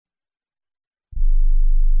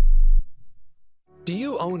Do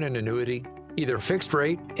you own an annuity, either fixed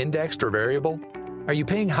rate, indexed, or variable? Are you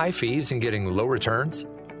paying high fees and getting low returns?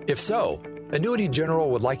 If so, Annuity General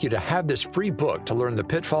would like you to have this free book to learn the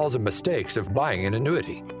pitfalls and mistakes of buying an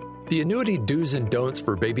annuity. The Annuity Do's and Don'ts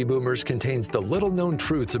for Baby Boomers contains the little-known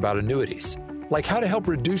truths about annuities, like how to help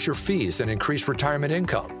reduce your fees and increase retirement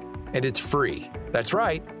income. And it's free. That's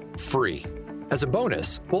right, free. As a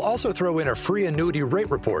bonus, we'll also throw in a free annuity rate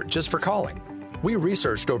report just for calling. We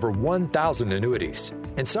researched over 1,000 annuities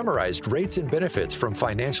and summarized rates and benefits from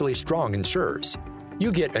financially strong insurers.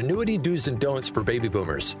 You get Annuity Do's and Don'ts for Baby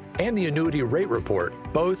Boomers and the Annuity Rate Report,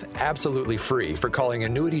 both absolutely free for calling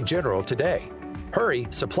Annuity General today. Hurry,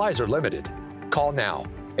 supplies are limited. Call now.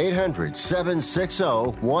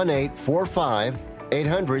 800-760-1845.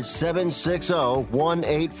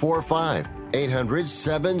 800-760-1845.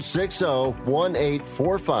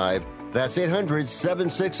 800-760-1845. That's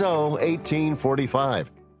 800-760-1845.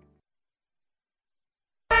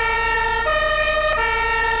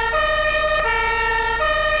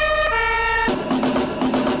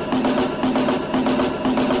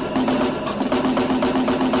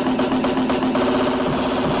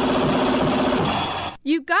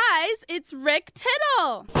 You guys, it's Rick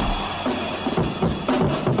Tittle.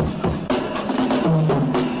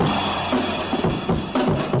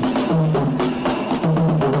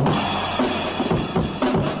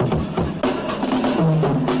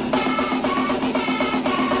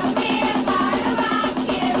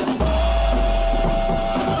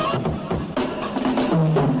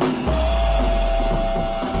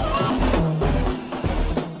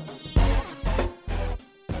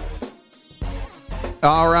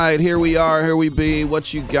 All right, here we are, here we be.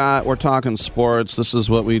 What you got? We're talking sports. This is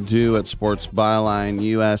what we do at Sports Byline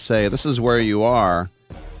USA. This is where you are,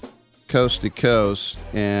 coast to coast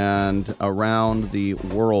and around the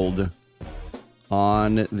world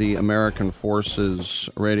on the American Forces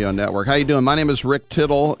Radio Network. How you doing? My name is Rick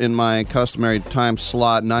Tittle in my customary time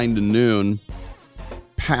slot, 9 to noon.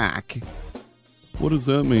 PAC. What does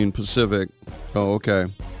that mean, Pacific? Oh, okay.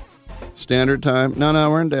 Standard time?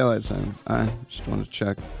 No, we're in daylight time. I just want to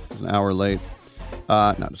check. It's an hour late.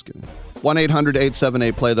 No, just kidding.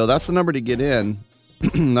 1-800-878-PLAY, though. That's the number to get in.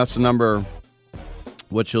 That's the number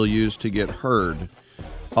which you'll use to get heard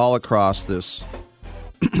all across this,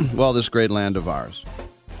 this great land of ours.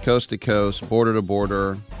 Coast to coast, border to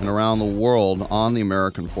border, and around the world on the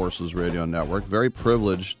American Forces Radio Network. Very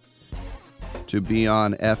privileged to be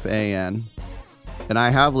on FAN. And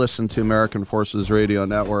I have listened to American Forces Radio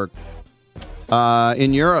Network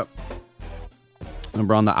in Europe.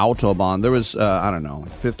 We're on the Autobahn. There was,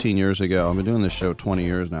 15 years ago. I've been doing this show 20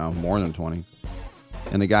 years now, more than 20.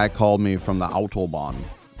 And the guy called me from the Autobahn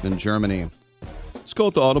in Germany. Let's go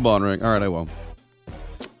to the Autobahn, Rick. All right, I will.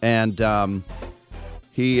 And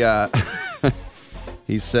he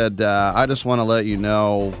he said, I just want to let you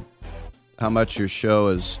know how much your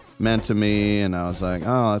show has meant to me. And I was like,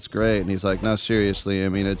 oh, that's great. And he's like, no, seriously. I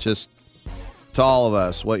mean, it just, to all of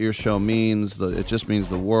us, what your show means, it just means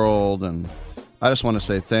the world. And I just want to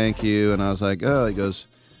say thank you. And I was like, oh, he goes,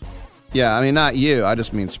 yeah, I mean, not you. I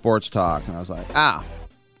just mean sports talk. And I was like, kind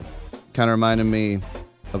of reminded me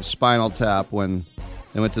of Spinal Tap when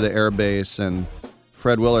they went to the air base and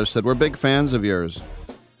Fred Willard said, we're big fans of yours.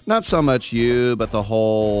 Not so much you, but the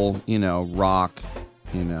whole, rock,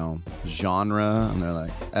 genre. And they're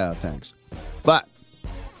like, oh, thanks. But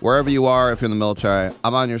wherever you are, if you're in the military,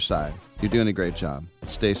 I'm on your side. You're doing a great job.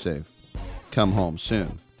 Stay safe. Come home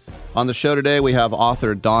soon. On the show today, we have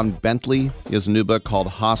author Don Bentley. He has a new book called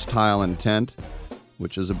Hostile Intent,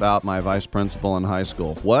 which is about my vice principal in high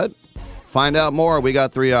school. What? Find out more. We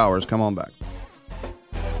got 3 hours. Come on back.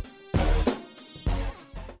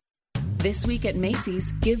 This week at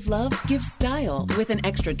Macy's, give love, give style with an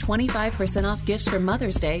extra 25% off gifts for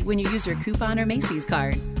Mother's Day when you use your coupon or Macy's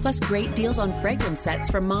card. Plus great deals on fragrance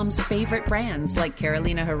sets from Mom's favorite brands like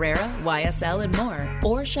Carolina Herrera, YSL, and more.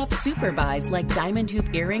 Or shop super buys like diamond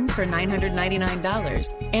hoop earrings for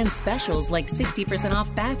 $999 and specials like 60%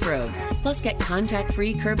 off bathrobes. Plus get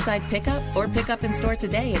contact-free curbside pickup or pickup in store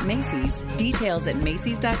today at Macy's. Details at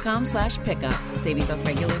Macys.com/pickup. Savings off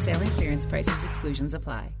regular sale and clearance prices. Exclusions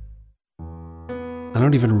apply. I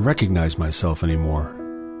don't even recognize myself anymore.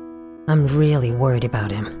 I'm really worried about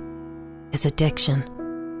him. His addiction.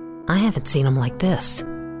 I haven't seen him like this.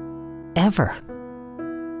 Ever.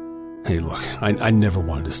 Hey, look, I never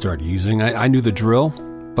wanted to start using. I knew the drill,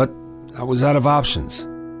 but I was out of options.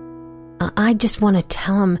 I just want to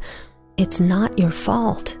tell him it's not your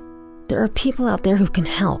fault. There are people out there who can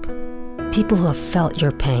help. People who have felt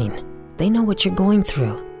your pain. They know what you're going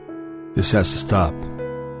through. This has to stop.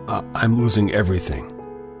 I'm losing everything.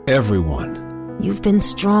 Everyone. You've been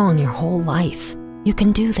strong your whole life. You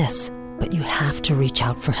can do this, but you have to reach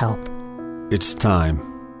out for help. It's time.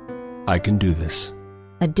 I can do this.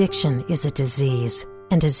 Addiction is a disease,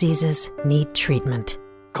 and diseases need treatment.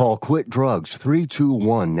 Call Quit Drugs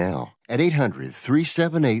 321 now at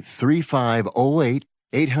 800-378-3508,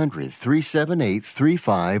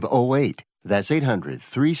 800-378-3508. That's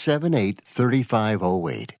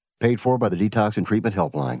 800-378-3508. Paid for by the Detox and Treatment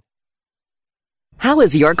Helpline. How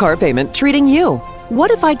is your car payment treating you?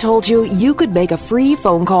 What if I told you you could make a free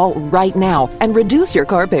phone call right now and reduce your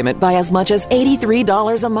car payment by as much as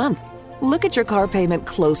 $83 a month? Look at your car payment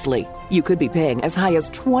closely. You could be paying as high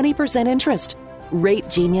as 20% interest. Rate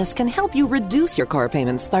Genius can help you reduce your car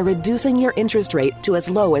payments by reducing your interest rate to as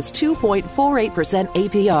low as 2.48%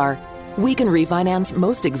 APR. We can refinance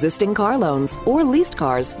most existing car loans or leased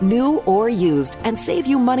cars, new or used, and save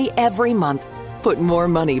you money every month. Put more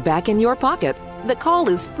money back in your pocket. The call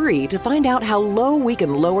is free to find out how low we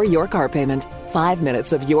can lower your car payment. 5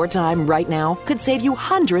 minutes of your time right now could save you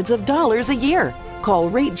hundreds of dollars a year. Call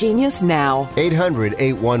Rate Genius now.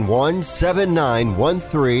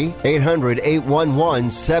 800-811-7913.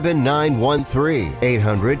 800-811-7913.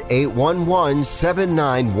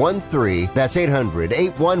 800-811-7913. That's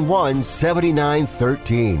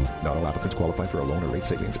 800-811-7913. Not all applicants qualify for a loan or rate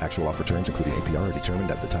savings. Actual offer terms, including APR, are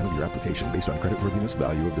determined at the time of your application based on creditworthiness,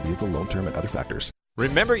 value of the vehicle, loan term, and other factors.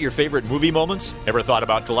 Remember your favorite movie moments? Ever thought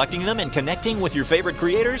about collecting them and connecting with your favorite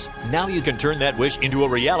creators? Now you can turn that wish into a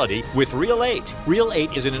reality with Real 8. Real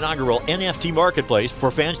 8 is an inaugural NFT marketplace for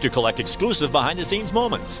fans to collect exclusive behind-the-scenes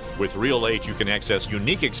moments. With Real 8, you can access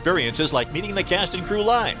unique experiences like meeting the cast and crew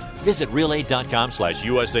live. Visit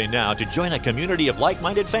real8.com/USA now to join a community of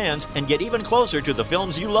like-minded fans and get even closer to the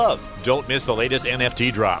films you love. Don't miss the latest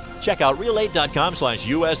NFT drop. Check out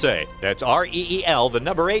real8.com/USA. That's REEL, the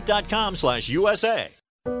number 8.com/USA.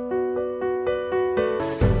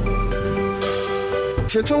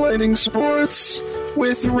 Titillating Sports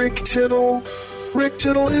with Rick Tittle. Rick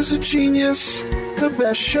Tittle is a genius, the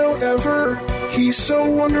best show ever. He's so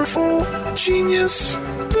wonderful, genius,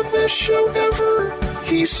 the best show ever.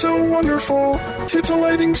 He's so wonderful.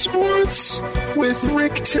 Titillating Sports with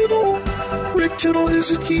Rick Tittle. Rick Tittle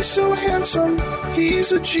he's so handsome,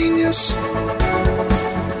 he's a genius.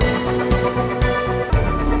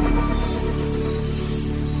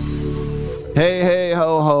 Hey, hey,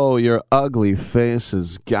 ho, ho, your ugly face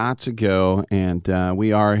has got to go, and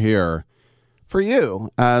we are here for you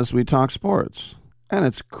as we talk sports. And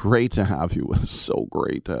it's great to have you with us, so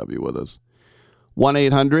great to have you with us.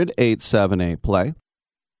 1-800-878-PLAY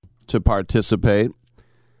to participate.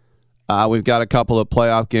 We've got a couple of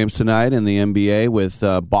playoff games tonight in the NBA with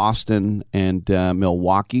Boston and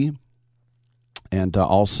Milwaukee. And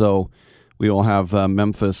also we will have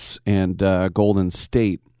Memphis and Golden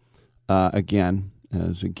State again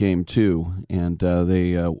as a game 2, and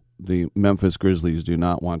the Memphis Grizzlies do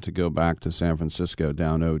not want to go back to San Francisco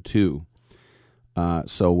down 0-2.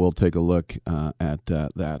 So we'll take a look at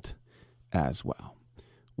that as well.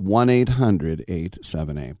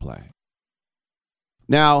 1-800-878-PLAY.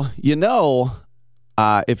 Now,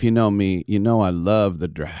 if you know me, you know I love the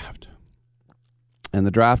draft. And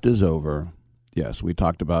the draft is over. Yes, we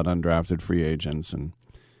talked about undrafted free agents and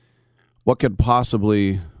what could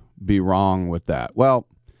possibly be wrong with that. Well,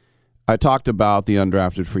 I talked about the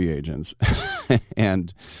undrafted free agents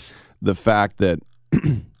and the fact that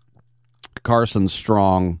Carson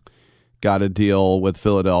Strong got a deal with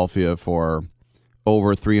Philadelphia for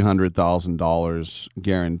over $300,000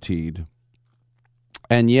 guaranteed.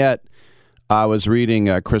 And yet, I was reading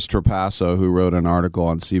Chris Trapasso, who wrote an article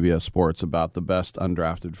on CBS Sports about the best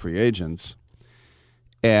undrafted free agents.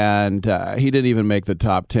 And he didn't even make the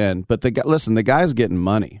top 10. But the guy's getting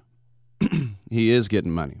money. He is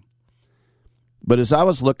getting money. But as I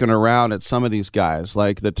was looking around at some of these guys,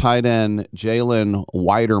 like the tight end Jalen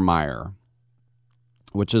Weidermeyer,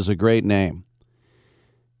 which is a great name,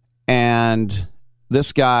 and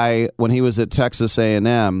this guy, when he was at Texas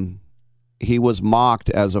A&M, he was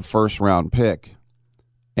mocked as a first-round pick,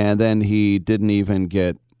 and then he didn't even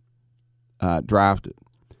get drafted.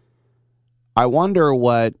 I wonder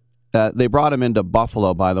what they brought him into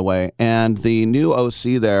Buffalo, by the way, and the new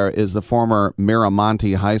OC there is the former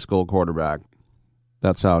Miramonte High School quarterback.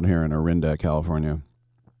 That's out here in Orinda, California.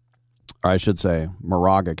 Or I should say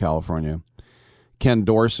Moraga, California. Ken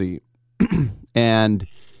Dorsey. And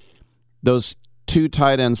those two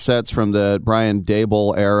tight end sets from the Brian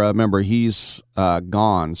Dable era, remember, he's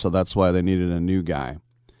gone, so that's why they needed a new guy.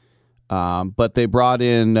 But they brought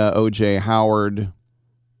in O.J. Howard.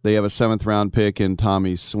 They have a 7th-round pick in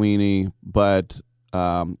Tommy Sweeney, but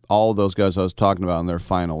all of those guys I was talking about in their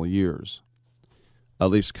final years. at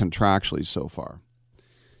least contractually so far.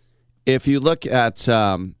 If you look at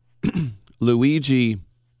Luigi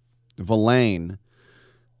Villain,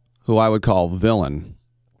 who I would call villain,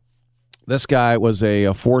 this guy was a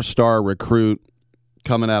 4-star recruit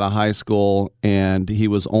coming out of high school, and he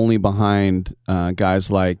was only behind guys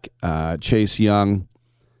like Chase Young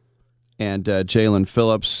and Jalen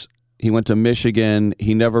Phillips. He went to Michigan.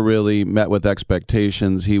 He never really met with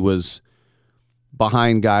expectations. He was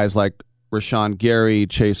behind guys like Rashawn Gary,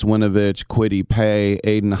 Chase Winovich, Kwity Paye,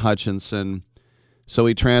 Aiden Hutchinson. So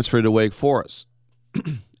he transferred to Wake Forest.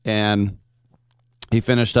 And he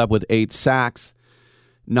finished up with 8 sacks,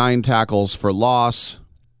 9 tackles for loss,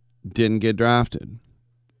 didn't get drafted.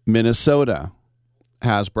 Minnesota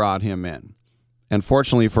has brought him in. And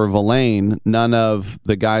fortunately for Villain, none of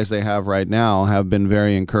the guys they have right now have been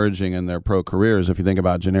very encouraging in their pro careers. If you think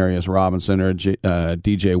about Janarius Robinson or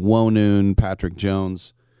DJ Wonoon, Patrick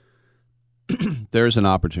Jones, there's an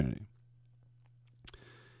opportunity.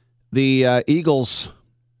 The Eagles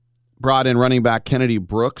brought in running back Kennedy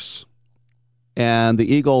Brooks. And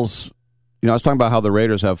the Eagles, I was talking about how the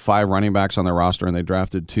Raiders have 5 running backs on their roster and they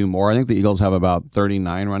drafted 2 more. I think the Eagles have about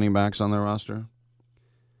 39 running backs on their roster.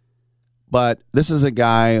 But this is a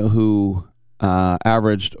guy who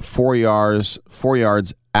averaged 4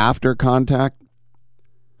 yards after contact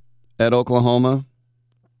at Oklahoma.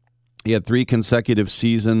 He had 3 consecutive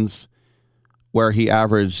seasons where he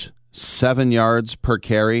averaged 7 yards per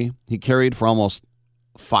carry. He carried for almost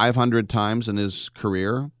 500 times in his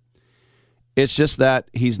career. It's just that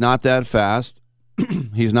he's not that fast.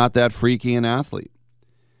 He's not that freaky an athlete.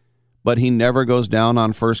 But he never goes down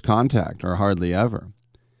on first contact, or hardly ever.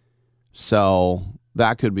 So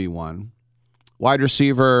that could be one. Wide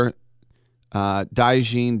receiver,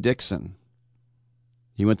 Daijin Dixon.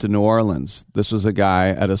 He went to New Orleans. This was a guy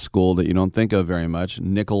at a school that you don't think of very much,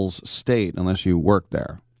 Nichols State, unless you work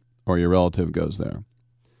there or your relative goes there.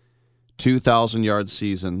 2,000-yard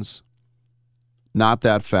seasons. Not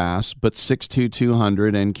that fast, but 6'2",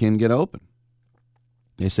 200, and can get open.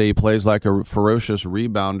 They say he plays like a ferocious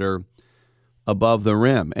rebounder above the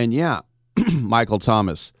rim. And yeah, Michael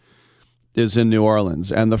Thomas is in New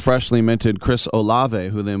Orleans, and the freshly minted Chris Olave,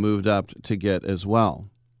 who they moved up to get as well.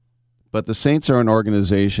 But the Saints are an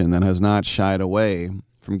organization that has not shied away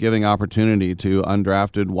from giving opportunity to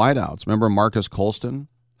undrafted wideouts. Remember Marcus Colston,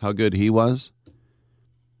 how good he was?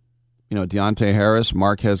 Deontay Harris,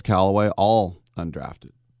 Marquez Callaway, all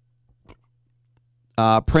undrafted.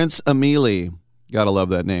 Prince Emili, gotta love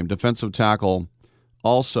that name, defensive tackle,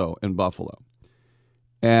 also in Buffalo.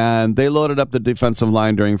 And they loaded up the defensive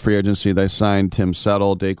line during free agency. They signed Tim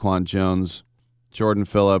Settle, Daquan Jones, Jordan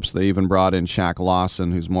Phillips. They even brought in Shaq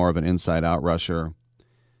Lawson, who's more of an inside-out rusher.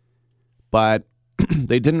 But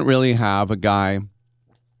they didn't really have a guy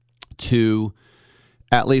to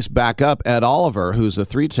at least back up Ed Oliver, who's a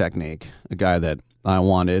 3 technique, a guy that I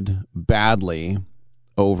wanted badly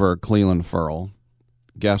over Cleveland Ferrell,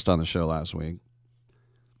 guest on the show last week.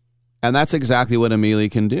 And that's exactly what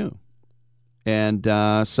Emili can do. And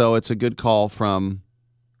so it's a good call from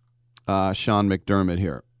Sean McDermott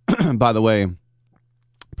here. By the way,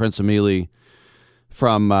 Prince Emili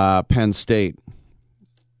from Penn State,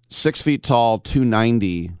 6 feet tall,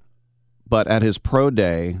 290, but at his pro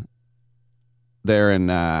day there in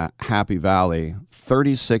Happy Valley,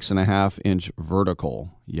 36.5-inch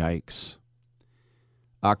vertical. Yikes.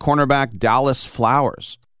 Cornerback Dallas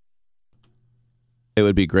Flowers. It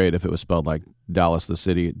would be great if it was spelled like Dallas the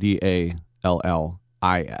city,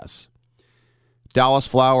 Dallis. Dallas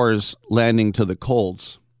Flowers landing to the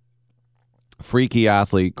Colts. Freaky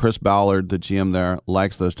athlete. Chris Ballard, the GM there,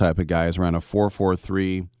 likes those type of guys. Ran a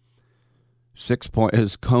 4.43.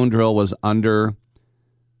 His cone drill was under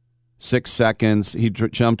 6 seconds. He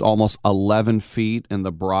jumped almost 11 feet in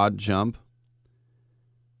the broad jump.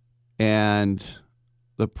 And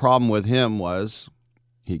the problem with him was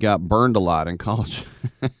he got burned a lot in college.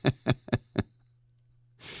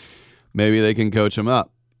 Maybe they can coach him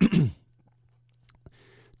up.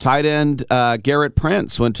 Tight end Garrett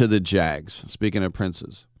Prince went to the Jags, speaking of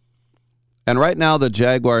Princes. And right now the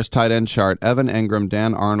Jaguars tight end chart, Evan Engram,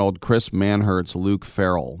 Dan Arnold, Chris Manhertz, Luke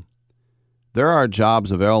Farrell. There are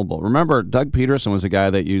jobs available. Remember, Doug Peterson was a guy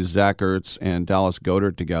that used Zach Ertz and Dallas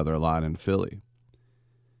Goedert together a lot in Philly.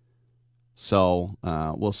 So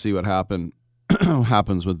we'll see what happens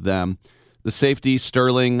with them. The safety,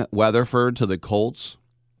 Sterling Weatherford to the Colts.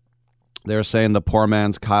 They're saying the poor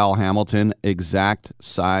man's Kyle Hamilton, exact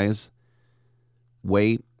size,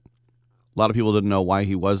 weight. A lot of people didn't know why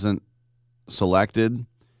he wasn't selected.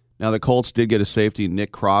 Now, the Colts did get a safety,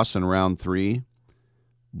 Nick Cross, in round 3.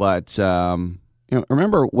 But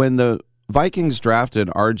remember when the Vikings drafted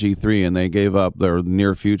RG3 and they gave up their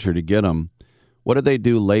near future to get him. What did they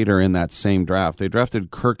do later in that same draft? They drafted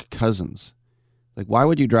Kirk Cousins. Like, why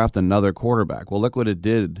would you draft another quarterback? Well, look what it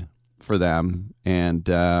did for them and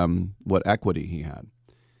what equity he had.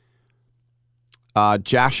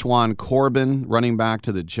 Jashwan Corbin, running back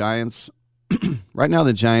to the Giants. Right now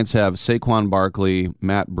the Giants have Saquon Barkley,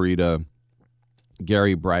 Matt Breida,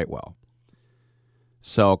 Gary Brightwell.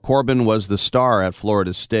 So Corbin was the star at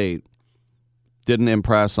Florida State. Didn't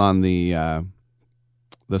impress on the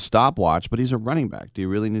stopwatch, but he's a running back. Do you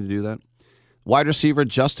really need to do that? Wide receiver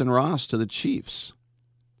Justin Ross to the Chiefs.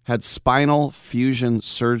 Had spinal fusion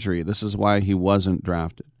surgery. This is why he wasn't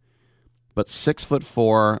drafted. But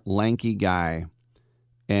 6'4", lanky guy.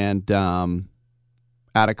 And out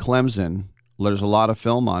of Clemson, there's a lot of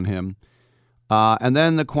film on him. And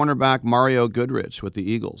then the cornerback Mario Goodrich with the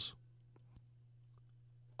Eagles.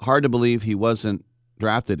 Hard to believe he wasn't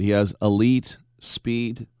drafted. He has elite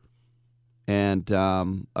speed and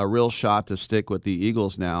a real shot to stick with the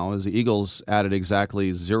Eagles now, as the Eagles added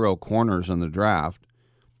exactly 0 corners in the draft,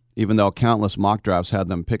 even though countless mock drafts had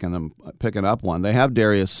them picking up one. They have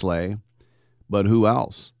Darius Slay, but who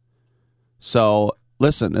else? So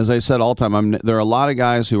listen, as I said all the time, there are a lot of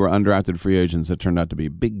guys who are undrafted free agents that turned out to be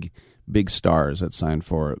big stars that signed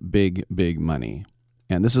for big money.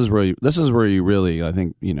 And this is where you really, I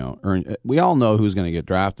think, earn. We all know who's going to get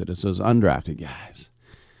drafted. It's those undrafted guys.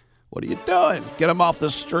 What are you doing? Get them off the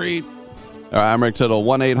street. All right, I'm Rick Tittle.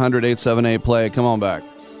 1-800-878-PLAY. Come on back.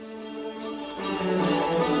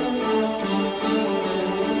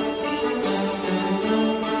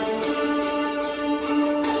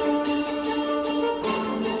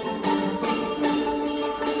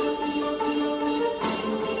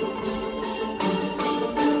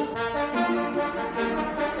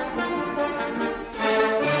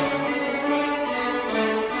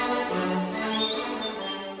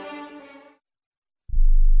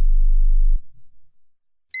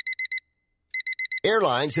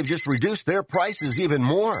 Airlines have just reduced their prices even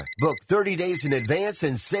more. Book 30 days in advance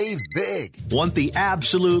and save big. Want the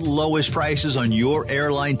absolute lowest prices on your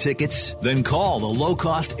airline tickets? Then call the Low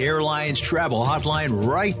Cost Airlines Travel Hotline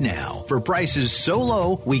right now for prices so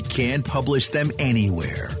low we can't publish them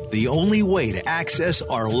anywhere. The only way to access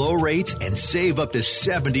our low rates and save up to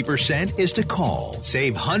 70% is to call.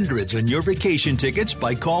 Save hundreds on your vacation tickets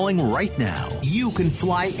by calling right now. You can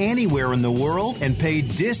fly anywhere in the world and pay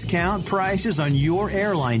discount prices on your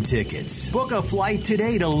airline tickets. Book a flight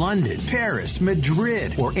today to London, Paris,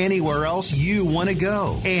 Madrid, or anywhere else you want to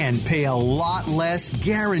go and pay a lot less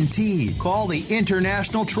guaranteed. Call the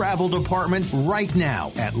International Travel Department right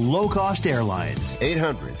now at Low Cost Airlines.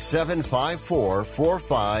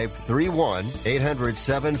 800-754-4531.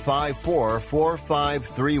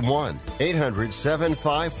 800-754-4531.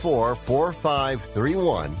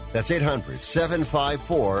 800-754-4531. That's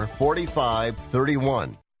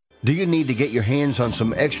 800-754-4531. Do you need to get your hands on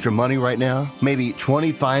some extra money right now? Maybe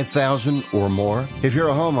 $25,000 or more? If you're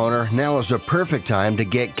a homeowner, now is a perfect time to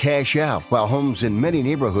get cash out, while homes in many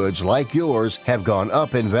neighborhoods like yours have gone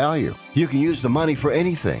up in value. You can use the money for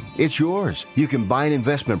anything. It's yours. You can buy an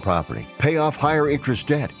investment property, pay off higher interest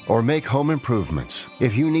debt, or make home improvements.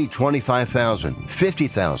 If you need $25,000,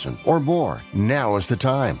 $50,000, or more, now is the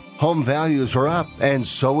time. Home values are up, and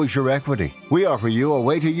so is your equity. We offer you a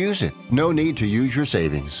way to use it. No need to use your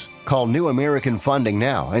savings. Call New American Funding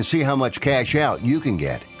now and see how much cash out you can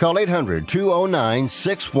get. Call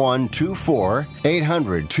 800-209-6124.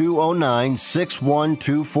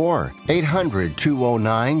 800-209-6124.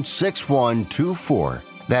 800-209-6124.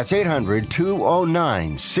 That's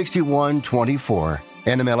 800-209-6124.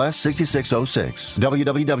 NMLS 6606.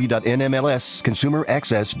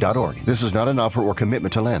 www.nmlsconsumeraccess.org. This is not an offer or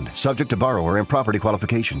commitment to lend. Subject to borrower and property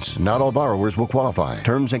qualifications. Not all borrowers will qualify.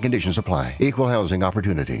 Terms and conditions apply. Equal housing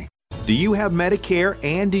opportunity. Do you have Medicare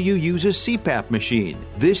and do you use a CPAP machine?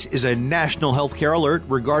 This is a national healthcare alert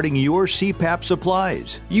regarding your CPAP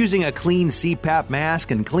supplies. Using a clean CPAP mask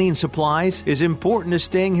and clean supplies is important to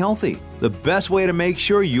staying healthy. The best way to make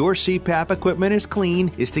sure your CPAP equipment is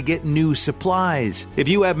clean is to get new supplies. If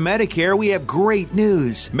you have Medicare, we have great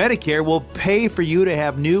news. Medicare will pay for you to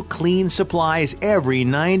have new clean supplies every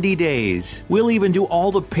 90 days. We'll even do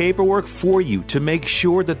all the paperwork for you to make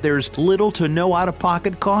sure that there's little to no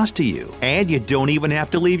out-of-pocket cost to you. And you don't even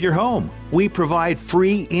have to leave your home. We provide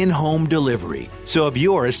free in-home delivery. So if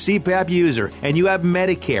you're a CPAP user and you have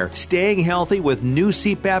Medicare, staying healthy with new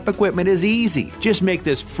CPAP equipment is easy. Just make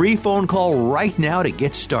this free phone call right now to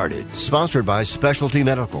get started. Sponsored by Specialty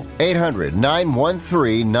Medical.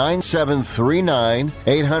 800-913-9739.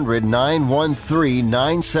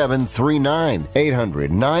 800-913-9739.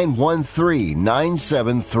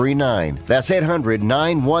 800-913-9739. That's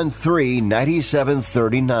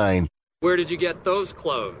 800-913-9739. Where did you get those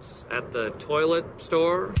clothes? At the toilet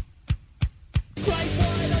store?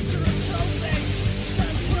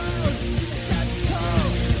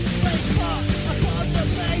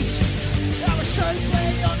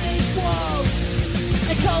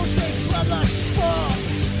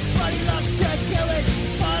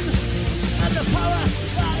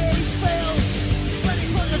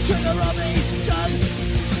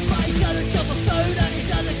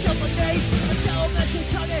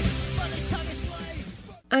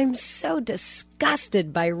 I'm so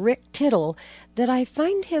disgusted by Rick Tittle that I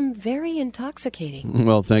find him very intoxicating.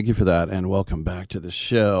 Well, thank you for that, and welcome back to the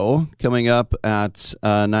show. Coming up at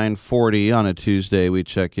 9:40 on a Tuesday, we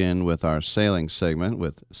check in with our sailing segment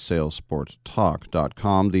with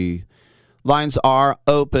sailsportstalk.com. The lines are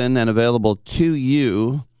open and available to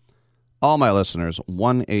you, all my listeners,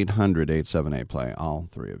 1-800-878-PLAY, all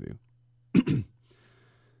three of you.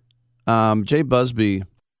 Jay Busby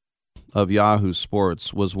of Yahoo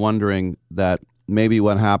Sports was wondering that maybe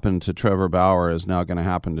what happened to Trevor Bauer is now going to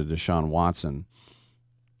happen to Deshaun Watson.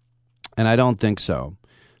 And I don't think so.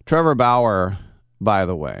 Trevor Bauer, by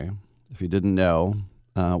the way, if you didn't know,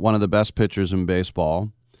 one of the best pitchers in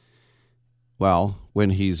baseball, well, when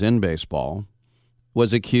he's in baseball,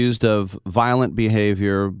 was accused of violent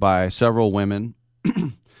behavior by several women,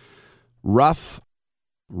 rough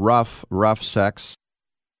sex,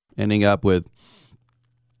 ending up with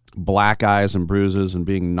black eyes and bruises and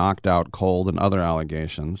being knocked out cold and other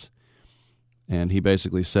allegations. And he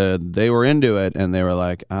basically said they were into it and they were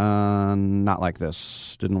like, not like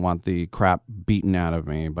this. Didn't want the crap beaten out of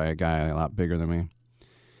me by a guy a lot bigger than me.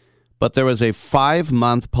 But there was a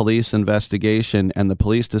 5-month police investigation and the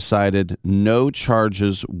police decided no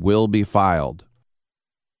charges will be filed.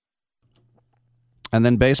 And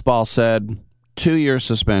then baseball said 2-year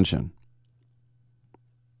suspension.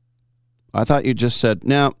 I thought you just said,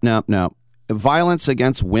 no. Violence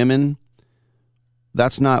against women,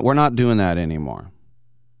 we're not doing that anymore.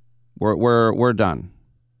 We're done.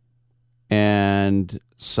 And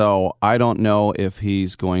so I don't know if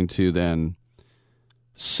he's going to then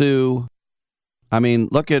sue. I mean,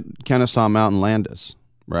 look at Kennesaw Mountain Landis,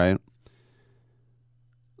 right?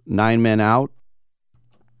 9 men out,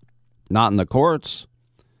 not in the courts.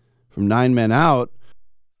 From 9 men out,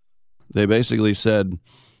 they basically said,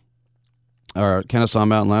 or Kennesaw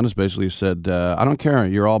Mountain Landis basically said, I don't care,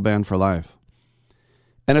 you're all banned for life.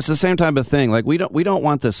 And it's the same type of thing. Like we don't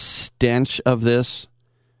want the stench of this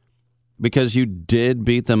because you did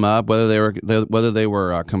beat them up, whether they were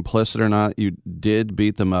complicit or not. You did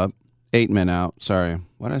beat them up. 8 men out. Sorry,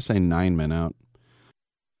 why did I say 9 men out?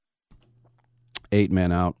 8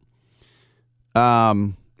 men out.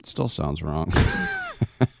 It still sounds wrong.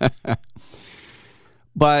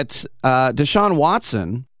 But Deshaun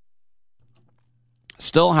Watson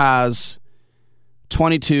still has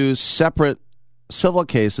 22 separate civil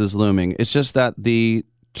cases looming. It's just that the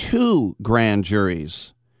 2 grand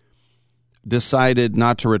juries decided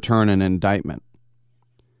not to return an indictment.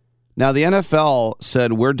 Now, the NFL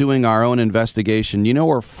said, we're doing our own investigation. You know,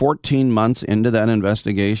 we're 14 months into that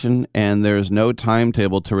investigation, and there's no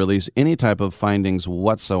timetable to release any type of findings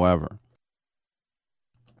whatsoever.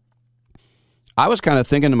 I was kind of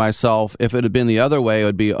thinking to myself, if it had been the other way, it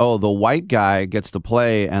would be, the white guy gets to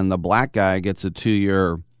play and the black guy gets a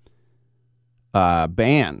 2-year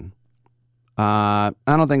ban. I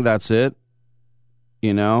don't think that's it.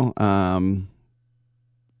 You know, I mean,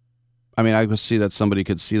 I could see that somebody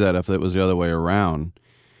could see that if it was the other way around.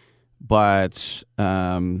 But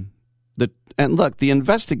look, the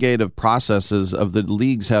investigative processes of the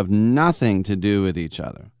leagues have nothing to do with each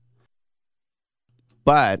other.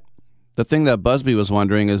 But the thing that Busby was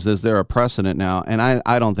wondering is there a precedent now? And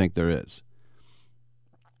I don't think there is.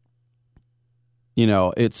 You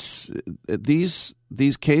know, it's these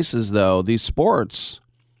cases, though, these sports,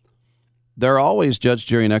 they're always judge,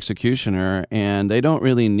 jury, and executioner, and they don't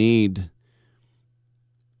really need,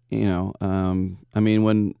 I mean,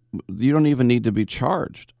 when you don't even need to be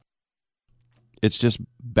charged. It's just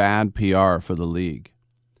bad PR for the league.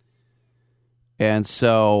 And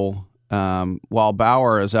so while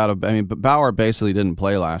Bauer is but Bauer basically didn't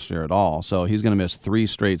play last year at all, so he's going to miss 3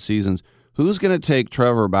 straight seasons. Who's going to take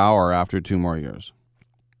Trevor Bauer after 2 more years?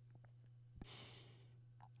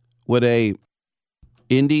 Would a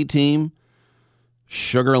indie team,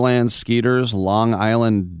 Sugarland Skeeters, Long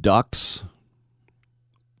Island Ducks,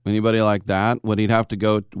 anybody like that, would he have to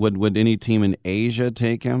go? Would any team in Asia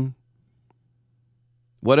take him?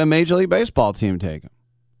 Would a Major League Baseball team take him?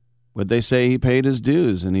 Would they say he paid his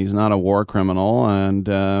dues and he's not a war criminal and,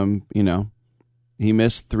 he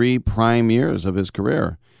missed 3 prime years of his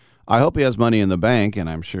career? I hope he has money in the bank, and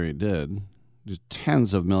I'm sure he did. There's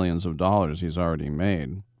tens of millions of dollars he's already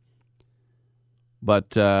made.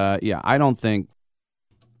 But, I don't think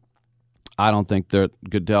that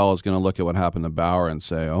Goodell is going to look at what happened to Bauer and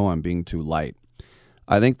say, oh, I'm being too light.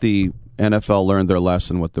 I think the NFL learned their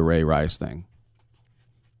lesson with the Ray Rice thing.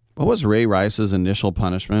 What was Ray Rice's initial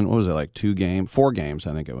punishment? What was it, like 4 games,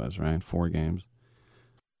 I think it was, right? 4 games.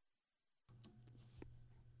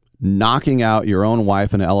 Knocking out your own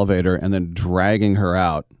wife in an elevator and then dragging her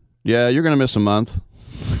out. Yeah, you're going to miss a month.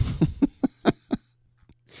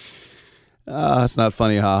 It's not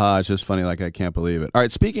funny, haha. It's just funny, like I can't believe it. All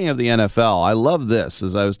right, speaking of the NFL, I love this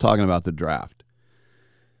as I was talking about the draft.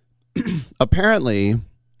 Apparently,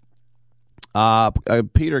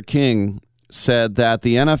 Peter King said that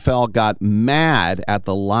the NFL got mad at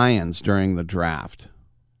the Lions during the draft.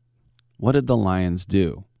 What did the Lions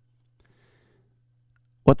do?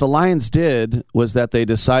 What the Lions did was that they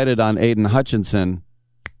decided on Aiden Hutchinson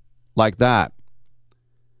like that.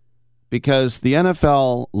 Because the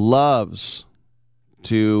NFL loves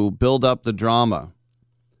to build up the drama.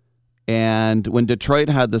 And when Detroit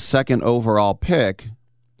had the 2nd overall pick,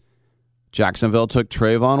 Jacksonville took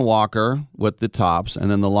Trayvon Walker with the tops,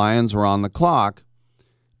 and then the Lions were on the clock,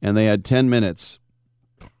 and they had 10 minutes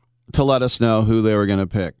to let us know who they were going to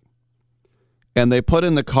pick. And they put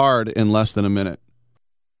in the card in less than a minute.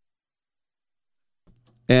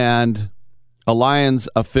 And a Lions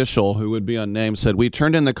official who would be unnamed said, we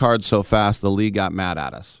turned in the card so fast the league got mad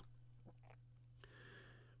at us.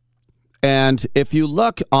 And if you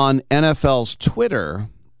look on NFL's Twitter,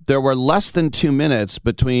 there were less than 2 minutes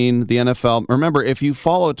between the NFL. Remember, if you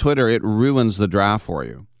follow Twitter, it ruins the draft for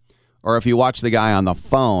you. Or if you watch the guy on the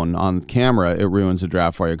phone, on camera, it ruins the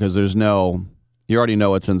draft for you because you already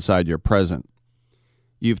know what's inside your present.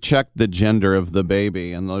 You've checked the gender of the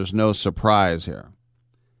baby, and there's no surprise here.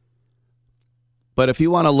 But if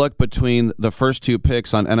you want to look between the first 2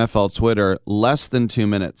 picks on NFL Twitter, less than 2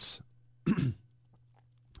 minutes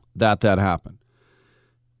that happened.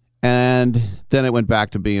 And then it went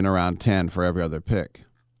back to being around 10 for every other pick.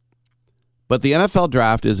 But the NFL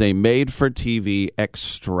draft is a made-for-TV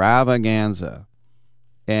extravaganza.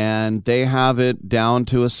 And they have it down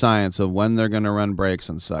to a science of when they're going to run breaks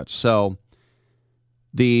and such. So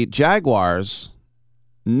the Jaguars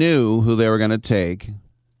knew who they were going to take,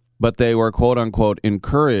 but they were, quote-unquote,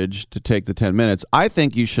 encouraged to take the 10 minutes. I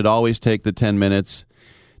think you should always take the 10 minutes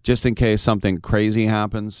just in case something crazy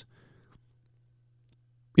happens.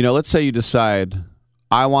 Let's say you decide,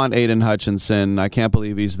 I want Aiden Hutchinson. I can't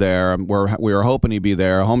believe he's there. We were hoping he'd be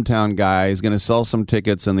there. A hometown guy. He's going to sell some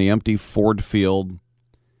tickets in the empty Ford Field.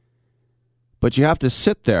 But you have to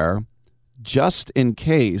sit there just in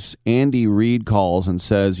case Andy Reid calls and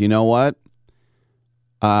says, you know what?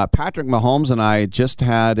 Patrick Mahomes and I just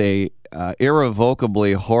had a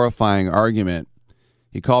irrevocably horrifying argument.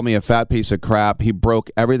 He called me a fat piece of crap. He broke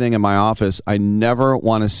everything in my office. I never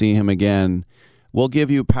want to see him again. We'll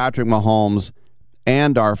give you Patrick Mahomes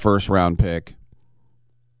and our first-round pick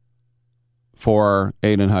for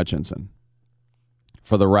Aiden Hutchinson,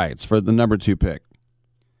 for the rights, for the number 2 pick.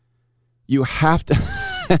 You have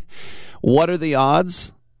to... What are the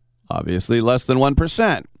odds? Obviously less than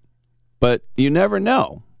 1%. But you never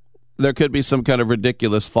know. There could be some kind of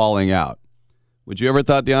ridiculous falling out. Would you ever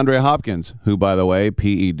thought DeAndre Hopkins, who, by the way,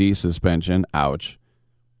 PED suspension, ouch.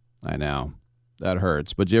 I know. That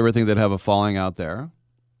hurts. But do you ever think they'd have a falling out there?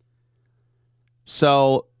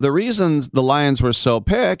 So the reason the Lions were so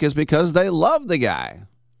pick is because they love the guy.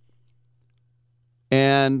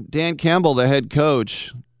 And Dan Campbell, the head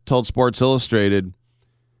coach, told Sports Illustrated,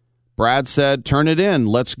 Brad said, turn it in.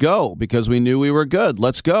 Let's go. Because we knew we were good.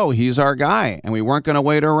 Let's go. He's our guy. And we weren't going to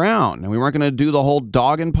wait around. And we weren't going to do the whole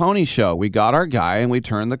dog and pony show. We got our guy and we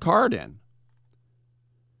turned the card in.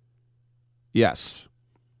 Yes.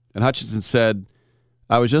 And Hutchinson said,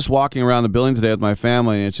 I was just walking around the building today with my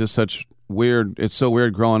family, and it's just it's so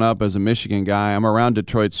weird growing up as a Michigan guy. I'm around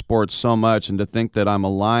Detroit sports so much, and to think that I'm a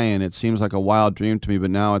Lion, it seems like a wild dream to me,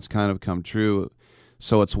 but now it's kind of come true.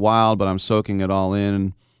 So it's wild, but I'm soaking it all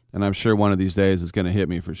in, and I'm sure one of these days it's going to hit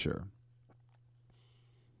me for sure.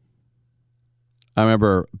 I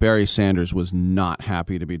remember Barry Sanders was not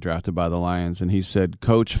happy to be drafted by the Lions, and he said,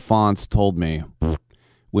 Coach Font told me,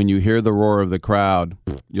 When you hear the roar of the crowd,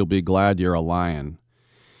 you'll be glad you're a lion.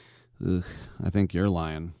 Ugh, I think you're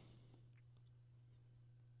lying.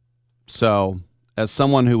 So, as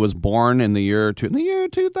someone who was born in the year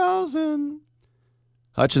 2000,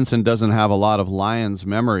 Hutchinson doesn't have a lot of Lions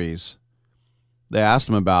memories. They asked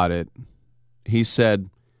him about it. He said,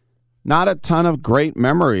 not a ton of great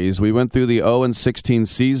memories. We went through the 0-16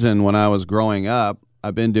 season when I was growing up.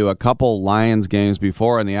 I've been to a couple Lions games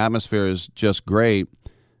before, and the atmosphere is just great.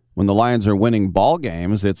 When the Lions are winning ball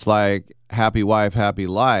games, it's like happy wife, happy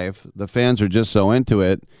life. The fans are just so into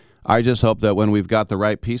it. I just hope that when we've got the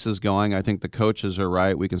right pieces going, I think the coaches are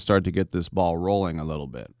right, we can start to get this ball rolling a little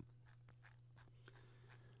bit.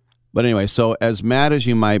 But anyway, so as mad as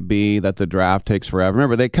you might be that the draft takes forever,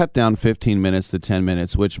 remember, they cut down 15 minutes to 10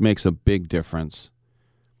 minutes, which makes a big difference.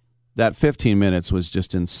 That 15 minutes was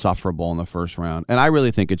just insufferable in the first round. And I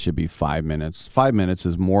really think it should be 5 minutes. 5 minutes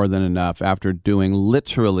is more than enough after doing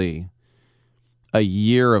literally a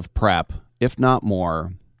year of prep, if not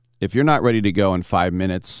more. If you're not ready to go in 5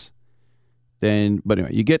 minutes, then, but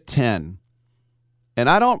anyway, you get 10. And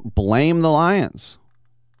I don't blame the Lions.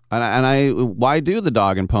 And why do the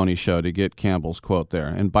dog and pony show to get Campbell's quote there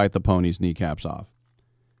and bite the pony's kneecaps off?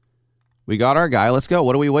 We got our guy. Let's go.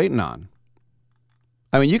 What are we waiting on?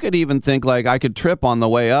 I mean, you could even think like I could trip on the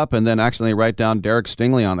way up and then accidentally write down Derek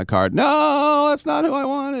Stingley on the card. No, that's not who I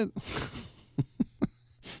wanted.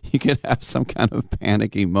 You could have some kind of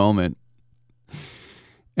panicky moment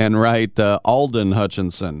and write Alden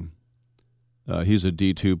Hutchinson. He's a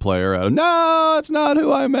D2 player. No, it's not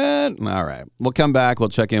who I meant. All right. We'll come back. We'll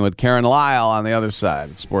check in with Karen Lyle on the other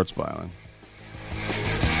side. Sports Byline.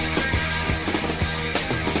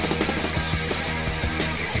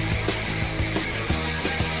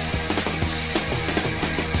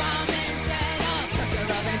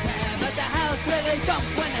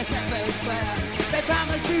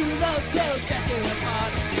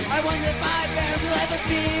 I wonder if my parents will ever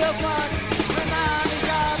be apart. My mommy's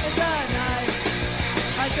job is a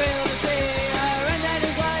knife. I thrill to see her and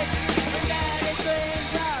daddy's wife. And daddy's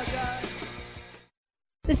dreams are gone.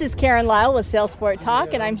 This is Karen Lyle with Salesport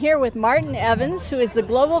Talk, and I'm here with Martin Evans, who is the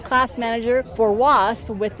Global Class Manager for WASP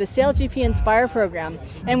with the SailGP Inspire program.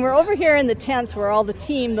 And we're over here in the tents where all the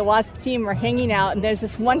WASP team are hanging out, and there's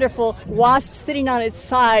this wonderful WASP sitting on its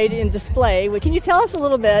side in display. Can you tell us a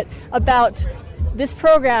little bit about this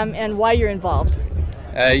program and why you're involved?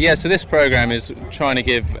 So this program is trying to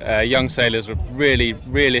give young sailors a really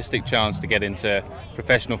realistic chance to get into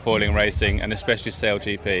professional foiling racing, and especially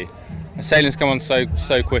SailGP. Sailing's come on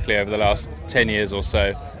so quickly over the last 10 years or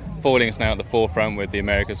so. Foiling is now at the forefront with the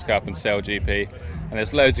America's Cup and SailGP, and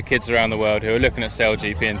there's loads of kids around the world who are looking at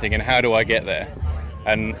SailGP and thinking, how do I get there?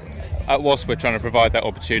 And at WASP we're trying to provide that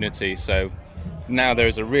opportunity. So now there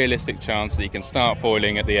is a realistic chance that you can start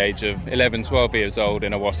foiling at the age of 11, 12 years old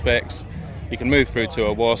in a WASP X. You can move through to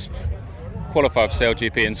a WASP, qualify for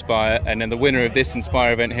SailGP Inspire, and then the winner of this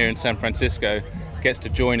Inspire event here in San Francisco gets to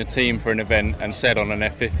join a team for an event and set on an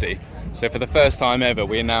F50. So for the first time ever,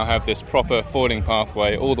 we now have this proper foiling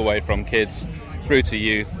pathway all the way from kids through to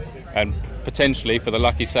youth, and potentially for the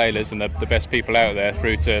lucky sailors and the best people out there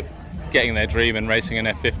through to getting their dream and racing an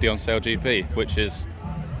F50 on SailGP, which is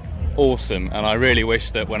awesome. And I really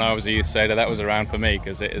wish that when I was a youth sailor that was around for me,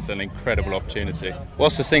 because it is an incredible opportunity.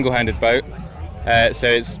 WASP's a single-handed boat,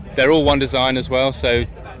 so they're all one design as well. So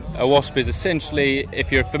a WASP is essentially,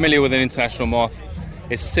 if you're familiar with an international moth,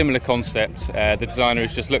 it's a similar concept. The designer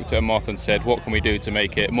has just looked at a moth and said, what can we do to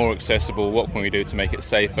make it more accessible, what can we do to make it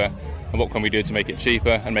safer, and what can we do to make it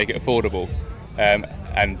cheaper and make it affordable.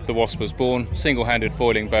 And the WASP was born, single-handed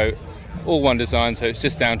foiling boat, all one design, so it's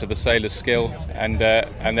just down to the sailor's skill, and they're,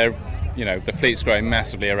 the fleet's growing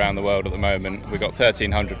massively around the world at the moment. We've got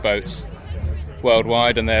 1,300 boats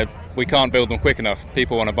worldwide, and we can't build them quick enough.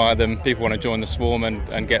 People want to buy them, people want to join the swarm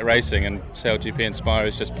and get racing, and SailGP Inspire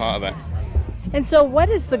is just part of that. And so what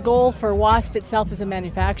is the goal for WASP itself as a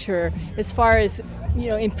manufacturer as far as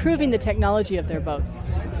improving the technology of their boat?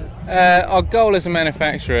 Our goal as a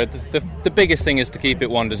manufacturer, the biggest thing is to keep it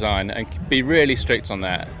one design and be really strict on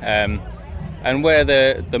that. And where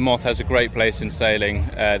the Moth has a great place in sailing,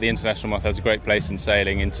 the International Moth has a great place in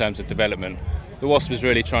sailing in terms of development, the WASP is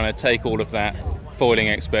really trying to take all of that foiling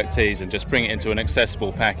expertise and just bring it into an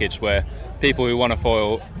accessible package where people who want to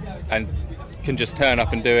foil and can just turn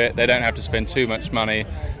up and do it. They don't have to spend too much money,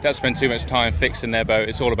 don't have to spend too much time fixing their boat.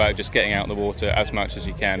 It's all about just getting out in the water as much as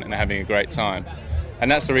you can and having a great time.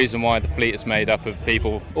 And that's the reason why the fleet is made up of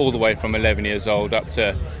people all the way from 11 years old up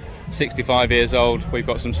to 65 years old. We've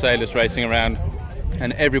got some sailors racing around,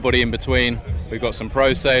 and everybody in between, We've got some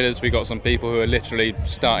pro sailors, we've got some people who are literally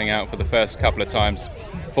starting out for the first couple of times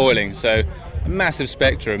foiling. So a massive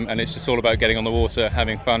spectrum, and it's just all about getting on the water,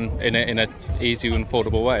 having fun in an easy and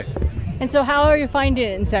affordable way. And so how are you finding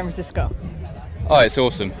it in San Francisco? Oh, it's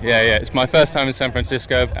awesome. Yeah. It's my first time in San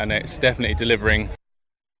Francisco, and it's definitely delivering.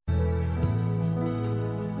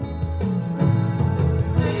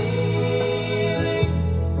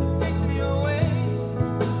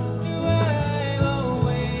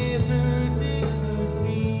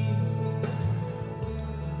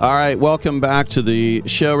 All right, welcome back to the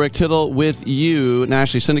show. Rick Tittle with you,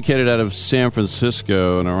 nationally syndicated out of San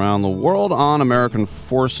Francisco and around the world on American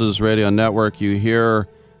Forces Radio Network. You hear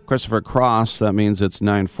Christopher Cross. That means it's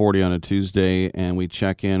 9:40 on a Tuesday, and we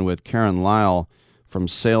check in with Karen Lyle from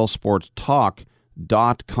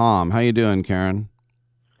SailSportsTalk.com. How you doing, Karen?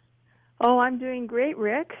 Oh, I'm doing great,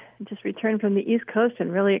 Rick. Just returned from the East Coast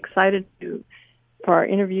and really excited for our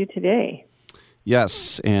interview today.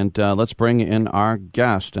 Yes, and let's bring in our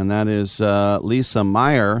guest, and that is Lisa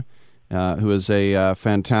Meyer, who is a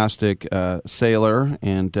fantastic sailor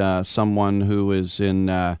and someone who is in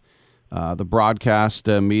the broadcast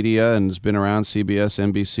media and has been around CBS,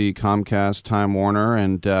 NBC, Comcast, Time Warner,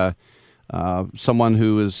 and someone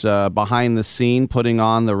who is behind the scene putting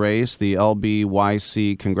on the race, the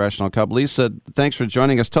LBYC Congressional Cup. Lisa, thanks for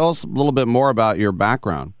joining us. Tell us a little bit more about your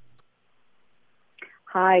background.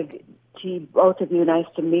 Hi, both of you. Nice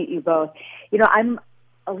to meet you both. You know, I'm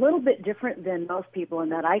a little bit different than most people in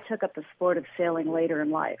that I took up the sport of sailing later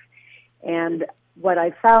in life. And what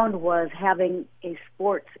I found was having a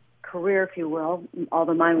sports career, if you will,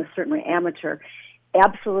 although mine was certainly amateur,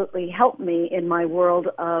 absolutely helped me in my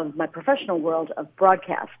professional world of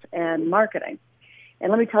broadcast and marketing.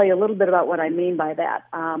 And let me tell you a little bit about what I mean by that.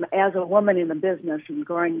 As a woman in the business and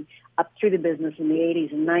growing up through the business in the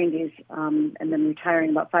 80s and 90s, and then retiring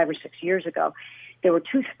about 5 or 6 years ago, there were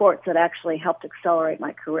two sports that actually helped accelerate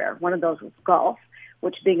my career. One of those was golf,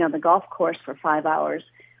 which being on the golf course for 5 hours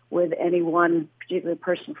with any one particular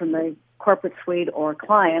person from the corporate suite or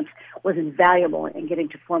clients was invaluable in getting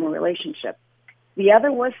to form a relationship. The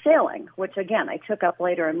other was sailing, which, again, I took up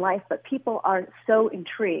later in life, but people are so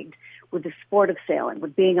intrigued with the sport of sailing,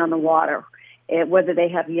 with being on the water, whether they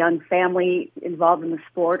have young family involved in the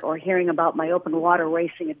sport or hearing about my open water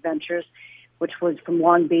racing adventures, which was from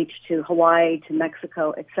Long Beach to Hawaii to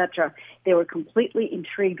Mexico, etc. They were completely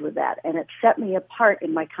intrigued with that, and it set me apart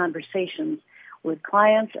in my conversations with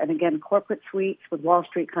clients and, again, corporate suites with Wall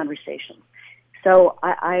Street conversations. So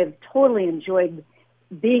I've totally enjoyed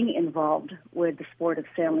being involved with the sport of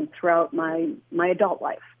sailing throughout my adult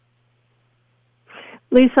life.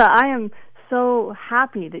 Lisa, I am so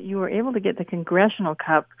happy that you were able to get the Congressional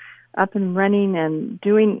Cup up and running and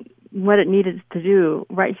doing what it needed to do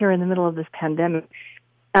right here in the middle of this pandemic.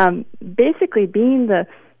 Basically, being the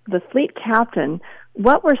fleet captain,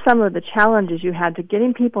 what were some of the challenges you had to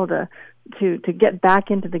getting people to get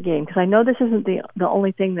back into the game? Because I know this isn't the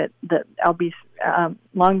only thing that LB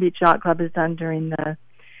Long Beach Yacht Club has done during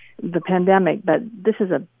the pandemic, but this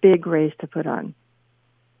is a big race to put on.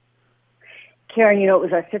 Karen, you know, it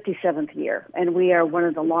was our 57th year, and we are one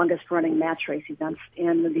of the longest-running match race events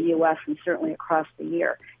in the U.S. and certainly across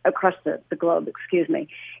the globe, excuse me.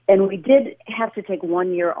 And we did have to take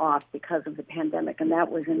 1 year off because of the pandemic, and that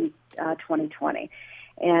was in 2020.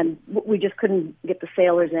 And we just couldn't get the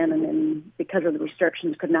sailors in, and then because of the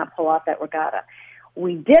restrictions, could not pull off that regatta.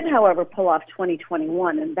 We did, however, pull off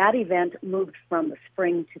 2021, and that event moved from the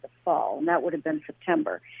spring to the fall, and that would have been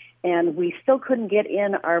September. And we still couldn't get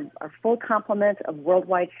in our full complement of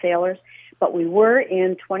worldwide sailors, but we were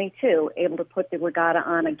in 22 able to put the regatta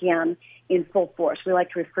on again in full force. We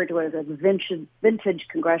like to refer to it as a vintage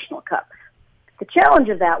Congressional Cup. The challenge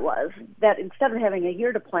of that was that instead of having a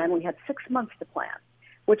year to plan, we had 6 months to plan,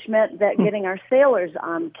 which meant that getting our sailors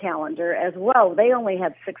on calendar as well, they only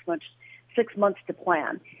had 6 months to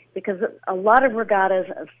plan, because a lot of regattas,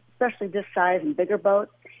 especially this size and bigger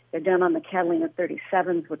boats, they're done on the Catalina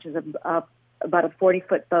 37s, which is about a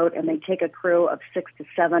 40-foot boat, and they take a crew of 6 to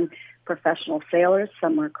 7 professional sailors.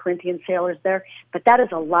 Some are Corinthian sailors there, but that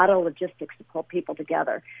is a lot of logistics to pull people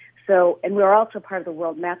together. So, and we're also part of the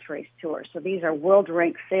World Match Race Tour. So these are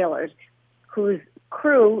world-ranked sailors whose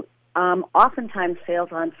crew oftentimes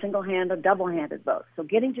sails on single-handed, double-handed boats. So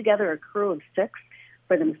getting together a crew of 6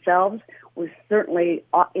 for themselves was certainly,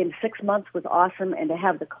 in 6 months, was awesome. And to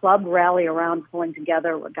have the club rally around pulling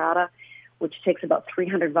together a regatta, which takes about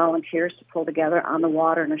 300 volunteers to pull together on the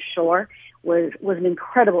water and ashore, was an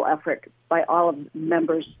incredible effort by all of the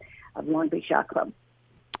members of Long Beach Yacht Club.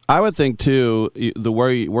 I would think too,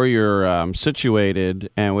 where you're situated,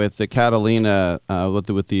 and with the Catalina,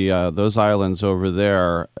 with the those islands over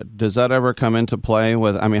there, does that ever come into play?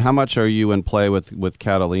 How much are you in play with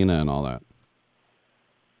Catalina and all that?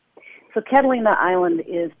 So Catalina Island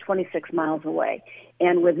is 26 miles away.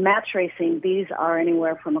 And with match racing, these are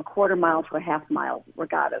anywhere from a quarter mile to a half mile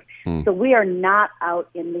regattas. So we are not out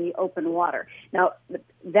in the open water. Now,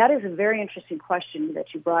 that is a very interesting question that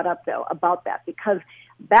you brought up, though, about that, because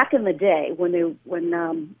back in the day when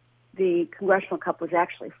the Congressional Cup was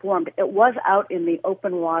actually formed, it was out in the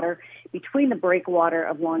open water between the breakwater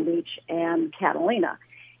of Long Beach and Catalina.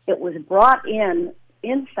 It was brought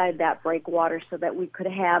inside that breakwater so that we could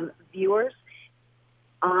have viewers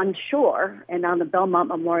on shore and on the Belmont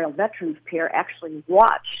Memorial Veterans Pier actually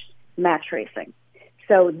watch match racing.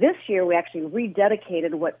 So this year we actually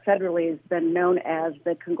rededicated what federally has been known as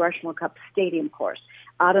the Congressional Cup Stadium Course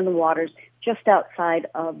out in the waters just outside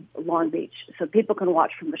of Long Beach. So people can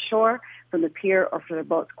watch from the shore, from the pier, or from their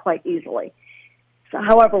boats quite easily. So,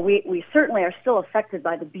 however, we certainly are still affected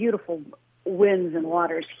by the beautiful winds and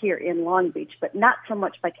waters here in Long Beach, but not so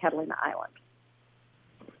much by Catalina Island.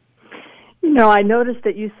 I noticed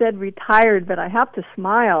that you said retired, but I have to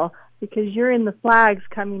smile because you're in the flags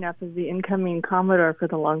coming up as the incoming Commodore for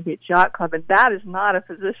the Long Beach Yacht Club, and that is not a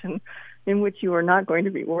position in which you are not going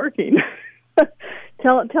to be working.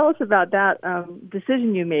 Tell us about that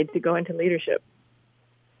decision you made to go into leadership.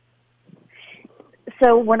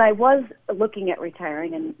 So when I was looking at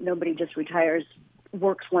retiring, and nobody just retires,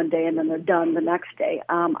 works one day and then they're done the next day,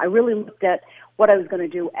 I really looked at what I was going to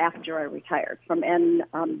do after I retired.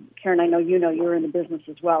 Karen, I know you're in the business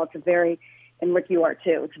as well. It's a very, and Rick, you are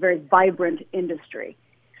too, it's a very vibrant industry.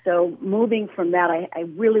 So moving from that, I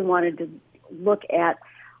really wanted to look at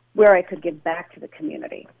where I could give back to the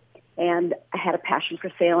community. And I had a passion for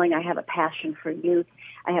sailing. I have a passion for youth.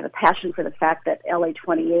 I have a passion for the fact that LA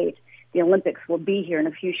 28, the Olympics, will be here in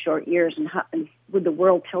a few short years, and with the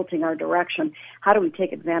world tilting our direction, how do we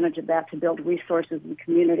take advantage of that to build resources in the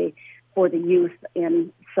community for the youth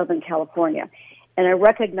in Southern California? And I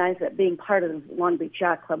recognized that being part of the Long Beach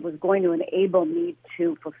Yacht Club was going to enable me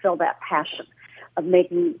to fulfill that passion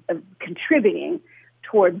of contributing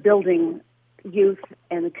toward building youth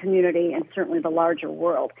and the community and certainly the larger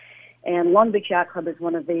world. And Long Beach Yacht Club is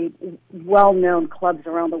one of the well-known clubs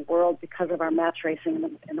around the world because of our match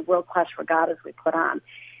racing and the world-class regattas we put on.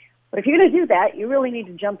 But if you're going to do that, you really need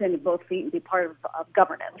to jump into both feet and be part of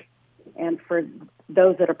governance. And for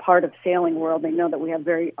those that are part of sailing world, they know that we have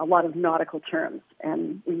a lot of nautical terms,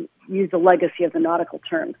 and we use the legacy of the nautical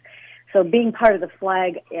terms. So being part of the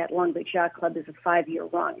flag at Long Beach Yacht Club is a 5-year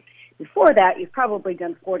run. Before that, you've probably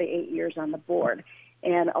done 4 to 8 years on the board.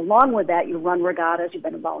 And along with that, you run regattas, you've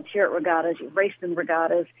been a volunteer at regattas, you've raced in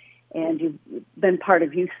regattas, and you've been part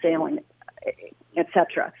of youth sailing,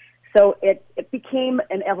 etc. So it became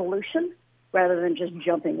an evolution rather than just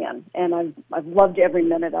jumping in. And I've loved every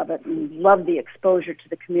minute of it and loved the exposure to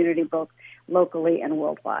the community, both locally and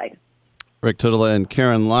worldwide. Rick Tittle and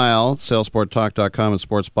Karen Lyle, SailSportTalk.com and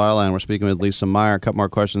Sports Byline. We're speaking with Lisa Meyer. A couple more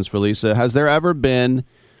questions for Lisa. Has there ever been,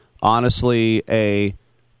 honestly, a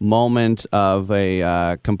moment of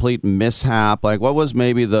a complete mishap? Like, what was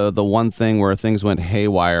maybe the one thing where things went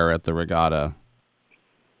haywire at the regatta?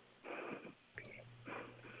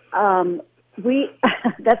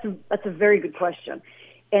 That's a very good question.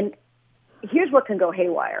 And here's what can go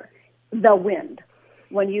haywire: the wind.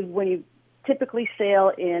 When you typically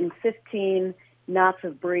sail in 15 knots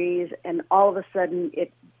of breeze, and all of a sudden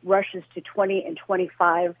it rushes to 20 and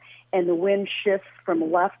 25, and the wind shifts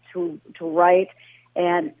from left to right,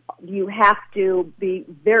 and you have to be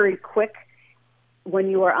very quick when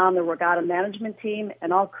you are on the regatta management team.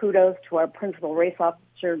 And all kudos to our principal race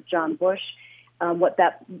officer, John Bush.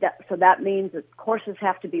 So that means that courses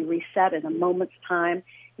have to be reset in a moment's time.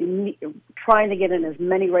 You're trying to get in as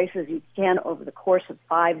many races as you can over the course of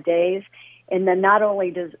 5 days. And then not only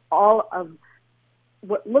does all of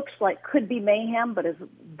what looks like could be mayhem, but is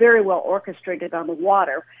very well orchestrated on the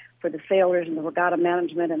water for the sailors and the regatta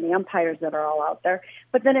management and the umpires that are all out there.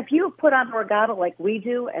 But then if you put on a regatta like we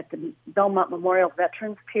do at the Belmont Memorial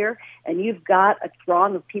Veterans Pier, and you've got a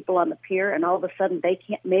throng of people on the pier, and all of a sudden they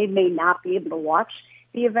may not be able to watch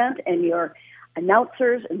the event, and your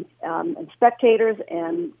announcers and spectators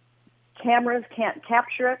and cameras can't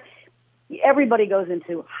capture it, everybody goes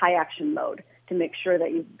into high action mode to make sure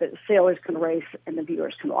that the sailors can race and the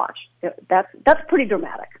viewers can watch. That's pretty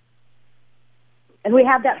dramatic. And we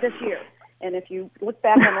had that this year. And if you look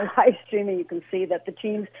back on the live streaming, you can see that the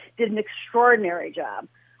teams did an extraordinary job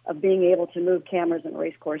of being able to move cameras and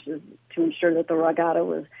race courses to ensure that the regatta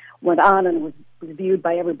went on and was viewed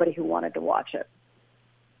by everybody who wanted to watch it.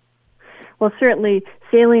 Well, certainly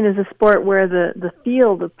sailing is a sport where the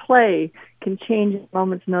field of play can change at a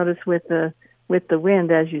moment's notice with the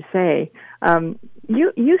wind, as you say.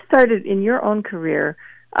 You started in your own career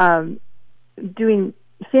doing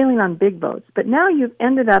sailing on big boats, but now you've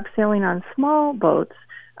ended up sailing on small boats.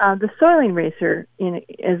 The Soiling Racer,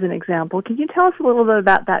 as an example, can you tell us a little bit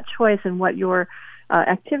about that choice and what your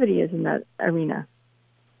activity is in that arena?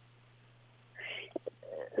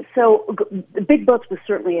 So the big boats was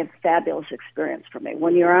certainly a fabulous experience for me.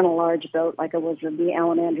 When you're on a large boat, like I was in the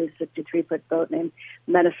Alan Andrews 53-foot boat named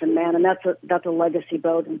Medicine Man, and that's a legacy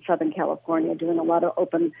boat in Southern California, doing a lot of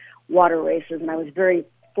open water races, and I was very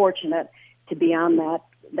fortunate to be on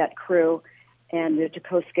that crew and to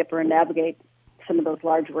co-skipper and navigate some of those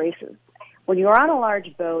large races. When you're on a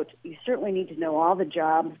large boat, you certainly need to know all the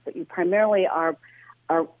jobs, but you primarily are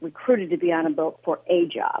recruited to be on a boat for a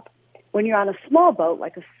job. When you're on a small boat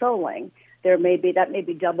like a Soling, that may be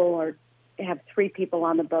double or have 3 people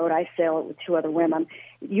on the boat. I sail it with 2 other women.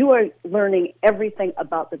 You are learning everything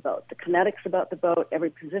about the boat, the kinetics about the boat, every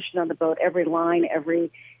position on the boat, every line,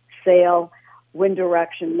 every sail, wind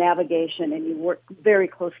direction, navigation, and you work very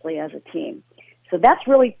closely as a team. So that's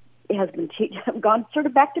really has been gone sort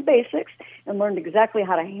of back to basics and learned exactly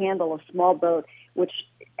how to handle a small boat, which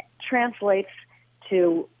translates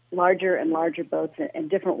to larger and larger boats in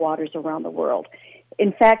different waters around the world.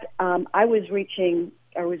 In fact, I was researching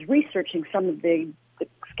some of the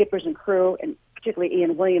skippers and crew, and particularly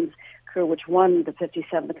Ian Williams' crew, which won the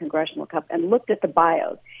 57th Congressional Cup, and looked at the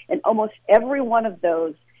bios. And almost every one of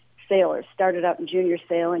those sailors started out in junior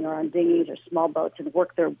sailing or on dinghies or small boats and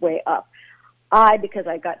worked their way up. Because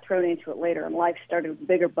I got thrown into it later in life, started with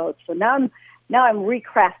bigger boats. So now I'm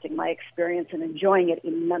recrafting my experience and enjoying it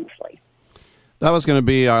immensely. That was going to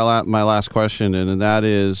be my last question, and that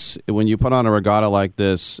is, when you put on a regatta like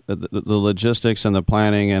this, the logistics and the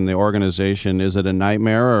planning and the organization, is it a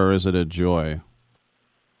nightmare or is it a joy?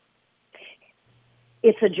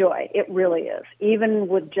 It's a joy. It really is. Even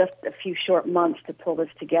with just a few short months to pull this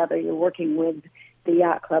together, you're working with the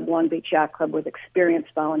Yacht Club, Long Beach Yacht Club, with experienced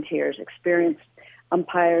volunteers, experienced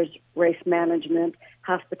umpires, race management,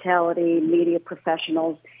 hospitality, media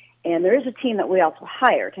professionals. And there is a team that we also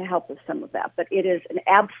hire to help with some of that. But it is an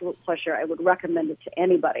absolute pleasure. I would recommend it to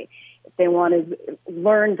anybody if they want to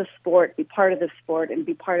learn the sport, be part of the sport, and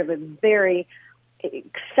be part of a very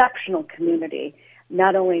exceptional community,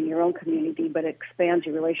 not only in your own community, but it expands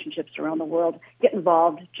your relationships around the world. Get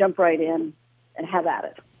involved, jump right in, and have at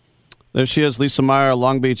it. There she is, Lisa Meyer,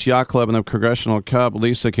 Long Beach Yacht Club and the Congressional Cup.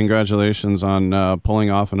 Lisa, congratulations on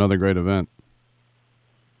pulling off another great event.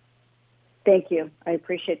 Thank you. I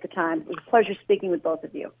appreciate the time. It was a pleasure speaking with both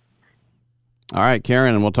of you. All right,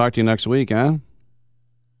 Karen, and we'll talk to you next week, huh?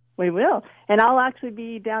 We will. And I'll actually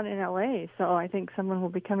be down in L.A., so I think someone will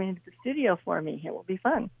be coming into the studio for me. It will be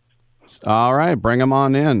fun. All right, bring them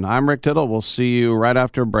on in. I'm Rick Tittle. We'll see you right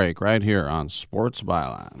after a break right here on Sports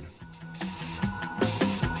Byline.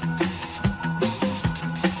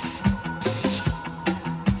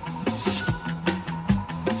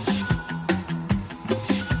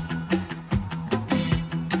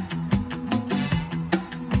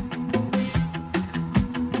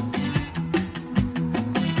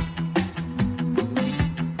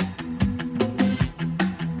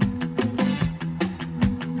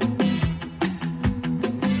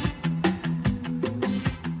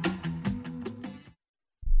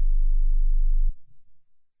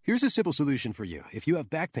 Here's a simple solution for you. If you have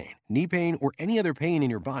back pain, knee pain, or any other pain in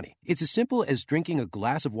your body, it's as simple as drinking a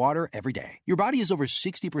glass of water every day. Your body is over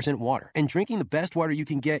 60% water, and drinking the best water you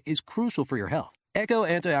can get is crucial for your health. Echo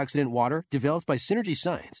Antioxidant Water, developed by Synergy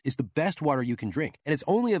Science, is the best water you can drink, and it's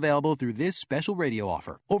only available through this special radio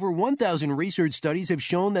offer. Over 1,000 research studies have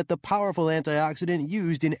shown that the powerful antioxidant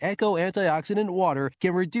used in Echo Antioxidant Water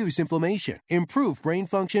can reduce inflammation, improve brain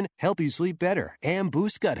function, help you sleep better, and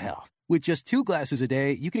boost gut health. With just 2 glasses a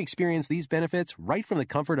day, you can experience these benefits right from the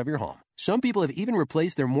comfort of your home. Some people have even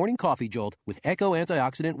replaced their morning coffee jolt with Echo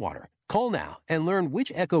Antioxidant Water. Call now and learn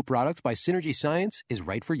which Echo product by Synergy Science is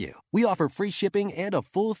right for you. We offer free shipping and a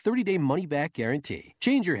full 30-day money-back guarantee.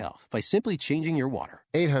 Change your health by simply changing your water.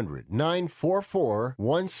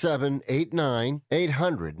 800-944-1789.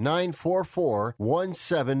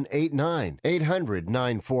 800-944-1789.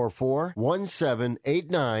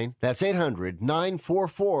 800-944-1789. That's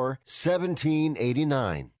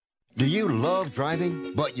 800-944-1789. Do you love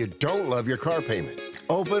driving, but you don't love your car payment?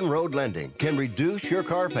 Open Road Lending can reduce your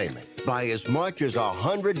car payment by as much as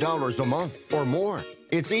 $100 a month or more.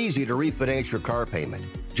 It's easy to refinance your car payment.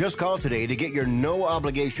 Just call today to get your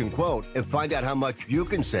no-obligation quote and find out how much you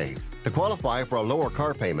can save. To qualify for a lower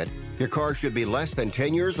car payment, your car should be less than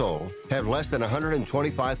 10 years old, have less than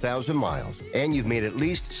 125,000 miles, and you've made at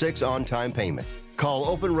least 6 on-time payments. Call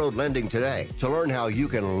Open Road Lending today to learn how you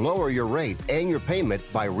can lower your rate and your payment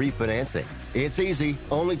by refinancing. It's easy,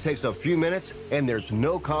 only takes a few minutes, and there's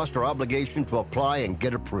no cost or obligation to apply and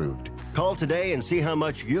get approved. Call today and see how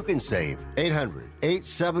much you can save.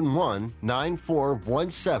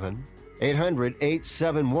 800-871-9417.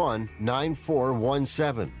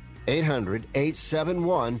 800-871-9417.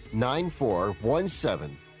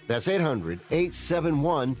 800-871-9417. That's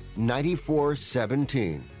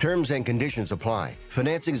 800-871-9417. Terms and conditions apply.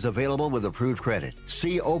 Financing is available with approved credit.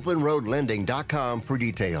 See openroadlending.com for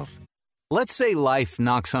details. Let's say life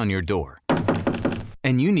knocks on your door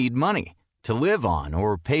and you need money to live on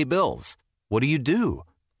or pay bills. What do?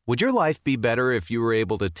 Would your life be better if you were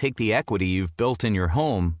able to take the equity you've built in your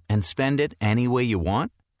home and spend it any way you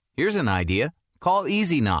want? Here's an idea. Call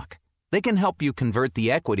Easy Knock. They can help you convert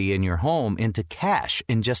the equity in your home into cash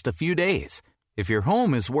in just a few days. If your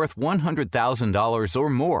home is worth $100,000 or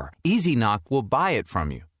more, Easy Knock will buy it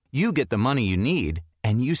from you. You get the money you need,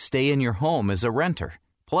 and you stay in your home as a renter.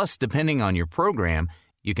 Plus, depending on your program,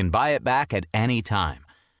 you can buy it back at any time.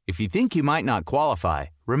 If you think you might not qualify,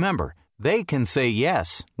 remember, they can say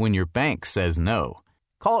yes when your bank says no.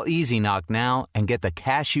 Call Easy Knock now and get the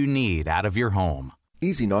cash you need out of your home.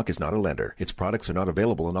 Easy Knock is not a lender. Its products are not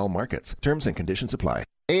available in all markets. Terms and conditions apply.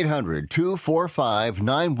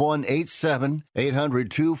 800-245-9187.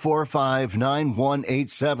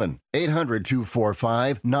 800-245-9187.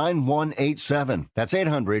 800-245-9187. That's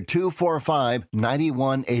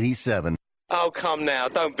 800-245-9187. Oh, come now.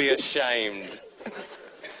 Don't be ashamed.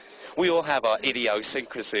 We all have our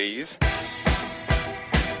idiosyncrasies.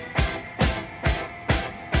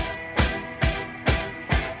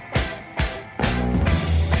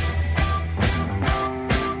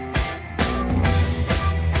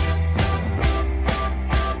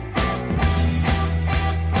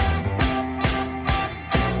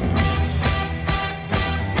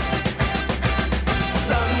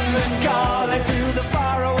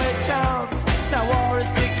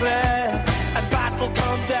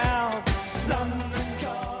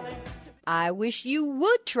 I wish you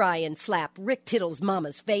would try and slap Rick Tittle's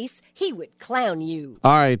mama's face. He would clown you.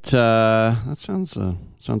 All right, that sounds a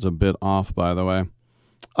bit off, by the way.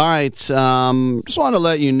 All right, just want to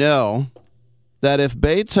let you know that if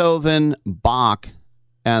Beethoven, Bach,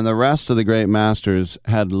 and the rest of the great masters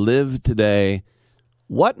had lived today,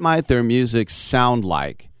 what might their music sound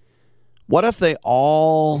like? What if they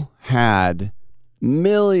all had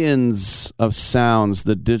millions of sounds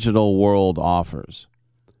the digital world offers?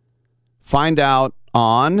 Find out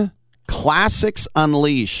on Classics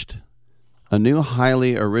Unleashed, a new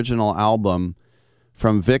highly original album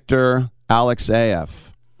from Victor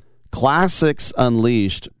Alexeyev. Classics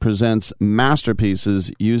Unleashed presents masterpieces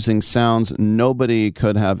using sounds nobody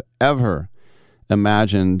could have ever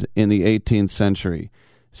imagined in the 18th century.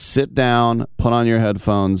 Sit down, put on your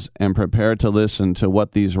headphones, and prepare to listen to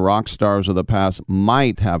what these rock stars of the past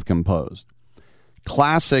might have composed.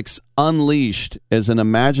 Classics Unleashed is an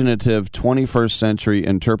imaginative 21st century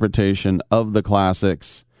interpretation of the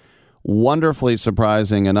classics. Wonderfully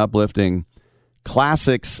surprising and uplifting.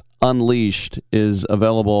 Classics Unleashed is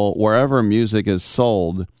available wherever music is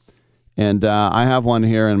sold. And I have one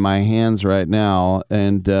here in my hands right now,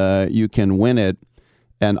 and you can win it,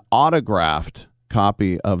 an autographed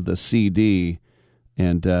copy of the CD.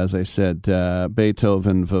 And as I said,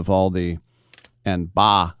 Beethoven, Vivaldi, and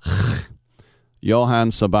Bach. Johann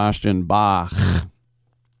Sebastian Bach.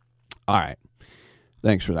 All right.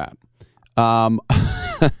 Thanks for that.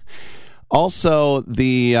 Also,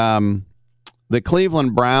 the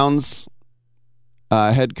Cleveland Browns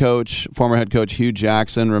former head coach Hugh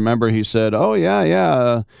Jackson, remember he said,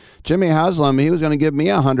 Jimmy Haslam, he was going to give me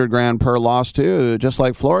 $100,000 per loss too, just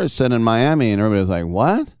like Flores said in Miami. And everybody was like,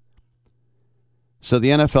 what? So the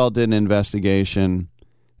NFL did an investigation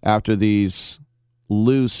after these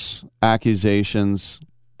loose accusations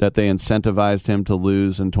that they incentivized him to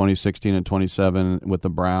lose in 2016 and 2017 with the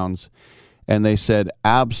Browns. And they said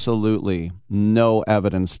absolutely no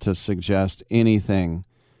evidence to suggest anything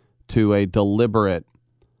to a deliberate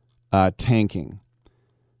tanking.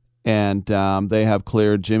 And they have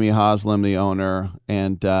cleared Jimmy Haslam, the owner,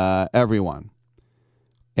 and everyone.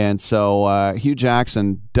 And so Hugh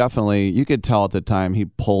Jackson, definitely, you could tell at the time he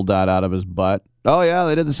pulled that out of his butt. Oh, yeah,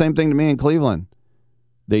 they did the same thing to me in Cleveland.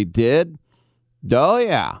 They did? Oh,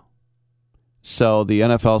 yeah. So the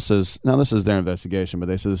NFL says, now this is their investigation, but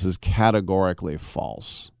they say this is categorically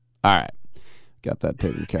false. All right. Got that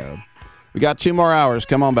taken care of. We got 2 more hours.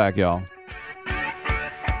 Come on back, y'all.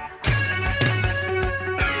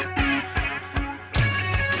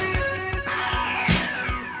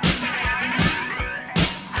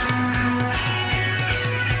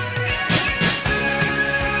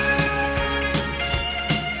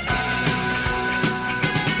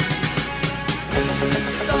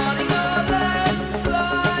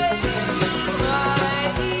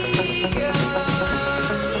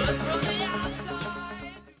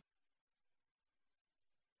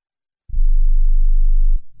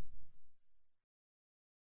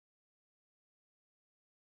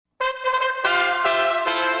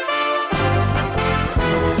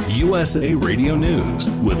 USA Radio News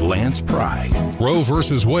with Lance Pry. Roe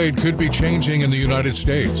versus Wade could be changing in the United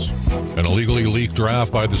States. An illegally leaked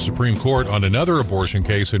draft by the Supreme Court on another abortion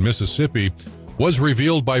case in Mississippi was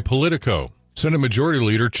revealed by Politico. Senate Majority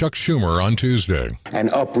Leader Chuck Schumer on Tuesday. And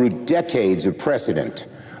uproot decades of precedent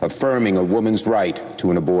affirming a woman's right to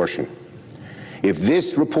an abortion. If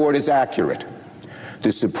this report is accurate,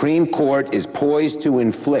 the Supreme Court is poised to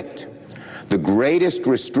inflict the greatest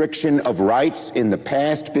restriction of rights in the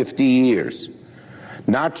past 50 years,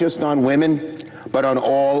 not just on women, but on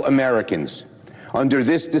all Americans. Under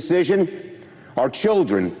this decision, our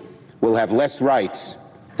children will have less rights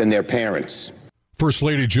than their parents. First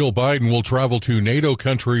Lady Jill Biden will travel to NATO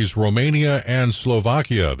countries Romania and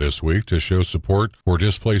Slovakia this week to show support for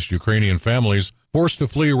displaced Ukrainian families forced to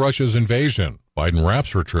flee Russia's invasion. Biden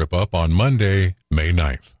wraps her trip up on Monday, May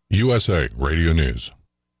 9th. USA Radio News.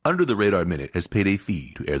 Under the Radar Minute has paid a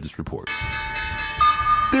fee to air this report.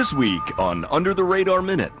 This week on Under the Radar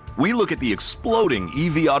Minute, we look at the exploding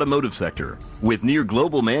EV automotive sector. With near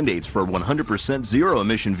global mandates for 100%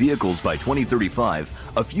 zero-emission vehicles by 2035,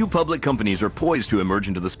 a few public companies are poised to emerge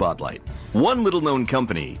into the spotlight. One little-known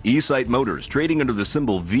company, eSight Motors, trading under the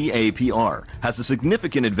symbol VAPR, has a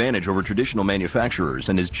significant advantage over traditional manufacturers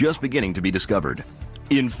and is just beginning to be discovered.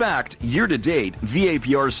 In fact, year-to-date,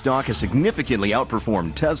 VAPR stock has significantly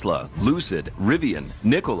outperformed Tesla, Lucid, Rivian,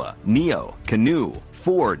 Nikola, NIO, Canoo,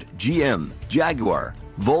 Ford, GM, Jaguar,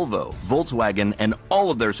 Volvo, Volkswagen, and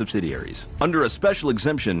all of their subsidiaries. Under a special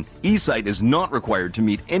exemption, eSight is not required to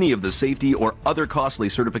meet any of the safety or other costly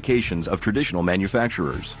certifications of traditional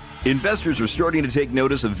manufacturers. Investors are starting to take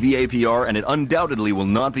notice of VAPR, and it undoubtedly will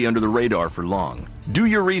not be under the radar for long. Do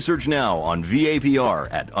your research now on VAPR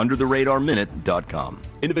at undertheradarminute.com.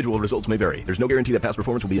 Individual results may vary. There's no guarantee that past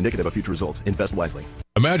performance will be indicative of future results. Invest wisely.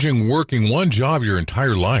 Imagine working one job your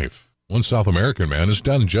entire life. One South American man has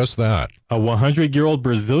done just that. A 100-year-old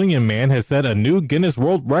Brazilian man has set a new Guinness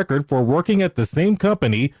World Record for working at the same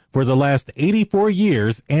company for the last 84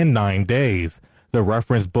 years and 9 days. The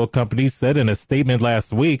reference book company said in a statement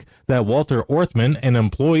last week that Walter Orthman, an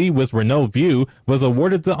employee with Renault View, was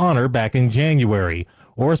awarded the honor back in January.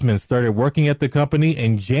 Orthman started working at the company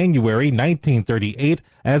in January 1938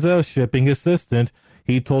 as a shipping assistant.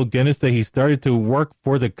 He told Guinness that he started to work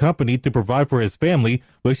for the company to provide for his family,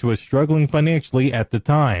 which was struggling financially at the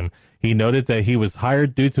time. He noted that he was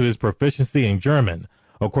hired due to his proficiency in German.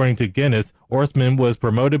 According to Guinness, Orthman was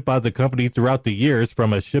promoted by the company throughout the years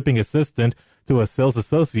from a shipping assistant to a sales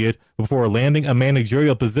associate before landing a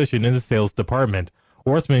managerial position in the sales department.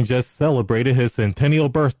 Orthman just celebrated his centennial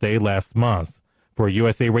birthday last month. For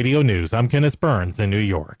USA Radio News, I'm Kenneth Burns in New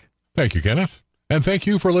York. Thank you, Kenneth. And thank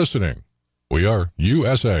you for listening. We are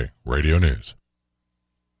USA Radio News.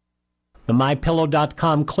 The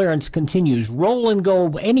MyPillow.com clearance continues. Roll and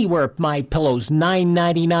go anywhere. MyPillow's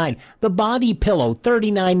 $9.99. The Body Pillow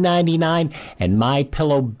 $39.99. And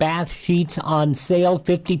MyPillow bath sheets on sale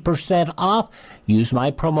 50% off. Use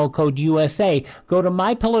my promo code USA. Go to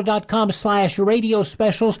MyPillow.com/radio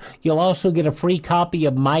specials. You'll also get a free copy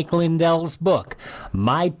of Mike Lindell's book.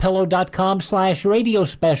 MyPillow.com/radio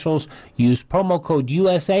specials. Use promo code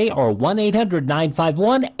USA or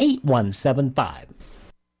 1-800-951-8175.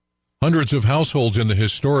 Hundreds of households in the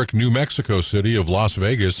historic New Mexico city of Las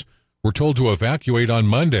Vegas were told to evacuate on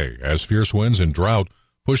Monday as fierce winds and drought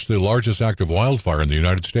pushed the largest active wildfire in the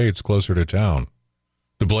United States closer to town.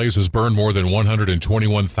 The blazes burned more than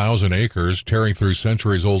 121,000 acres, tearing through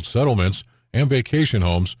centuries-old settlements and vacation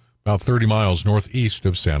homes about 30 miles northeast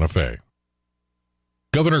of Santa Fe.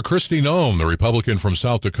 Governor Kristi Noem, the Republican from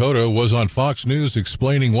South Dakota, was on Fox News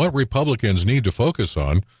explaining what Republicans need to focus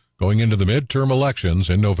on going into the midterm elections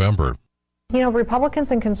in November. You know,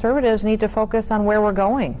 Republicans and conservatives need to focus on where we're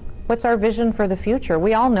going. What's our vision for the future?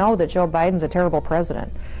 We all know that Joe Biden's a terrible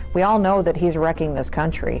president. We all know that he's wrecking this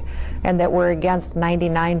country and that we're against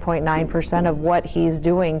 99.9% of what he's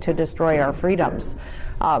doing to destroy our freedoms.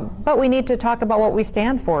 But we need to talk about what we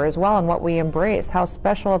stand for as well and what we embrace, how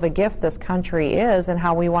special of a gift this country is and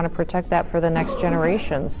how we want to protect that for the next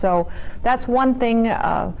generation. So that's one thing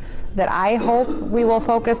that I hope we will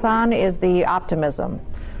focus on is the optimism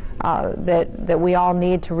that we all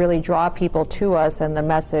need to really draw people to us and the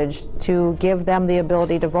message to give them the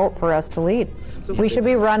ability to vote for us to lead. We should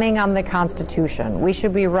be running on the Constitution. We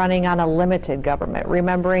should be running on a limited government,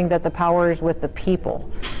 remembering that the power is with the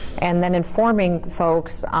people, and then informing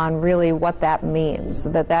folks on really what that means,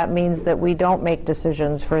 that means that we don't make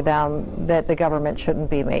decisions for them that the government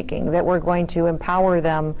shouldn't be making, that we're going to empower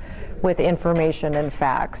them with information and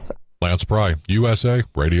facts. Lance Pry, USA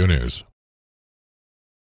Radio News.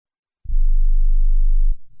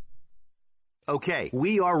 Okay,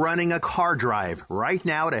 we are running a car drive right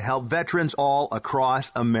now to help veterans all across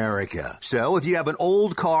America. So if you have an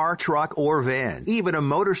old car, truck, or van, even a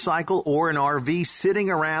motorcycle or an RV sitting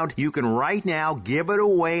around, you can right now give it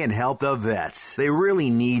away and help the vets. They really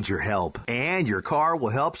need your help. And your car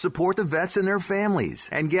will help support the vets and their families.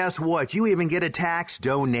 And guess what? You even get a tax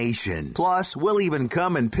donation. Plus, we'll even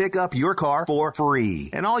come and pick up your car for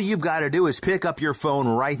free. And all you've got to do is pick up your phone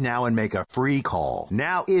right now and make a free call.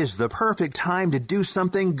 Now is the perfect time to do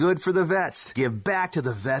something good for the vets. Give back to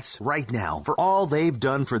the vets right now for all they've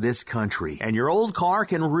done for this country. And your old car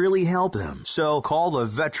can really help them. So call the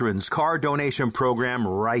Veterans Car Donation Program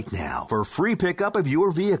right now for free pickup of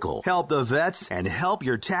your vehicle. Help the vets and help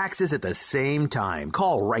your taxes at the same time.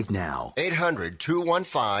 Call right now.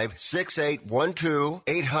 800-215-6812.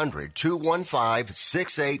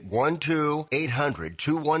 800-215-6812.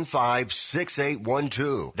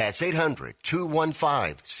 800-215-6812. That's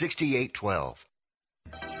 800-215-6812.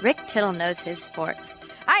 Rick Tittle knows his sports.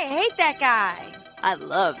 I hate that guy. I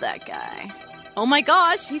love that guy. Oh my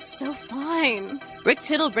gosh, he's so fine. Rick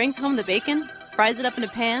Tittle brings home the bacon, fries it up in a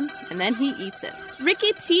pan, and then he eats it.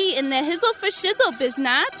 Ricky T in the hizzle for shizzle,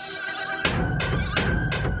 biznatch.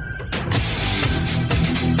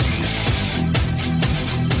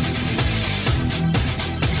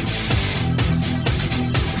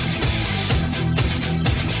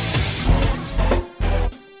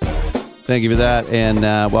 Thank you for that, and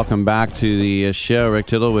welcome back to the show. Rick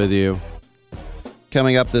Tittle with you.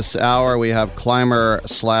 Coming up this hour, we have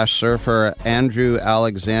climber/surfer Andrew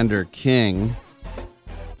Alexander King.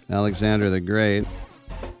 Alexander the Great.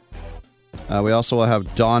 We also will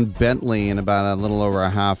have Don Bentley in about a little over a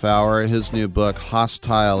half hour. His new book,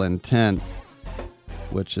 Hostile Intent,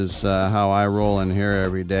 which is how I roll in here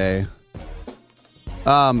every day.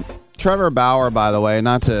 Trevor Bauer, by the way,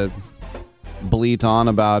 not to bleat on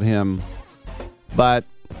about him, but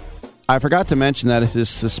I forgot to mention that it's his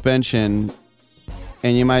suspension,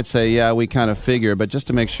 and you might say, yeah, we kind of figure, but just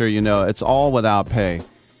to make sure you know, it's all without pay.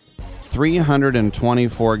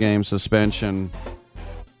 324-game suspension.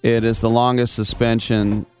 It is the longest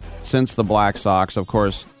suspension since the Black Sox, of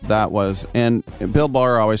course, that was. And Bill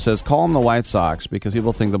Barr always says, call them the White Sox, because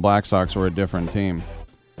people think the Black Sox were a different team.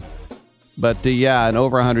 But yeah, in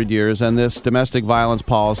over 100 years, and this domestic violence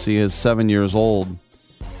policy is 7 years old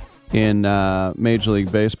in Major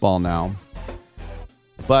League Baseball now.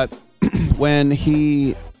 But when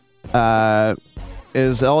he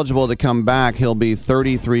is eligible to come back, he'll be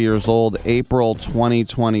 33 years old, April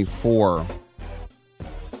 2024.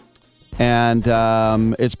 And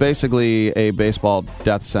it's basically a baseball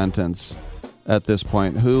death sentence at this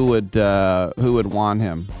point. Who would want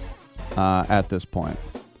him at this point?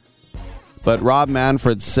 But Rob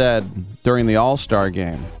Manfred said during the All-Star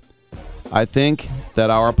game, I think that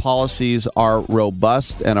our policies are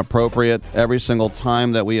robust and appropriate. Every single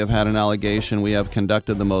time that we have had an allegation, we have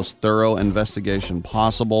conducted the most thorough investigation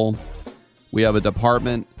possible. We have a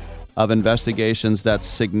department of investigations that's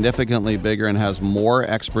significantly bigger and has more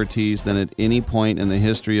expertise than at any point in the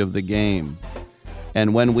history of the game.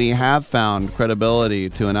 And when we have found credibility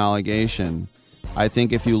to an allegation, I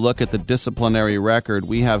think if you look at the disciplinary record,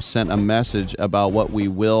 we have sent a message about what we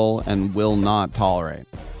will and will not tolerate.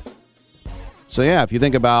 So yeah, if you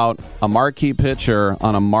think about a marquee pitcher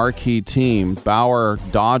on a marquee team, Bauer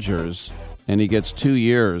Dodgers, and he gets 2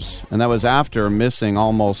 years, and that was after missing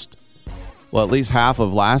almost, well, at least half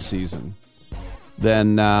of last season,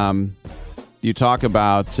 then you talk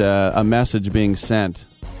about a message being sent.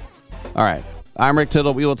 All right. I'm Rick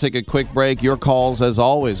Tittle. We will take a quick break. Your calls, as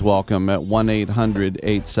always, welcome at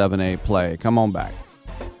 1-800-878-PLAY. Come on back.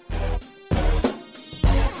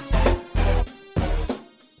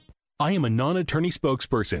 I am a non-attorney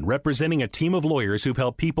spokesperson representing a team of lawyers who've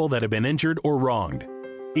helped people that have been injured or wronged.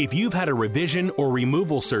 If you've had a revision or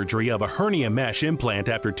removal surgery of a hernia mesh implant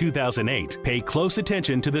after 2008, pay close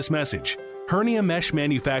attention to this message. Hernia mesh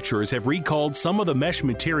manufacturers have recalled some of the mesh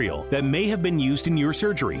material that may have been used in your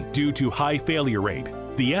surgery due to high failure rate.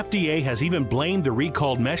 The FDA has even blamed the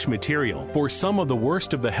recalled mesh material for some of the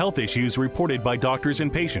worst of the health issues reported by doctors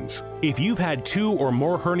and patients. If you've had 2 or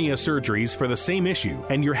more hernia surgeries for the same issue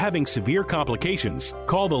and you're having severe complications,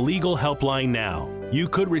 call the legal helpline now. You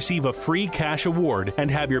could receive a free cash award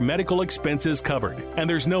and have your medical expenses covered. And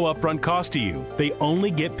there's no upfront cost to you. They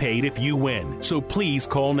only get paid if you win. So please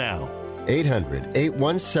call now.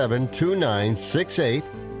 800-817-2968.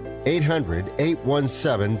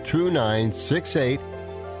 800-817-2968.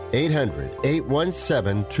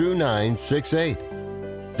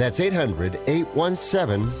 800-817-2968. That's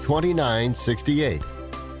 800-817-2968.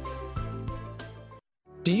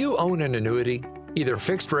 Do you own an annuity, either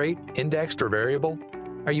fixed rate, indexed, or variable?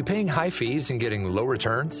 Are you paying high fees and getting low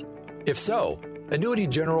returns? If so, Annuity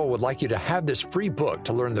General would like you to have this free book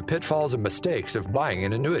to learn the pitfalls and mistakes of buying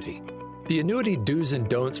an annuity. The Annuity Do's and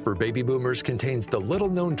Don'ts for Baby Boomers contains the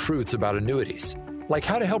little-known truths about annuities, like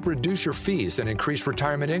how to help reduce your fees and increase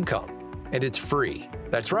retirement income. And it's free.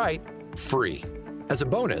 That's right, free. As a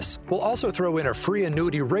bonus, we'll also throw in a free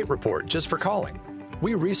annuity rate report just for calling.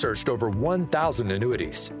 We researched over 1,000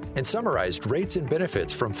 annuities and summarized rates and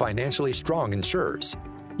benefits from financially strong insurers.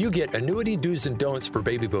 You get Annuity Do's and Don'ts for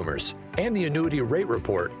Baby Boomers and the Annuity Rate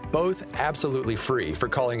Report, both absolutely free for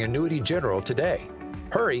calling Annuity General today.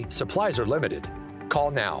 Hurry, supplies are limited.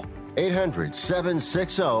 Call now.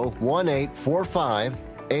 800-760-1845.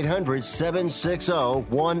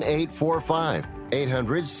 800-760-1845.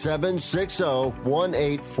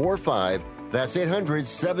 800-760-1845. That's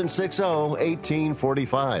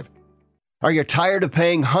 800-760-1845. Are you tired of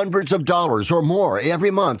paying hundreds of dollars or more every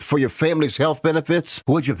month for your family's health benefits?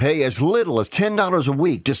 Would you pay as little as $10 a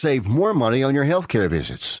week to save more money on your health care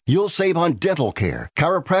visits? You'll save on dental care,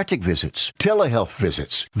 chiropractic visits, telehealth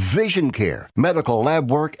visits, vision care, medical lab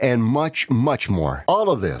work, and much, much more. All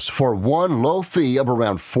of this for one low fee of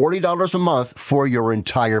around $40 a month for your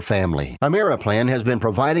entire family. Ameriplan has been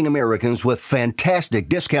providing Americans with fantastic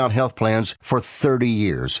discount health plans for 30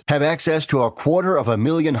 years. Have access to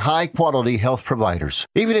 250,000 high-quality health providers.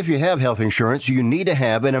 Even if you have health insurance, you need to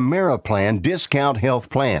have an Ameriplan discount health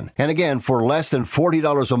plan. And again, for less than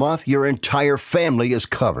 $40 a month, your entire family is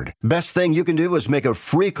covered. Best thing you can do is make a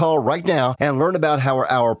free call right now and learn about how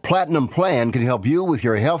our Platinum Plan can help you with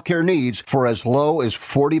your health care needs for as low as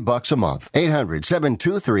 $40 a month.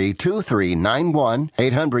 800-723-2391.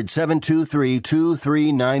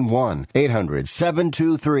 800-723-2391.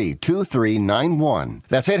 800-723-2391.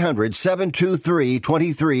 That's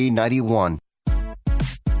 800-723-2391.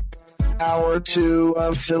 Hour 2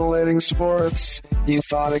 of titillating sports. You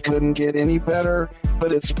thought it couldn't get any better,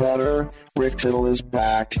 but it's better. Rick Tittle is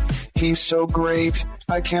back. He's so great.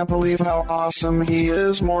 I can't believe how awesome he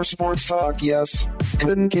is. More sports talk, yes.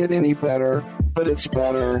 Couldn't get any better, but it's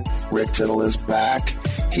better. Rick Tittle is back.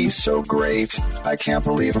 He's so great. I can't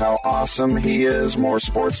believe how awesome he is. More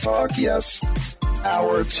sports talk, yes.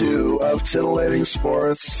 Hour 2 of titillating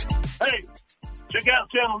sports. Hey! Check out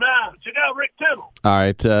Channel 9. Check out Rick Tittle. All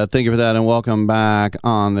right. Thank you for that, and welcome back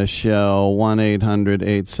on the show.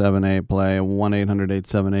 1-800-878-PLAY,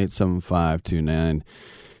 1-800-878-7529.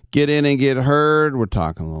 Get in and get heard. We're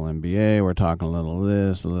talking a little NBA. We're talking a little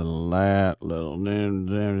this, a little that, a little...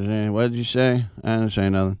 What did you say? I didn't say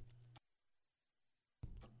nothing.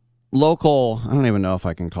 Local, I don't even know if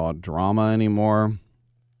I can call it drama anymore.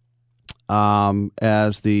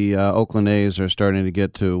 As the Oakland A's are starting to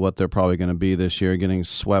get to what they're probably going to be this year, getting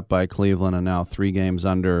swept by Cleveland and now 3 games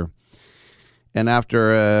under. And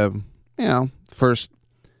after, first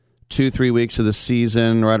 2-3 weeks of the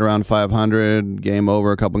season, right around 500, game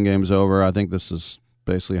over, a couple games over, I think this is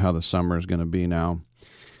basically how the summer is going to be now.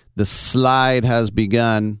 The slide has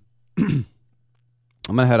begun. I'm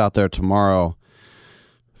going to head out there tomorrow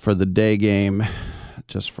for the day game,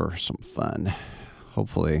 just for some fun.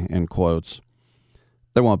 Hopefully, in quotes.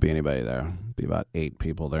 There won't be anybody there. There'll be about 8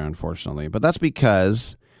 people there, unfortunately. But that's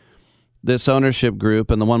because this ownership group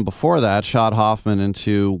and the one before that, Schott Hoffman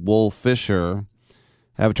into Wolf Fisher,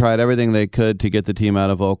 have tried everything they could to get the team out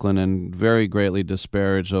of Oakland and very greatly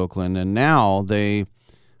disparage Oakland. And now they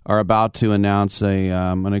are about to announce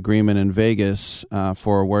an agreement in Vegas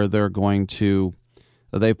for where they're going to...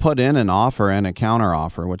 They put in an offer and a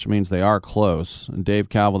counteroffer, which means they are close. And Dave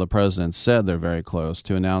Kaval, the president, said they're very close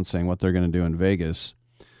to announcing what they're going to do in Vegas.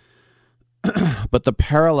 But the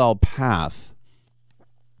parallel path,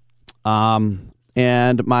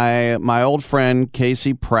 And my old friend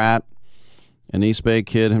Casey Pratt, an East Bay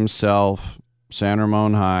kid himself, San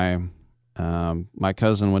Ramon High. My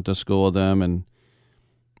cousin went to school with him, and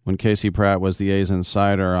when Casey Pratt was the A's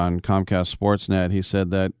insider on Comcast Sportsnet, he said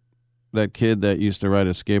that kid that used to ride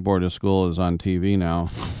a skateboard to school is on TV now.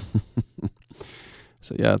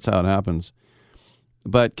 So, yeah, that's how it happens.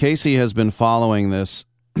 But Casey has been following this,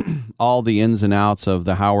 all the ins and outs of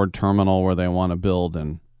the Howard Terminal where they want to build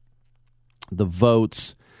and the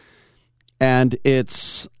votes. And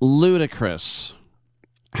it's ludicrous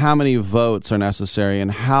how many votes are necessary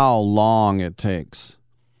and how long it takes.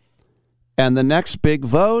 And the next big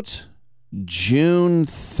vote, June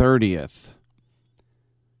 30th.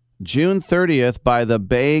 June 30th by the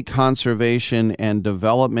Bay Conservation and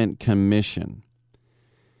Development Commission.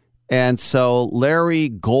 And so Larry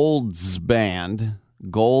Goldsband,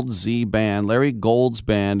 Larry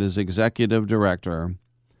Goldsband is executive director.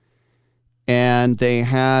 And they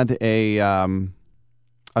had a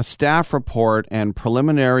staff report and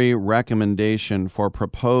preliminary recommendation for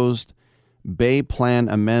proposed Bay Plan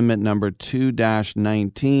Amendment number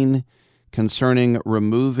 2-19 concerning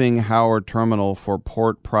removing Howard Terminal for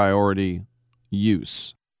port priority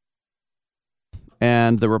use.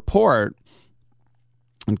 And the report,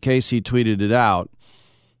 and Casey tweeted it out,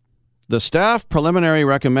 the staff preliminary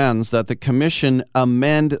recommends that the commission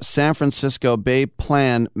amend San Francisco Bay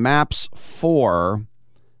Plan Maps 4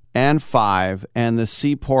 and 5 and the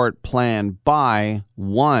Seaport Plan by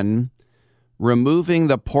 1, removing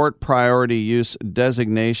the port priority use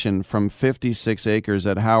designation from 56 acres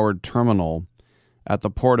at Howard Terminal at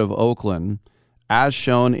the Port of Oakland, as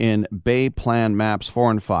shown in Bay Plan Maps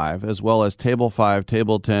 4 and 5, as well as Table 5,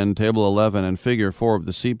 Table 10, Table 11, and Figure 4 of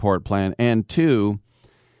the Seaport Plan, and 2,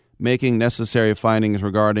 making necessary findings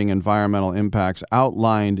regarding environmental impacts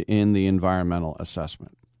outlined in the environmental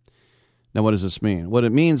assessment. Now, what does this mean? What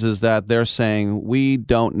it means is that they're saying we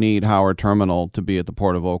don't need Howard Terminal to be at the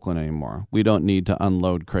Port of Oakland anymore. We don't need to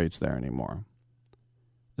unload crates there anymore,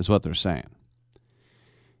 is what they're saying.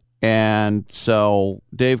 And so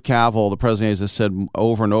Dave Cavil, the president, has said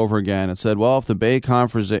over and over again, it said, well, if the Bay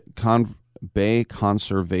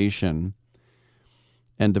Conservation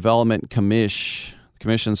and Development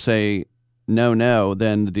Commission say no,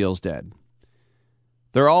 then the deal's dead.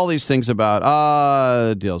 There are all these things about,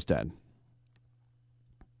 the deal's dead.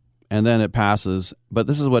 And then it passes. But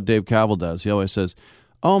this is what Dave Cavil does. He always says,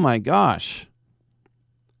 oh my gosh,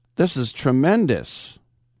 this is tremendous.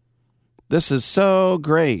 This is so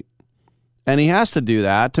great. And he has to do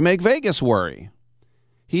that to make Vegas worry.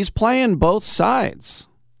 He's playing both sides.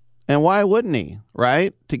 And why wouldn't he,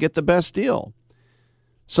 right? To get the best deal.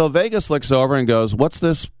 So Vegas looks over and goes, what's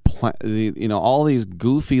this, all these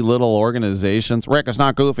goofy little organizations. Rick, it's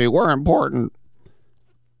not goofy. We're important.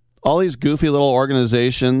 All these goofy little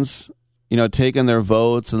organizations, taking their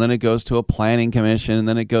votes, and then it goes to a planning commission, and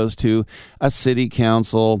then it goes to a city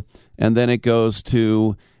council, and then it goes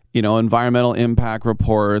to, environmental impact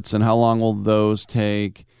reports, and how long will those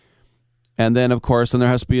take? And then, of course, then there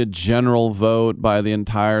has to be a general vote by the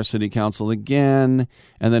entire city council again,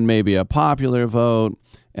 and then maybe a popular vote,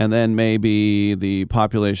 and then maybe the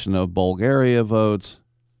population of Bulgaria votes.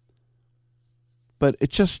 But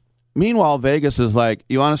it just... Meanwhile, Vegas is like,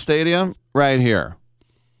 you want a stadium? Right here.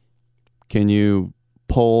 Can you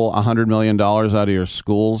pull $100 million out of your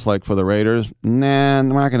schools like for the Raiders? Nah,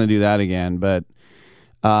 we're not going to do that again. But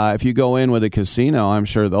if you go in with a casino, I'm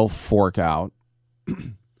sure they'll fork out.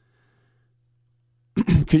 Could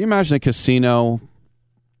you imagine a casino,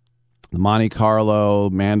 Monte Carlo,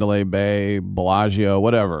 Mandalay Bay, Bellagio,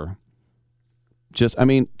 whatever?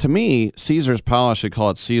 To me, Caesar's Palace should call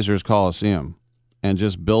it Caesar's Coliseum. And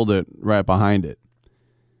just build it right behind it.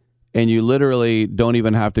 And you literally don't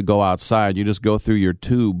even have to go outside. You just go through your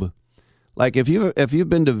tube. Like if you've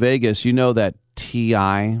been to Vegas, you know that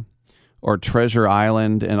TI or Treasure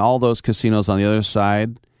Island and all those casinos on the other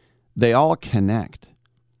side, they all connect.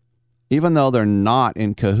 Even though they're not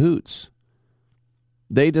in cahoots.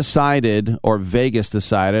 They decided, or Vegas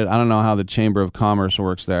decided, I don't know how the Chamber of Commerce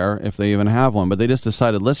works there, if they even have one, but they just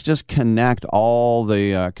decided, let's just connect all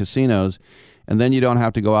the casinos. And then you don't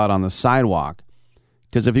have to go out on the sidewalk.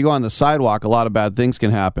 Because if you go on the sidewalk, a lot of bad things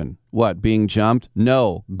can happen. What, being jumped?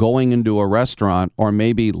 No, going into a restaurant or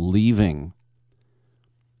maybe leaving.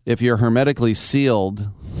 If you're hermetically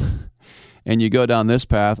sealed and you go down this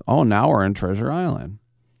path, oh, now we're in Treasure Island.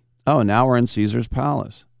 Oh, now we're in Caesar's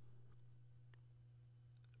Palace.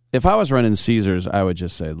 If I was running Caesar's, I would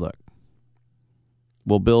just say, look,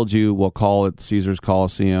 we'll call it Caesar's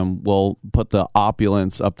Coliseum. We'll put the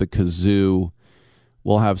opulence up the kazoo.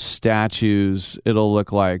 We'll have statues. It'll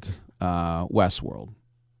look like Westworld.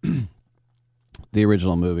 The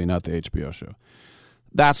original movie, not the HBO show.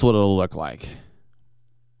 That's what it'll look like.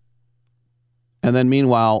 And then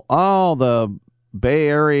meanwhile, the Bay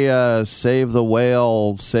Area, save the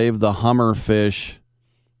whale, save the hummerfish.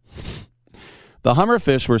 The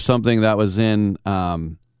hummerfish were something that was in,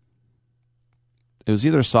 it was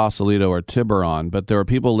either Sausalito or Tiburon, but there were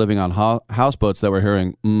people living on houseboats that were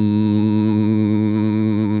hearing,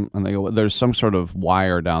 and they go, there's some sort of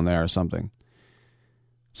wire down there or something.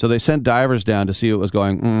 So they sent divers down to see what was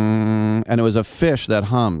going, and it was a fish that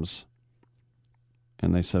hums.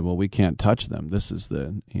 And they said, well, we can't touch them. This is where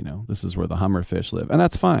the hummerfish live. And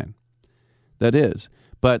that's fine. That is.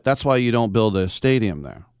 But that's why you don't build a stadium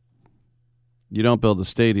there. You don't build a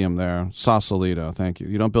stadium there. Sausalito, thank you.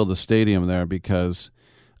 You don't build a stadium there because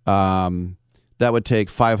that would take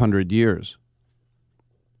 500 years.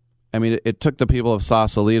 I mean, it took the people of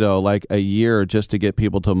Sausalito like a year just to get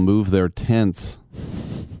people to move their tents.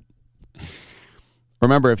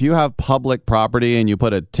 Remember, if you have public property and you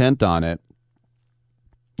put a tent on it,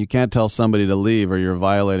 you can't tell somebody to leave or you're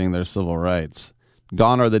violating their civil rights.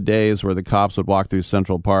 Gone are the days where the cops would walk through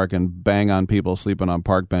Central Park and bang on people sleeping on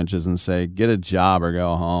park benches and say, get a job or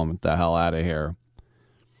go home. Get the hell out of here.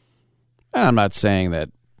 And I'm not saying that,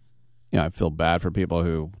 I feel bad for people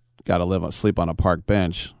who got to sleep on a park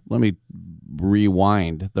bench. Let me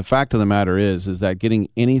rewind. The fact of the matter is that getting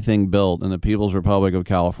anything built in the People's Republic of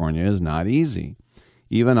California is not easy,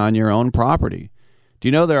 even on your own property. Do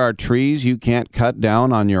you know there are trees you can't cut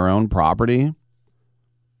down on your own property?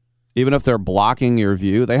 Even if they're blocking your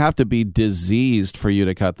view, they have to be diseased for you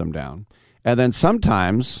to cut them down. And then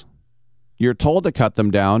sometimes you're told to cut them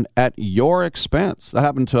down at your expense. That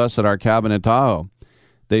happened to us at our cabin in Tahoe.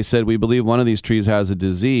 They said, we believe one of these trees has a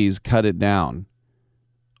disease, cut it down.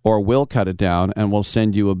 Or we'll cut it down and we'll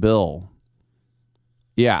send you a bill.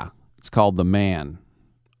 Yeah, it's called the Man.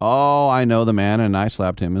 Oh, I know the Man, and I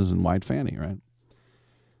slapped him as in white fanny, right?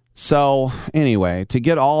 So anyway, to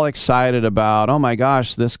get all excited about, oh my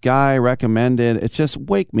gosh, this guy recommended, it's just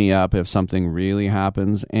wake me up if something really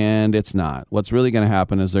happens, and it's not. What's really going to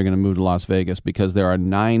happen is they're going to move to Las Vegas because there are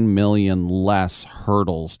 9 million less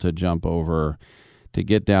hurdles to jump over to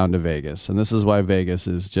get down to Vegas. And this is why Vegas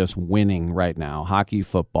is just winning right now. Hockey,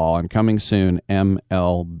 football, and coming soon,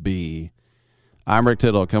 MLB. I'm Rick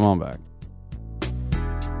Tittle. Come on back.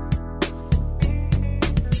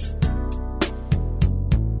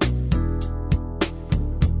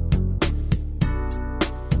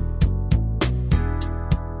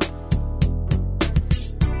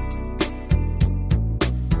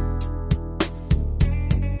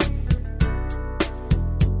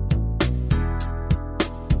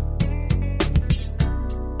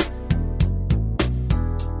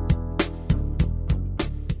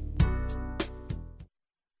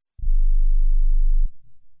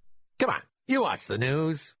 You watch the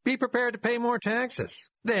news. Be prepared to pay more taxes.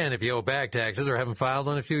 Then if you owe back taxes or haven't filed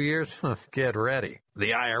in a few years, get ready.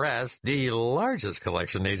 The IRS, the largest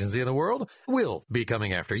collection agency in the world, will be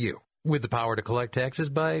coming after you with the power to collect taxes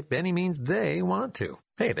by any means they want to.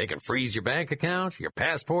 Hey, they can freeze your bank account, your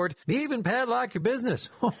passport, even padlock your business.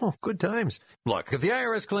 Oh, good times. Look, if the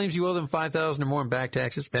IRS claims you owe them $5,000 or more in back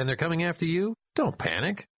taxes and they're coming after you, don't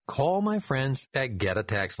panic. Call my friends at Get a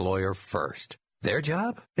Tax Lawyer first. Their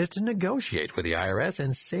job is to negotiate with the IRS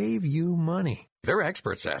and save you money. They're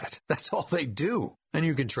experts at it. That's all they do. And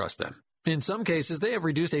you can trust them. In some cases, they have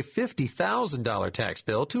reduced a $50,000 tax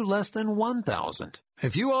bill to less than $1,000.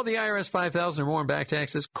 If you owe the IRS $5,000 or more in back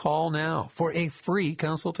taxes, call now for a free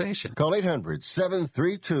consultation. Call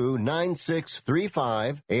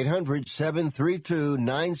 800-732-9635.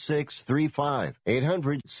 800-732-9635.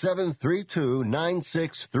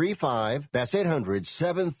 800-732-9635. That's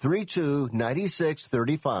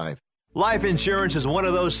 800-732-9635. Life insurance is one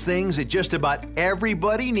of those things that just about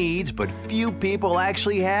everybody needs, but few people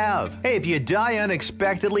actually have. Hey, if you die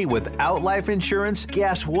unexpectedly without life insurance,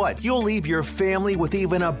 guess what? You'll leave your family with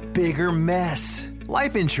even a bigger mess.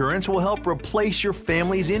 Life insurance will help replace your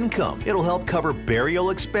family's income. It'll help cover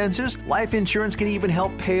burial expenses. Life insurance can even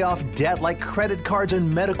help pay off debt like credit cards and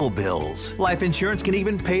medical bills. Life insurance can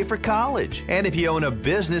even pay for college. And if you own a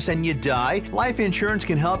business and you die, life insurance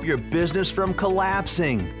can help your business from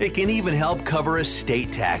collapsing. It can even help cover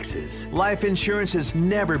estate taxes. Life insurance has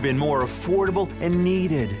never been more affordable and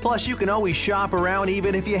needed. Plus, you can always shop around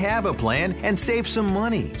even if you have a plan and save some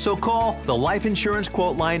money. So call the Life Insurance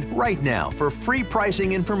Quote Line right now for free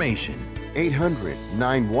pricing information.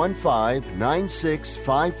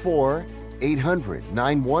 800-915-9654.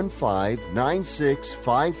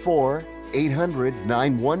 800-915-9654.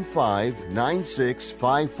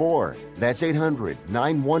 800-915-9654. That's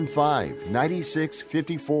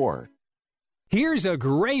 800-915-9654. Here's a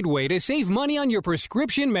great way to save money on your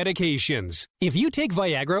prescription medications. If you take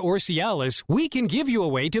Viagra or Cialis, we can give you a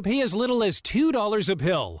way to pay as little as $2 a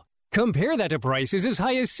pill. Compare that to prices as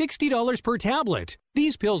high as $60 per tablet.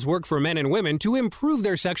 These pills work for men and women to improve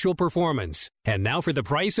their sexual performance. And now for the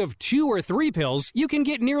price of 2 or 3 pills, you can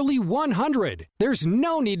get nearly 100. There's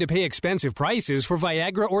no need to pay expensive prices for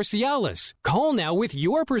Viagra or Cialis. Call now with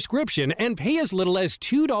your prescription and pay as little as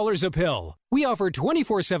 $2 a pill. We offer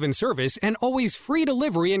 24/7 service and always free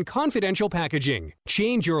delivery and confidential packaging.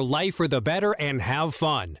 Change your life for the better and have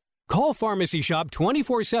fun. Call Pharmacy Shop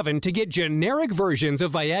 24/7 to get generic versions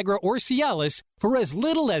of Viagra or Cialis for as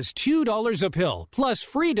little as $2 a pill, plus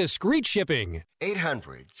free discreet shipping.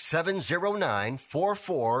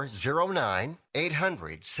 800-709-4409.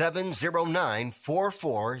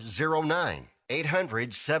 800-709-4409.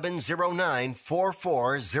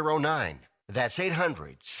 800-709-4409. That's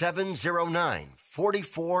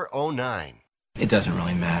 800-709-4409. It doesn't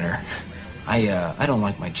really matter. I don't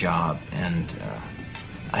like my job, and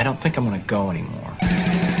I don't think I'm going to go anymore.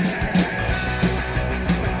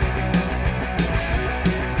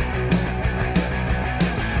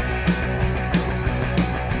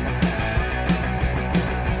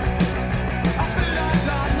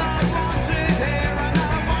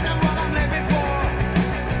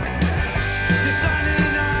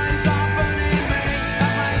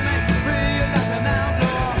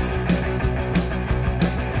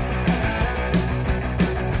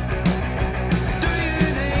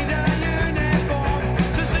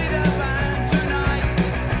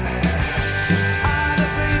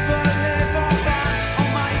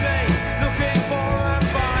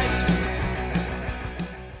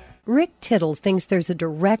 Rick Tittle thinks there's a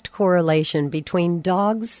direct correlation between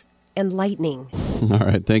dogs and lightning. All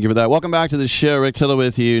right, thank you for that. Welcome back to the show. Rick Tittle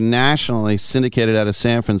with you, nationally syndicated out of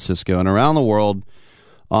San Francisco and around the world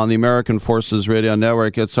on the American Forces Radio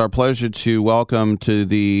Network. It's our pleasure to welcome to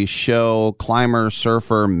the show climber,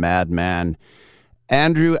 surfer, madman,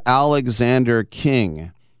 Andrew Alexander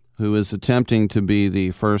King, who is attempting to be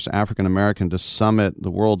the first African-American to summit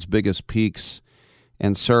the world's biggest peaks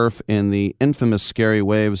and surf in the infamous scary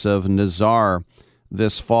waves of Nazar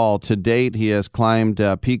this fall. To date, he has climbed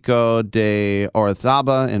Pico de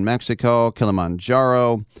Orizaba in Mexico,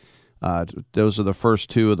 Kilimanjaro. Those are the first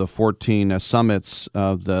 2 of the 14 summits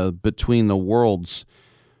of the Between the Worlds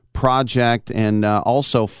project, and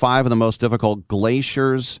also 5 of the most difficult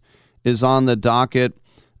glaciers is on the docket.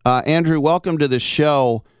 Andrew, welcome to the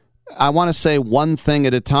show. I want to say one thing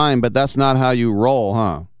at a time, but that's not how you roll,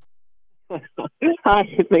 huh? Hi,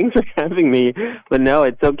 thanks for having me. But no,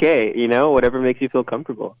 it's okay. You know, whatever makes you feel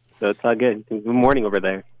comfortable. So it's all good. Good morning over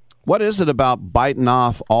there. What is it about biting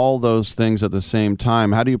off all those things at the same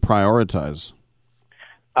time? How do you prioritize?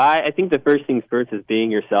 I think the first things first is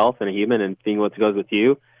being yourself and a human and seeing what goes with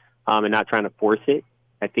you, and not trying to force it.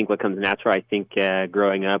 I think what comes natural. I think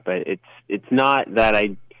growing up, it's not that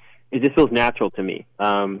it just feels natural to me.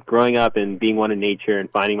 Growing up and being one in nature and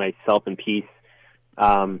finding myself in peace.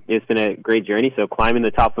 It's been a great journey. So climbing the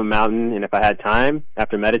top of a mountain, and if I had time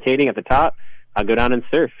after meditating at the top, I'd go down and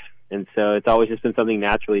surf. And so it's always just been something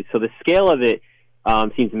naturally. So the scale of it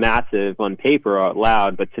seems massive on paper or out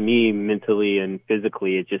loud, but to me, mentally and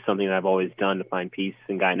physically, it's just something that I've always done to find peace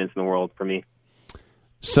and guidance in the world for me.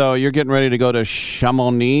 So you're getting ready to go to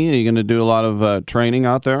Chamonix. Are you going to do a lot of training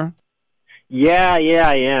out there? Yeah,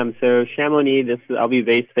 I am. So Chamonix, I'll be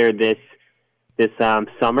based there this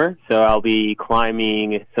summer, so I'll be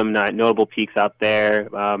climbing some notable peaks out there.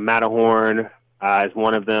 Matterhorn is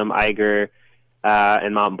one of them, Eiger,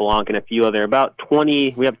 and Mont Blanc, and a few other.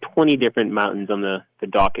 We have 20 different mountains on the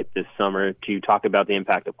docket this summer to talk about the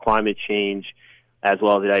impact of climate change, as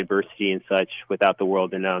well as the diversity and such without the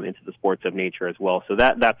world, and into the sports of nature as well. So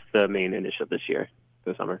that's the main initiative this year,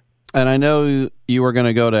 this summer. And I know you were going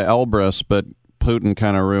to go to Elbrus, but Putin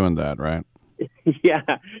kind of ruined that, right? Yeah.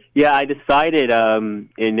 I decided, that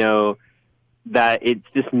it's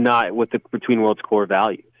just not with the Between Worlds core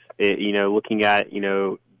values. Looking at,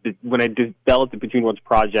 when I developed the Between Worlds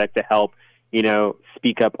project to help,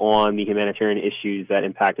 speak up on the humanitarian issues that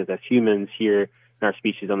impact us as humans here in our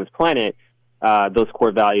species on this planet, those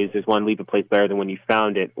core values is one, leave a place better than when you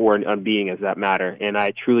found it, or on being as that matter. And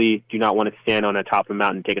I truly do not want to stand on the top of a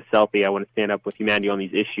mountain and take a selfie. I want to stand up with humanity on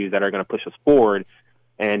these issues that are going to push us forward.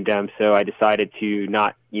 And so I decided to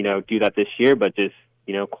not, do that this year, but just,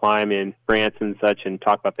 climb in France and such and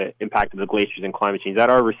talk about the impact of the glaciers and climate change that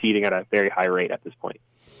are receding at a very high rate at this point.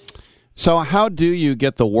 So how do you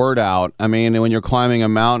get the word out? I mean, when you're climbing a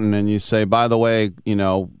mountain and you say, by the way,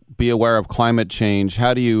 be aware of climate change.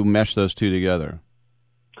 How do you mesh those two together?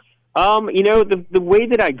 The way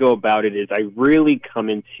that I go about it is I really come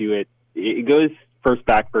into it. It goes first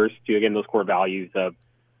to, again, those core values of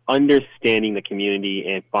understanding the community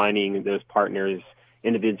and finding those partners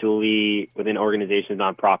individually within organizations,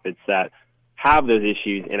 nonprofits that have those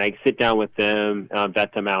issues. And I sit down with them,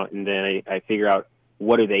 vet them out, and then I figure out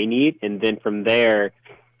what do they need. And then from there,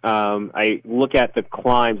 I look at the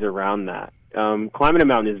climbs around that. Climbing a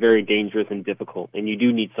mountain is very dangerous and difficult, and you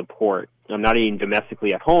do need support. Not even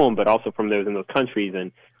domestically at home, but also from those in those countries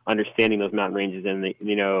and understanding those mountain ranges and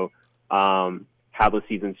how the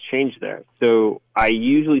seasons change there. So I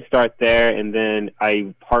usually start there, and then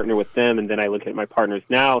I partner with them, and then I look at my partners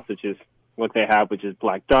now, such as what they have, which is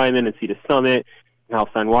Black Diamond and Sea to Summit and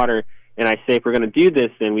Halstein Water. And I say, if we're going to do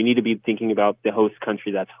this, then we need to be thinking about the host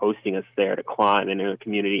country that's hosting us there to climb in a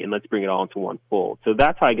community, and let's bring it all into one fold. So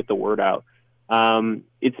that's how I get the word out.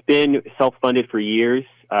 It's been self-funded for years.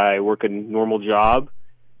 I work a normal job,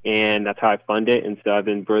 and that's how I fund it. And so I've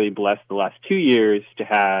been really blessed the last 2 years to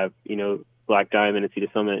have, Black Diamond and Sea to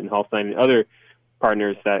Summit and Halstein and other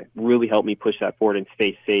partners that really help me push that forward and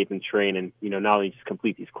stay safe and train and, not only just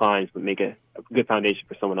complete these climbs, but make a good foundation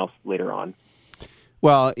for someone else later on.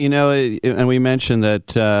 Well, and we mentioned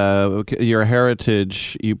that your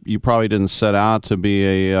heritage, you probably didn't set out to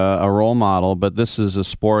be a role model, but this is a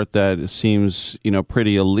sport that seems,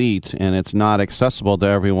 pretty elite, and it's not accessible to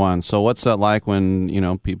everyone. So what's that like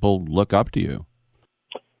when, people look up to you?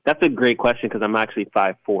 That's a great question because I'm actually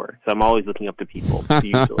 5'4", so I'm always looking up to people,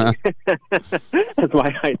 usually. That's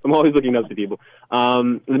why I'm always looking up to people.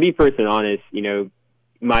 To be first and honest,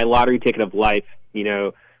 my lottery ticket of life,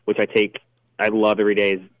 which I love every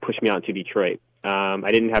day, is push me out to Detroit. I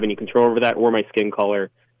didn't have any control over that or my skin color,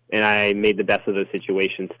 and I made the best of those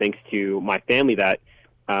situations thanks to my family that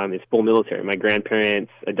is full military. My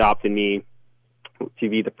grandparents adopted me to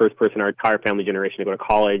be the first person in our entire family generation to go to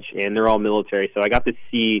college, and they're all military. So I got to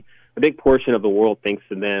see a big portion of the world thanks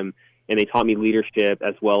to them, and they taught me leadership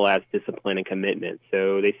as well as discipline and commitment.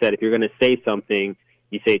 So they said, if you're going to say something,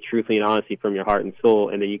 you say it truthfully and honestly from your heart and soul,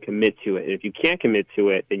 and then you commit to it. And if you can't commit to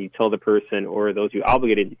it, then you tell the person or those who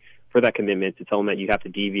obligated for that commitment to tell them that you have to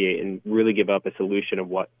deviate and really give up a solution of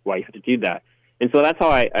why you have to do that. And so that's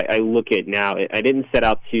how I look at it now. I didn't set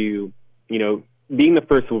out to, being the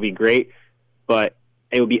first will be great, but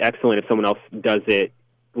it would be excellent if someone else does it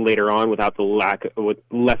later on with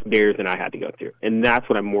less barriers than I had to go through. And that's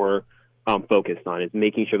what I'm more focused on, is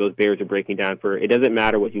making sure those barriers are breaking down. It doesn't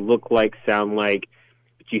matter what you look like, sound like,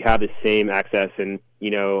 but you have the same access and,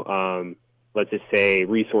 let's just say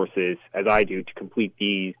resources as I do to complete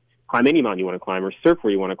these, climb any mountain you want to climb or surf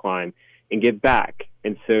where you want to climb and give back.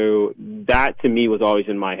 And so that to me was always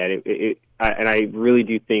in my head. And I really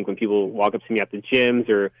do think when people walk up to me at the gyms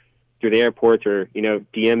or through the airports or,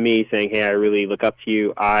 DM me saying, hey, I really look up to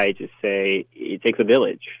you, I just say it takes a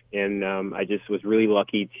village. And I just was really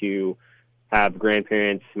lucky to have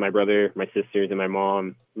grandparents, my brother, my sisters, and my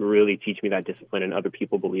mom really teach me that discipline, and other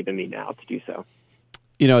people believe in me now to do so.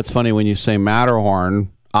 It's funny when you say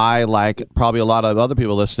Matterhorn, I, like probably a lot of other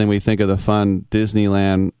people listening, we think of the fun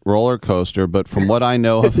Disneyland roller coaster, but from what I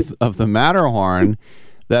know of the Matterhorn,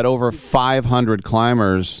 that over 500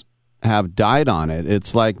 climbers have died on it.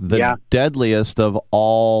 It's like the deadliest of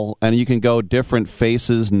all, and you can go different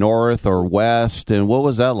faces, north or west. And what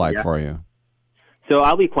was that like for you? So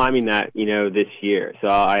I'll be climbing that, this year. So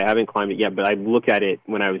I haven't climbed it yet, but I looked at it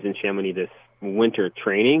when I was in Chamonix this winter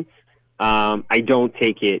training. I don't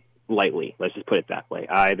take it lightly. Let's just put it that way.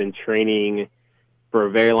 I've been training for a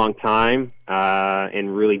very long time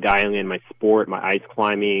and really dialing in my sport, my ice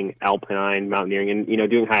climbing, alpine, mountaineering, and,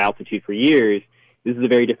 doing high altitude for years. This is a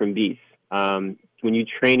very different beast. When you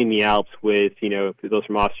train in the Alps with, those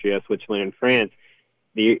from Austria, Switzerland, and France,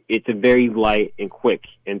 it's a very light and quick.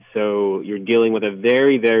 And so you're dealing with a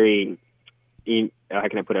very, very, how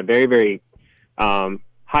can I put it, a very, very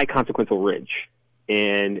high consequential ridge.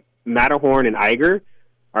 And Matterhorn and Eiger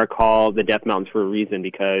are called the Death Mountains for a reason,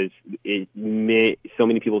 because so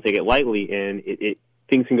many people take it lightly, and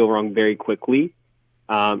things can go wrong very quickly.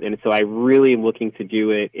 And so I really am looking to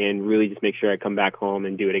do it and really just make sure I come back home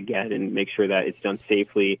and do it again and make sure that it's done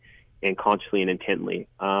safely and consciously and intently.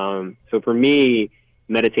 So for me,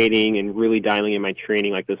 meditating and really dialing in my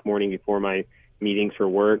training like this morning before my meetings for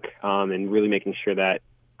work, and really making sure that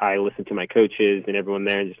I listen to my coaches and everyone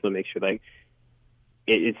there and just to make sure like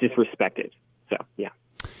it's just respected. So, yeah.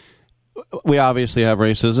 We obviously have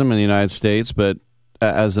racism in the United States, but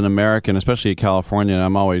as an American, especially California,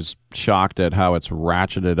 I'm always shocked at how it's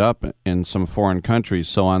ratcheted up in some foreign countries.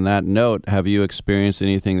 So on that note, have you experienced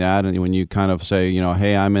anything that, and when you kind of say,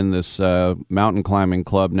 hey, I'm in this mountain climbing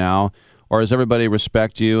club now, or does everybody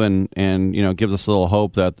respect you and gives us a little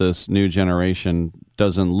hope that this new generation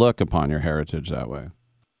doesn't look upon your heritage that way?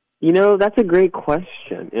 That's a great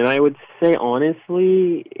question. And I would say,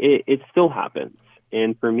 honestly, it still happens.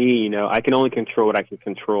 And for me, I can only control what I can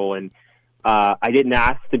control. And I didn't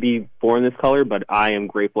ask to be born this color, but I am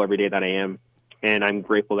grateful every day that I am. And I'm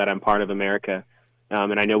grateful that I'm part of America.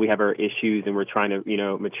 And I know we have our issues, and we're trying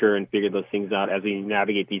to, mature and figure those things out as we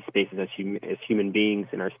navigate these spaces as human beings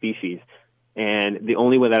in our species. And the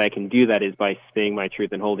only way that I can do that is by saying my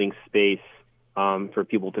truth and holding space for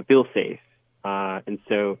people to feel safe. And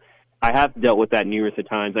so I have dealt with that numerous of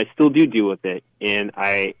times. I still do deal with it. And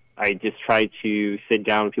I just try to sit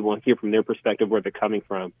down with people and hear from their perspective where they're coming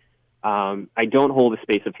from. I don't hold a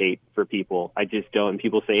space of hate for people. I just don't. And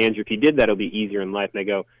people say, Andrew, if you did that, it'll be easier in life. And I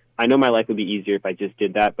go, I know my life would be easier if I just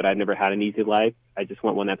did that, but I've never had an easy life. I just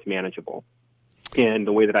want one that's manageable. And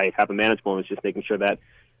the way that I have a manageable is just making sure that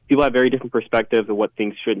people have very different perspectives of what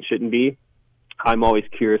things should and shouldn't be. I'm always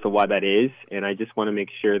curious of why that is. And I just want to make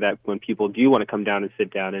sure that when people do want to come down and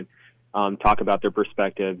sit down and talk about their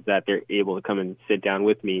perspectives, that they're able to come and sit down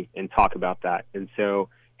with me and talk about that. And so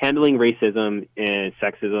handling racism and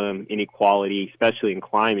sexism, inequality, especially in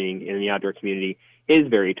climbing in the outdoor community, is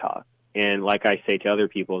very tough. And like I say to other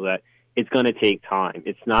people, that it's going to take time.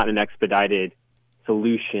 It's not an expedited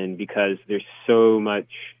solution because there's so much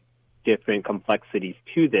different complexities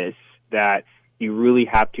to this that you really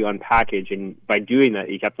have to unpackage. And by doing that,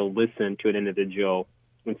 you have to listen to an individual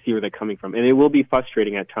and see where they're coming from. And it will be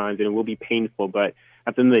frustrating at times, and it will be painful, but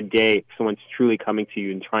at the end of the day, if someone's truly coming to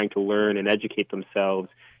you and trying to learn and educate themselves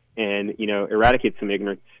and, eradicate some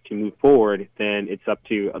ignorance to move forward, then it's up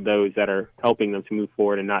to those that are helping them to move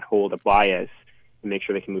forward and not hold a bias and make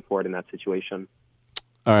sure they can move forward in that situation.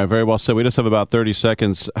 All right, very well said. We just have about 30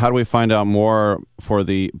 seconds. How do we find out more for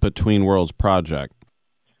the Between Worlds Project?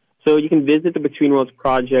 So you can visit the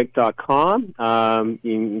BetweenWorldsProject.com.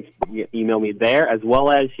 You can email me there, as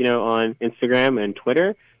well as, on Instagram and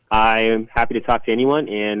Twitter. I am happy to talk to anyone,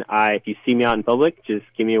 and if you see me out in public, just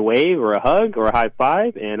give me a wave or a hug or a high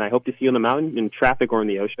five, and I hope to see you on the mountain, in traffic, or in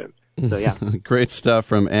the ocean. So, yeah. Great stuff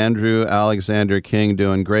from Andrew Alexander King,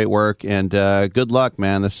 doing great work, and good luck,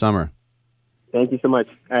 man, this summer. Thank you so much.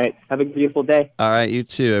 All right. Have a beautiful day. All right. You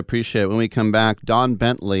too. I appreciate it. When we come back, Don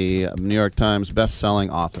Bentley, New York Times best-selling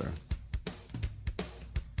author.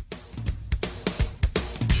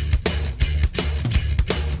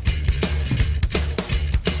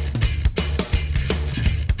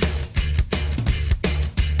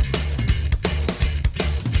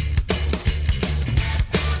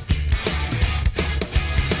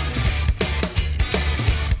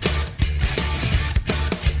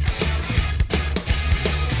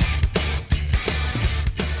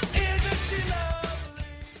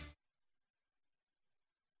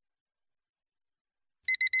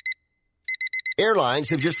 Airlines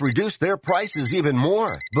have just reduced their prices even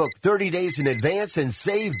more. Book 30 days in advance and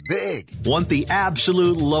save big. Want the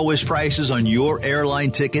absolute lowest prices on your airline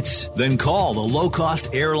tickets? Then call the Low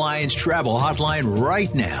Cost Airlines Travel Hotline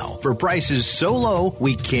right now for prices so low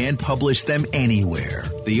we can't publish them anywhere.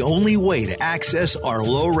 The only way to access our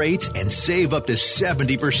low rates and save up to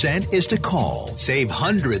 70% is to call. Save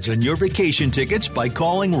hundreds on your vacation tickets by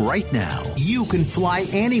calling right now. You can fly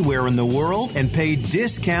anywhere in the world and pay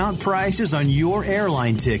discount prices on your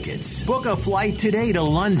airline tickets. Book a flight today to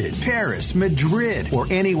London, Paris, Madrid, or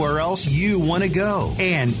anywhere else you want to go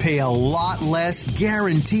and pay a lot less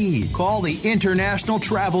guaranteed. Call the International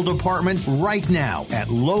Travel Department right now at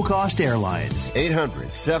Low Cost Airlines.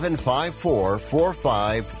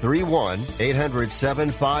 800-754-4531.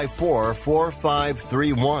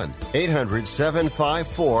 800-754-4531.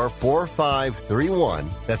 800-754-4531.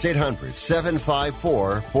 That's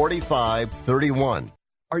 800-754-4531.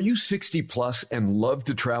 Are you 60 plus and love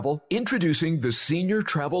to travel? Introducing the Senior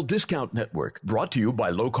Travel Discount Network, brought to you by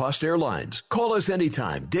Low Cost Airlines. Call us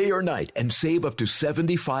anytime, day or night, and save up to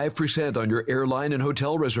 75% on your airline and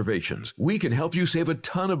hotel reservations. We can help you save a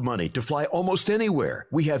ton of money to fly almost anywhere.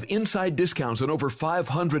 We have inside discounts on over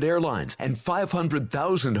 500 airlines and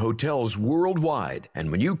 500,000 hotels worldwide. And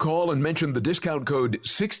when you call and mention the discount code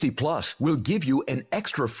 60 plus, we'll give you an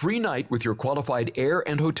extra free night with your qualified air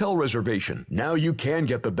and hotel reservation. Now you can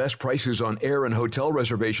get the best prices on air and hotel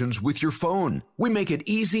reservations with your phone. We make it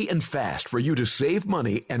easy and fast for you to save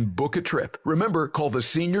money and book a trip. Remember, call the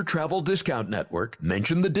Senior Travel Discount Network,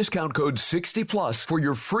 mention the discount code 60 plus for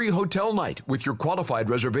your free hotel night with your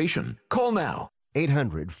qualified reservation. Call now.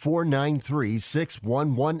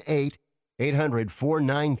 800-493-6118.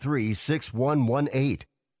 800-493-6118.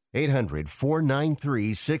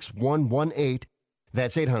 800-493-6118.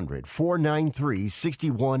 That's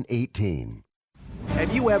 800-493-6118.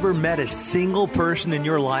 Have you ever met a single person in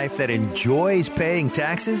your life that enjoys paying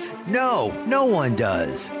taxes? No, no one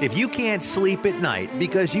does. If you can't sleep at night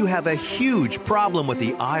because you have a huge problem with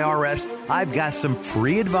the IRS, I've got some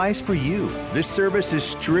free advice for you. This service is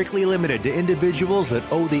strictly limited to individuals that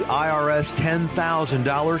owe the IRS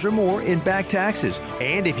 $10,000 or more in back taxes.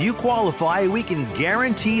 And if you qualify, we can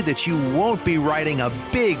guarantee that you won't be writing a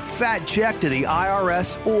big fat check to the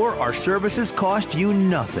IRS, or our services cost you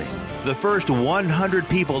nothing. The first 100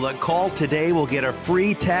 people that call today will get a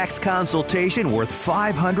free tax consultation worth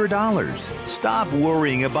 $500. Stop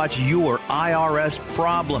worrying about your IRS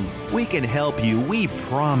problem. We can help you, we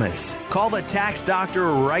promise. Call the tax doctor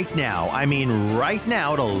right now. I mean right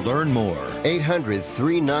now, to learn more.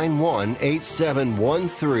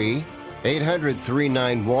 800-391-8713.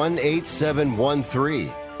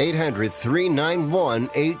 800-391-8713.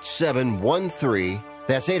 800-391-8713.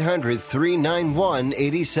 That's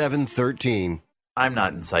 800-391-8713. I'm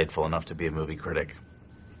not insightful enough to be a movie critic.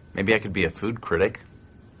 Maybe I could be a food critic.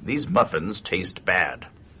 These muffins taste bad.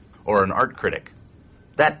 Or an art critic.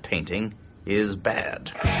 That painting is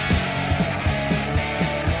bad.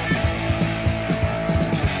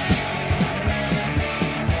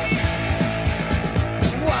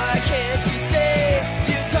 Why can't you say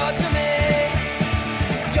you talk to me?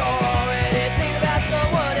 You're already thinking about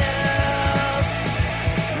someone else.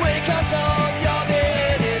 When it comes home, your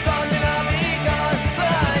bed is on and I'll be gone.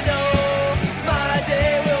 But I know my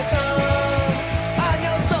day will come. I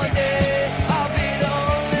know someday I'll be the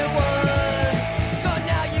only one. So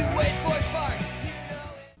now you wait for a spark.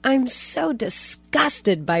 I'm so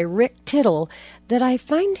disgusted by Rick Tittle that I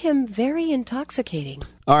find him very intoxicating.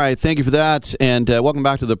 All right, thank you for that, and welcome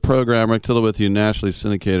back to the program. Rick Tittle with you, nationally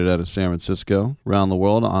syndicated out of San Francisco, around the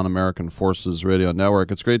world on American Forces Radio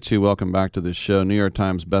Network. It's great to welcome back to the show New York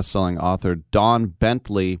Times bestselling author Don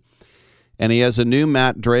Bentley, and he has a new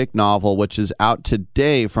Matt Drake novel, which is out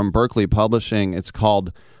today from Berkeley Publishing. It's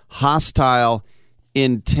called Hostile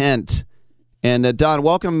Intent. And Don,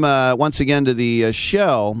 welcome once again to the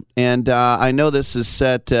show, and I know this is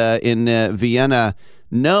set in Vienna,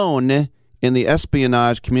 known in the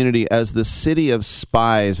espionage community as the City of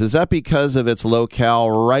Spies. Is that because of its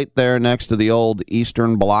locale right there next to the old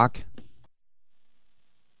Eastern Bloc?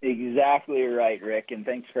 Exactly right, Rick, and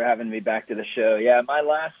thanks for having me back to the show. Yeah, my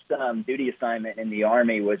last duty assignment in the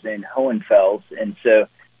Army was in Hohenfels, and so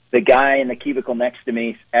the guy in the cubicle next to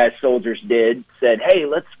me, as soldiers did, said, "Hey,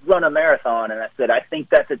 let's run a marathon." And I said, "I think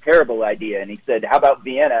that's a terrible idea." And he said, "How about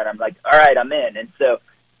Vienna?" And I'm like, "All right, I'm in." And so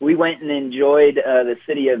we went and enjoyed the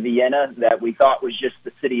city of Vienna that we thought was just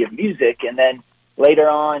the city of music. And then later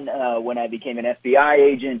on, when I became an FBI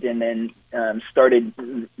agent and then started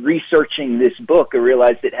researching this book, I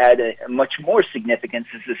realized it had a much more significance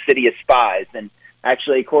as the City of Spies. And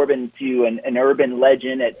actually, according to an urban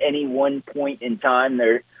legend, at any one point in time,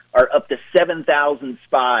 there are up to 7,000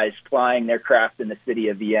 spies plying their craft in the city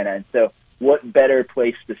of Vienna. And so what better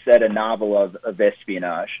place to set a novel of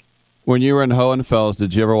espionage? When you were in Hohenfels,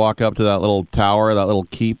 did you ever walk up to that little tower, that little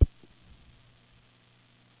keep?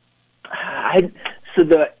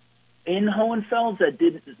 In Hohenfels, I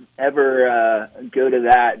didn't ever go to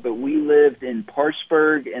that, but we lived in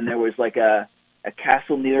Parsberg, and there was like a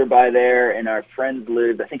castle nearby there, and our friends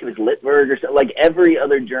lived, I think it was Littberg or something. Like every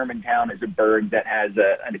other German town is a burg that has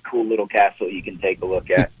a cool little castle you can take a look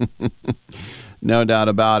at. No doubt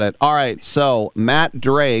about it. All right, so Matt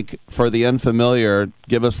Drake, for the unfamiliar,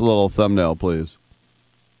 give us a little thumbnail, please.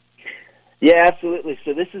 Yeah, absolutely.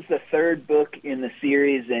 So this is the third book in the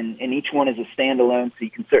series, and each one is a standalone, so you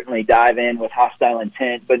can certainly dive in with Hostile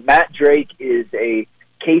Intent. But Matt Drake is a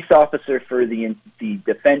case officer for the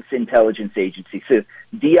Defense Intelligence Agency. So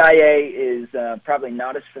DIA is probably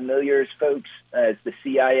not as familiar as folks as the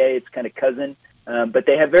CIA. It's kind of cousin. But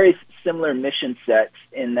they have very similar mission sets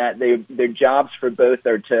in that their jobs for both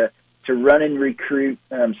are to run and recruit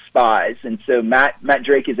spies. And so Matt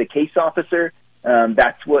Drake is a case officer.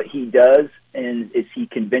 That's what he does, and is he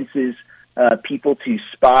convinces people to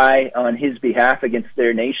spy on his behalf against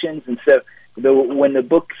their nations. And so when the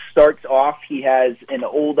book starts off, he has an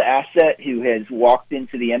old asset who has walked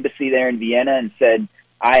into the embassy there in Vienna and said,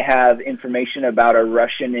 "I have information about a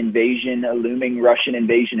looming Russian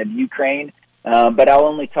invasion of Ukraine, but I'll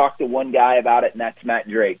only talk to one guy about it, and that's Matt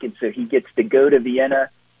Drake." And so he gets to go to Vienna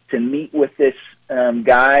to meet with this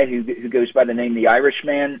guy who goes by the name the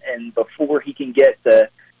Irishman, and before he can get the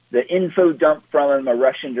the info dump from him, a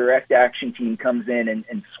Russian direct action team comes in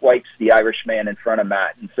and swipes the Irishman in front of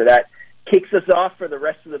Matt. And so that kicks us off for the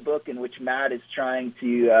rest of the book, in which Matt is trying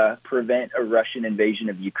to prevent a Russian invasion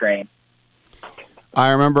of Ukraine.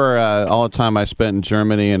 I remember all the time I spent in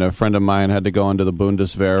Germany, and a friend of mine had to go into the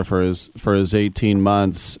Bundeswehr for his 18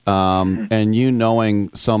 months. And you knowing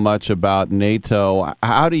so much about NATO,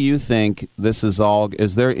 how do you think this is all?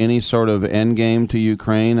 Is there any sort of end game to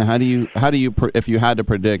Ukraine? How do you, if you had to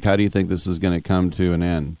predict, how do you think this is going to come to an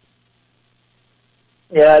end?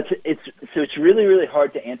 Yeah, it's really, really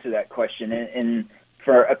hard to answer that question, and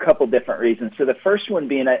for a couple different reasons. So the first one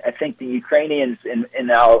being, I think the Ukrainians,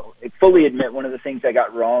 and I'll fully admit one of the things I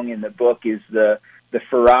got wrong in the book is the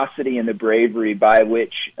ferocity and the bravery by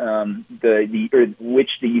which the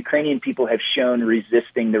Ukrainian people have shown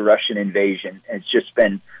resisting the Russian invasion. It's just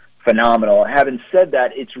been phenomenal. Having said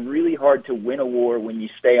that, it's really hard to win a war when you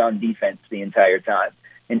stay on defense the entire time.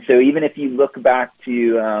 And so even if you look back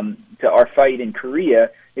to our fight in Korea,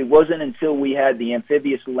 it wasn't until we had the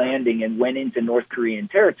amphibious landing and went into North Korean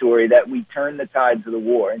territory that we turned the tides of the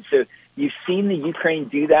war. And so you've seen the Ukraine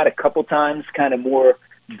do that a couple times, kind of more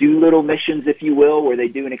Doolittle missions, if you will, where they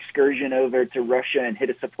do an excursion over to Russia and hit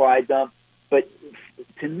a supply dump. But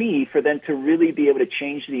to me, for them to really be able to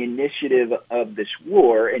change the initiative of this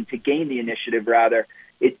war, and to gain the initiative, rather,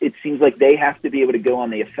 it seems like they have to be able to go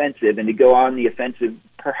on the offensive, and to go on the offensive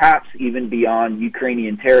perhaps even beyond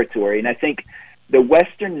Ukrainian territory. And I think the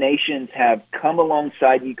Western nations have come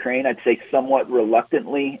alongside Ukraine, I'd say somewhat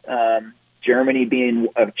reluctantly, Germany being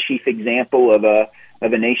a chief example of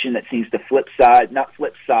a nation that seems to flip sides, not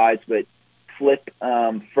flip sides, but flip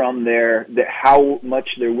from their how much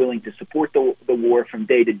they're willing to support the war from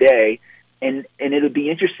day to day. And it'll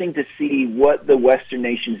be interesting to see what the Western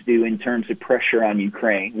nations do in terms of pressure on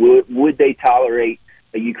Ukraine. Would they tolerate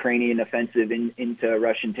a Ukrainian offensive into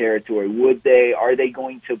Russian territory? Are they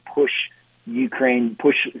going to push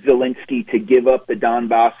Zelensky to give up the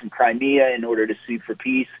Donbass and Crimea in order to sue for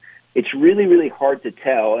peace? It's really, really hard to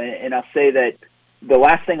tell. And I'll say that the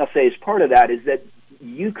last thing I'll say as part of that is that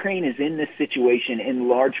Ukraine is in this situation in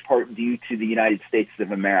large part due to the United States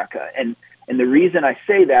of America. And the reason I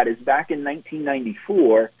say that is back in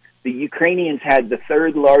 1994, the Ukrainians had the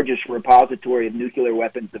third largest repository of nuclear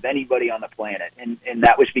weapons of anybody on the planet. And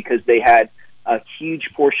that was because they had a huge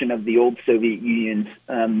portion of the old Soviet Union's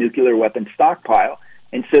nuclear weapons stockpile.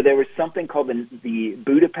 And so there was something called the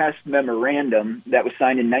Budapest Memorandum that was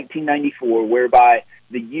signed in 1994, whereby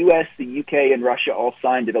the U.S., the U.K., and Russia all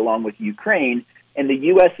signed it along with Ukraine. And the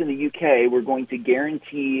U.S. and the U.K. were going to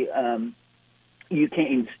guarantee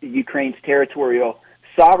Ukraine's territorial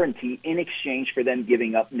sovereignty in exchange for them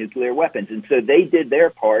giving up nuclear weapons. And so they did their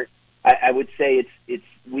part. I would say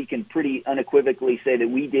we can pretty unequivocally say that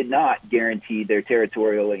we did not guarantee their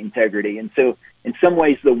territorial integrity. And so in some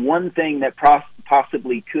ways, the one thing that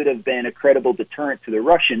possibly could have been a credible deterrent to the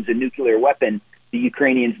Russians, a nuclear weapon, the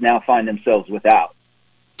Ukrainians now find themselves without.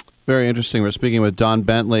 Very interesting. We're speaking with Don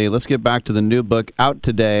Bentley. Let's get back to the new book out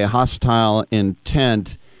today, Hostile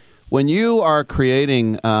Intent. When you are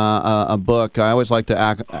creating a book, I always like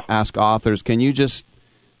to ask authors, can you just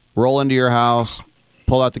roll into your house,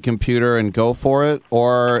 pull out the computer, and go for it?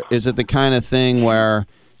 Or is it the kind of thing where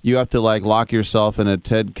you have to lock yourself in a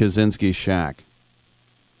Ted Kaczynski shack?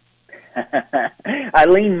 I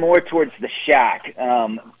lean more towards the shack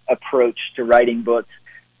approach to writing books.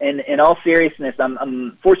 And in all seriousness,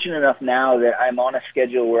 I'm fortunate enough now that I'm on a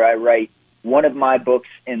schedule where I write one of my books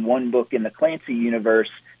and one book in the Clancy universe,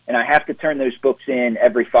 and I have to turn those books in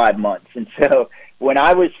every 5 months. And so when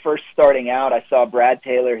I was first starting out, I saw Brad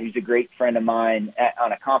Taylor, who's a great friend of mine,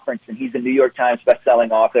 on a conference, and he's a New York Times bestselling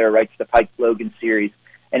author, writes the Pike Logan series.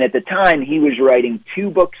 And at the time, he was writing 2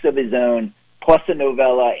 books of his own, plus a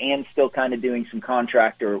novella, and still kind of doing some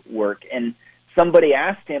contractor work. And somebody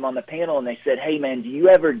asked him on the panel, and they said, hey, man, do you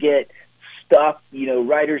ever get stuck,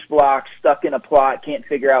 writer's block, stuck in a plot, can't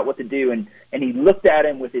figure out what to do? And he looked at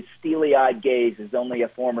him with his steely-eyed gaze, as only a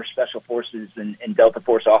former Special Forces and Delta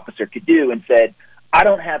Force officer could do, and said, I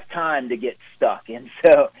don't have time to get stuck. And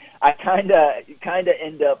so I kind of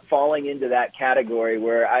end up falling into that category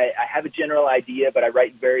where I have a general idea, but I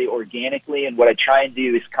write very organically, and what I try and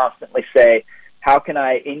do is constantly say, how can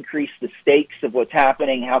I increase the stakes of what's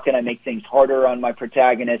happening? How can I make things harder on my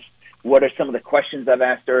protagonist? What are some of the questions I've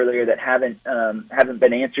asked earlier that haven't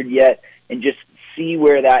been answered yet? And just see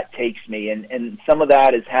where that takes me. And some of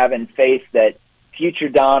that is having faith that future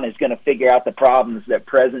Don is going to figure out the problems that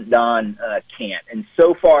present Don can't. And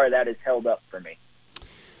so far, that has held up for me.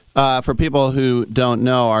 For people who don't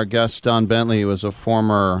know, our guest, Don Bentley, was a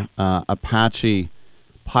former Apache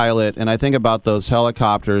pilot, and I think about those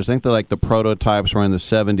helicopters. I think they're like the prototypes were in the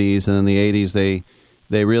 70s, and in the 80s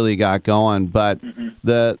they really got going. But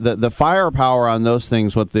the firepower on those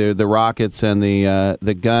things with the rockets and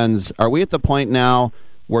the guns, are we at the point now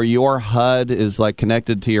where your HUD is like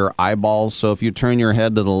connected to your eyeballs? So if you turn your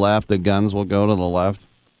head to the left, the guns will go to the left?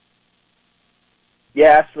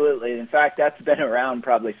 Yeah, absolutely. In fact, that's been around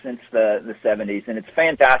probably since the 70s, and it's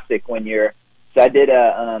fantastic when you're. So I did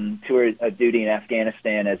a duty in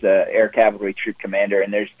Afghanistan as a air cavalry troop commander,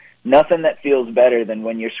 and there's nothing that feels better than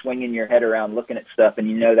when you're swinging your head around looking at stuff, and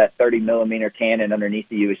you know that 30-millimeter cannon underneath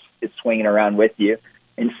you is swinging around with you.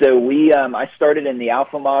 And so I started in the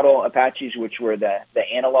Alpha model Apaches, which were the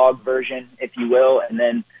analog version, if you will, and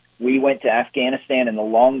then we went to Afghanistan in the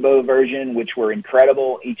longbow version, which were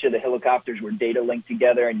incredible. Each of the helicopters were data linked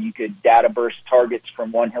together, and you could data burst targets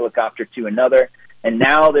from one helicopter to another. And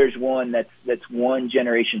now there's one that's one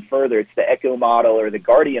generation further. It's the Echo model or the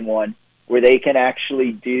Guardian one, where they can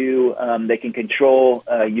actually they can control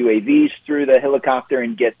UAVs through the helicopter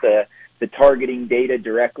and get the targeting data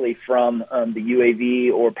directly from the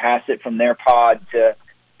UAV or pass it from their pod to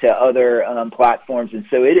other platforms. And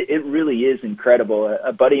so it really is incredible.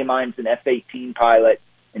 A buddy of mine's an F-18 pilot,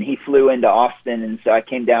 and he flew into Austin, and so I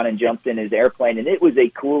came down and jumped in his airplane, and it was a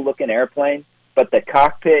cool-looking airplane, but the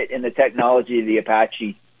cockpit and the technology of the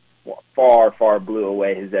Apache far, far blew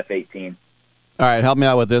away his F-18. All right, help me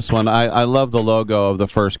out with this one. I love the logo of the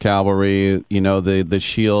 1st Cavalry, you know, the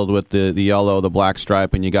shield with the yellow, the black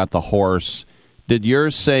stripe, and you got the horse. Did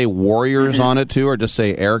yours say Warriors on it, too, or just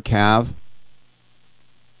say Air Cav?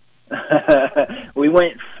 We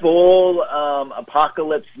went full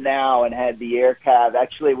Apocalypse Now and had the Air Cav.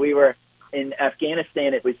 Actually, we were in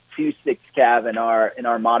Afghanistan. It was 2-6 Cav, and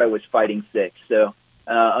our motto was Fighting 6. So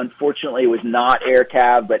unfortunately, it was not Air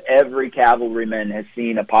Cav, but every cavalryman has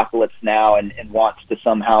seen Apocalypse Now and wants to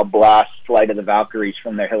somehow blast Flight of the Valkyries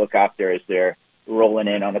from their helicopter as they're rolling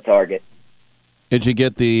in on a target. Did you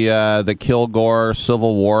get the Kilgore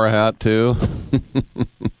Civil War hat too?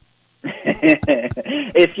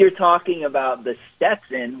 If you're talking about the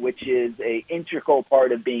Stetson, which is an integral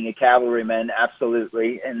part of being a cavalryman,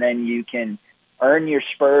 absolutely. And then you can earn your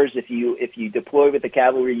spurs if you deploy with the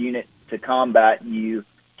cavalry unit to combat. You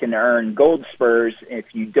can earn gold spurs. If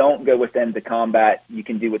you don't go with them to combat, you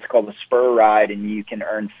can do what's called a spur ride, and you can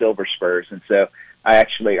earn silver spurs. And so I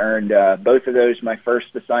actually earned both of those. My first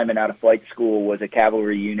assignment out of flight school was a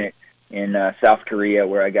cavalry unit in South Korea,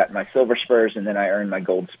 where I got my silver spurs, and then I earned my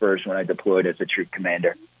gold spurs when I deployed as a troop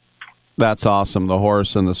commander. That's awesome, the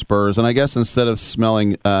horse and the spurs. And I guess instead of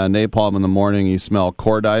smelling napalm in the morning, you smell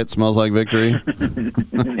cordite. Smells like victory.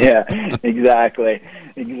 Yeah, exactly.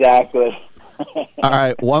 All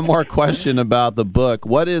right, one more question about the book.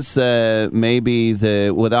 What is maybe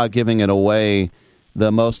without giving it away,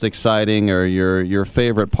 the most exciting or your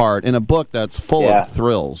favorite part in a book that's full of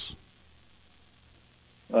thrills?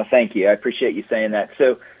 Well, thank you. I appreciate you saying that.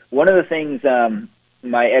 So one of the things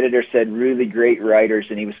my editor said, really great writers,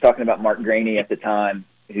 and he was talking about Mark Graney at the time,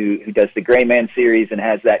 who does the Gray Man series and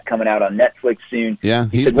has that coming out on Netflix soon. Yeah,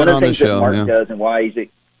 he's been on the show. One of the things that Mark does and why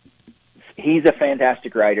he's a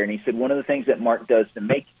fantastic writer, and he said one of the things that Mark does to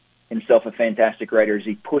make himself a fantastic writer is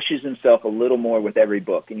he pushes himself a little more with every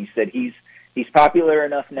book. And he said he's popular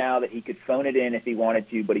enough now that he could phone it in if he wanted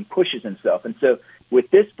to, but he pushes himself. And so with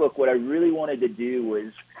this book, what I really wanted to do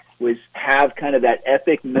was have kind of that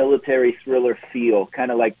epic military thriller feel,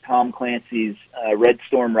 kind of like Tom Clancy's Red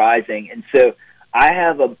Storm Rising. And so I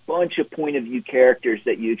have a bunch of point-of-view characters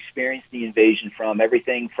that you experience the invasion from,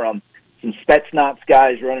 everything from some Spetsnaz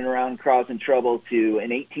guys running around causing trouble to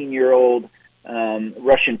an 18-year-old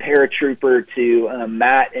Russian paratrooper to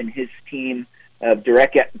Matt and his team of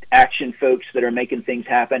direct action folks that are making things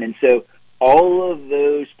happen. And so all of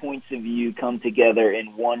those points of view come together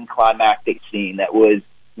in one climactic scene that was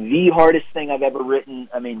the hardest thing I've ever written.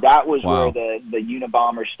 I mean, that was where the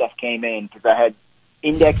Unabomber stuff came in, because I had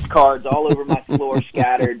index cards all over my floor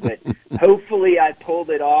scattered, but hopefully I pulled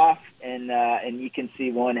it off, and you can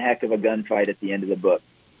see one heck of a gunfight at the end of the book.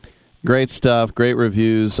 Great stuff, great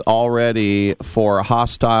reviews already for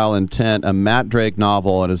Hostile Intent, a Matt Drake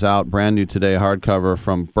novel. It is out brand new today, hardcover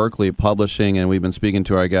from Berkeley Publishing, and we've been speaking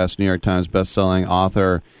to our guest, New York Times bestselling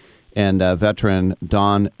author and veteran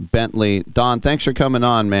Don Bentley. Don, thanks for coming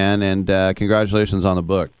on, man, and congratulations on the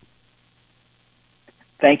book.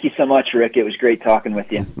 Thank you so much, Rick. It was great talking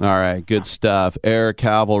with you. All right, good stuff. Air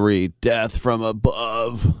Cavalry, Death from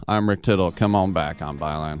Above. I'm Rick Tittle. Come on back on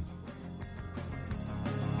Byline.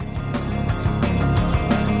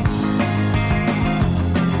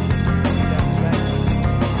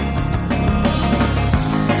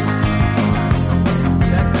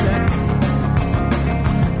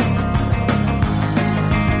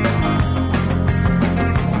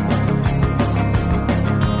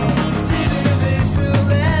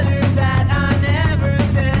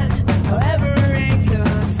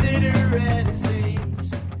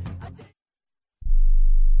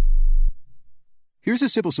 Here's a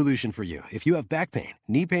simple solution for you. If you have back pain,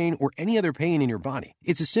 knee pain, or any other pain in your body,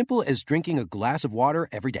 it's as simple as drinking a glass of water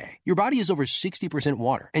every day. Your body is over 60%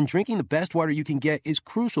 water, and drinking the best water you can get is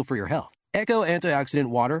crucial for your health. Echo Antioxidant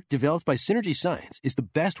Water, developed by Synergy Science, is the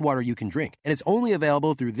best water you can drink, and it's only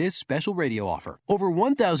available through this special radio offer. Over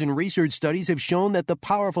 1,000 research studies have shown that the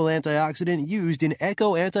powerful antioxidant used in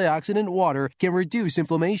Echo Antioxidant Water can reduce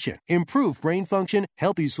inflammation, improve brain function,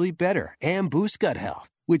 help you sleep better, and boost gut health.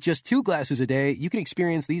 With just 2 glasses a day, you can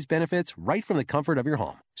experience these benefits right from the comfort of your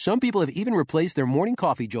home. Some people have even replaced their morning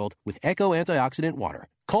coffee jolt with Echo Antioxidant Water.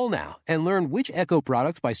 Call now and learn which Echo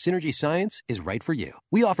product by Synergy Science is right for you.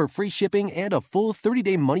 We offer free shipping and a full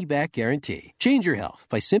 30-day money-back guarantee. Change your health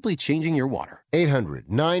by simply changing your water.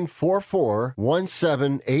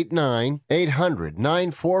 800-944-1789.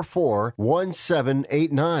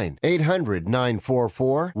 800-944-1789.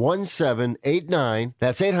 800-944-1789.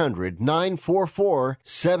 That's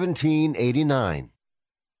 800-944-1789.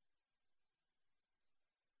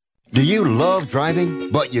 Do you love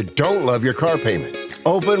driving, but you don't love your car payment?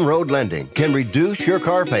 Open Road Lending can reduce your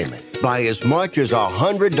car payment by as much as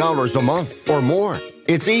 $100 a month or more.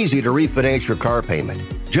 It's easy to refinance your car payment.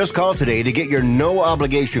 Just call today to get your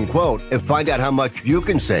no-obligation quote and find out how much you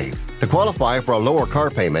can save. To qualify for a lower car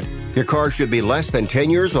payment, your car should be less than 10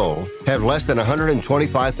 years old, have less than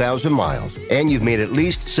 125,000 miles, and you've made at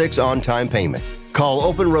least 6 on-time payments. Call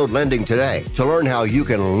Open Road Lending today to learn how you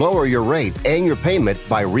can lower your rate and your payment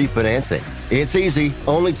by refinancing. It's easy,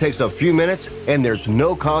 only takes a few minutes, and there's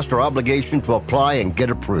no cost or obligation to apply and get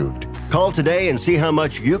approved. Call today and see how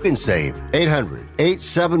much you can save.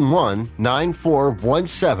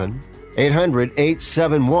 800-871-9417.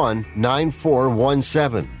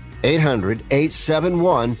 800-871-9417.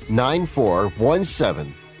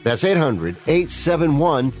 800-871-9417. That's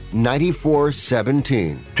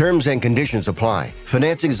 800-871-9417. Terms and conditions apply.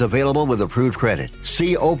 Financing is available with approved credit.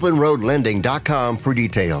 See openroadlending.com for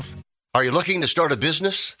details. Are you looking to start a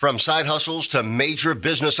business? From side hustles to major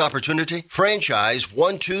business opportunity? Franchise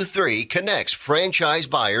 123 connects franchise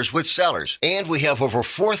buyers with sellers. And we have over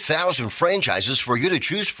 4,000 franchises for you to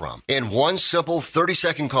choose from. In one simple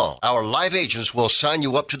 30-second call, our live agents will sign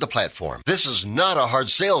you up to the platform. This is not a hard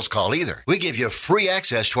sales call either. We give you free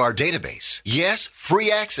access to our database. Yes,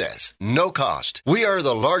 free access. No cost. We are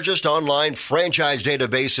the largest online franchise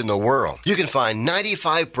database in the world. You can find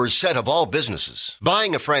 95% of all businesses.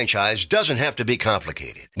 Buying a franchise doesn't have to be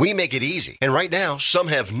complicated. We make it easy. And right now, some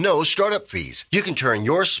have no startup fees. You can turn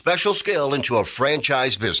your special skill into a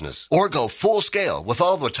franchise business or go full scale with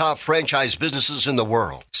all the top franchise businesses in the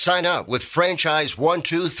world. Sign up with Franchise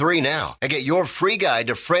 123 now and get your free guide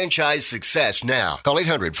to franchise success now. Call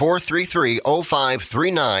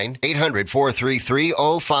 800-433-0539,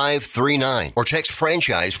 800-433-0539, or text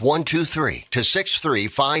Franchise 123 to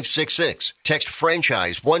 63566. Text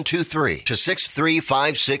Franchise 123 to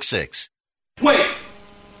 63566. Wait!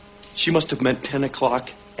 She must have meant 10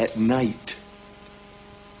 o'clock at night.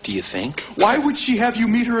 Do you think? Why would she have you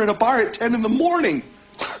meet her in a bar at 10 in the morning?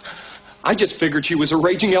 I just figured she was a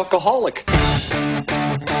raging alcoholic.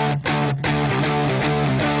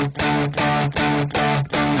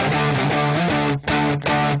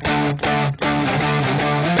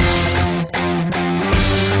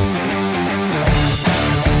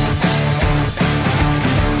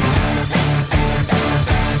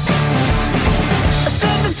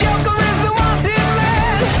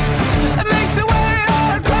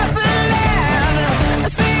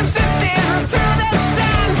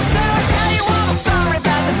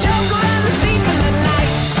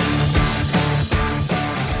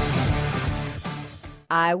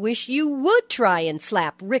 I wish you would try and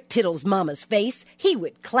slap Rick Tittle's mama's face. He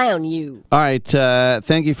would clown you. All right,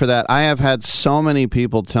 thank you for that. I have had so many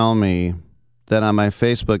people tell me that on my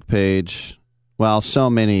Facebook page, well, so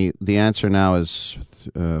many, the answer now is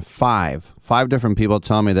 5. 5 different people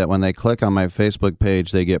tell me that when they click on my Facebook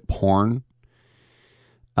page, they get porn.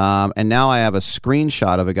 And now I have a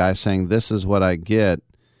screenshot of a guy saying, this is what I get.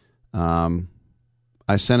 I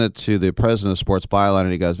sent it to the president of Sports Byline,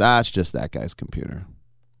 and he goes, it's just that guy's computer.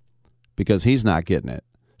 Because he's not getting it.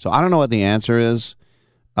 So I don't know what the answer is,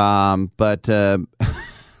 but I'm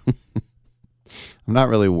not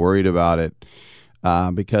really worried about it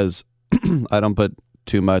because I don't put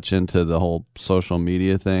too much into the whole social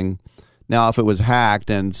media thing. Now, if it was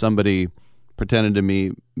hacked and somebody pretended to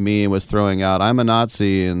me and was throwing out, I'm a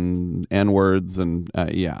Nazi and N-words, and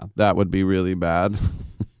yeah, that would be really bad.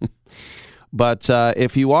 But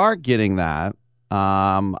if you are getting that,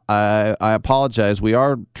 I apologize. We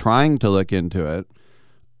are trying to look into it.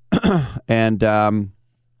 And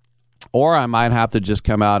or I might have to just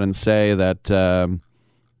come out and say that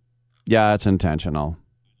Yeah, it's intentional.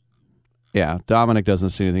 Yeah, Dominic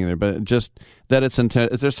doesn't see anything there, but just that it's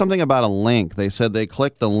there's something about a link. They said they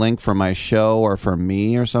click the link for my show or for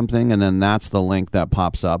me or something, and then that's the link that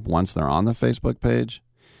pops up once they're on the Facebook page.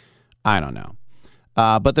 I don't know.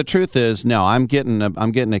 But the truth is, no, I'm getting a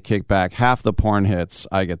kickback. Half the porn hits,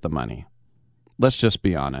 I get the money. Let's just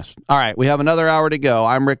be honest. All right, we have another hour to go.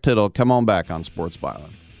 I'm Rick Tittle. Come on back on Sports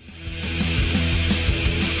Byline.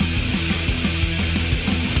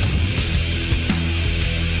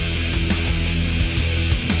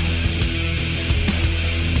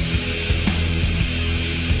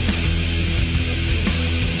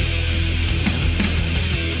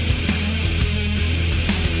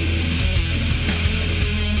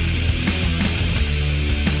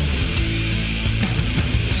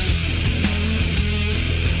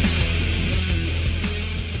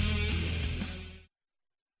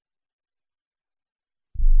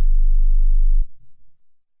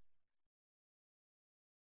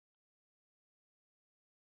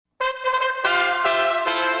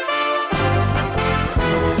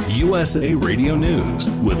 USA Radio News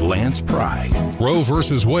with Lance Pry. Roe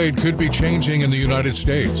versus Wade could be changing in the United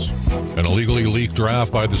States. An illegally leaked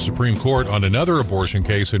draft by the Supreme Court on another abortion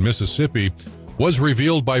case in Mississippi was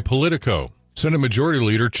revealed by Politico. Senate Majority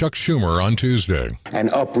Leader Chuck Schumer on Tuesday. And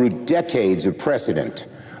uproot decades of precedent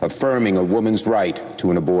affirming a woman's right to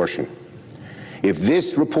an abortion. If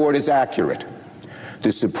this report is accurate,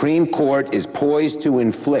 the Supreme Court is poised to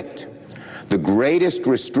inflict the greatest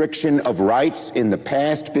restriction of rights in the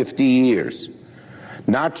past 50 years,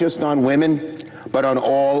 not just on women, but on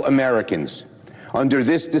all Americans. Under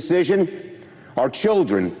this decision, our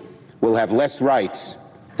children will have less rights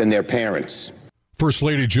than their parents. First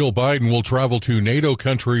Lady Jill Biden will travel to NATO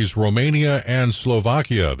countries Romania and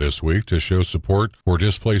Slovakia this week to show support for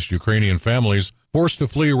displaced Ukrainian families forced to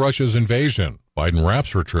flee Russia's invasion. Biden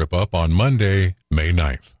wraps her trip up on Monday, May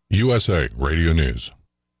 9th. USA Radio News.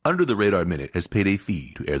 Under the Radar Minute has paid a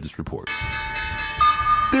fee to air this report.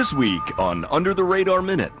 This week on Under the Radar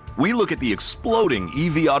Minute, we look at the exploding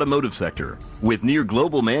EV automotive sector. With near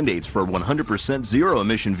global mandates for 100%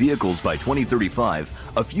 zero-emission vehicles by 2035,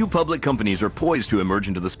 a few public companies are poised to emerge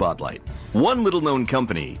into the spotlight. One little-known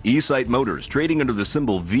company, eSight Motors, trading under the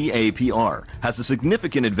symbol VAPR, has a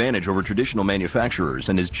significant advantage over traditional manufacturers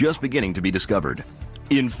and is just beginning to be discovered.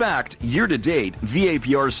 In fact, year-to-date,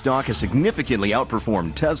 VAPR stock has significantly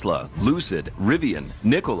outperformed Tesla, Lucid, Rivian,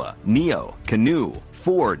 Nikola, NIO, Canoo,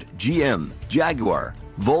 Ford, GM, Jaguar,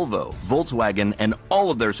 Volvo, Volkswagen, and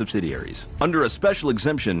all of their subsidiaries. Under a special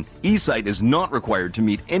exemption, eSight is not required to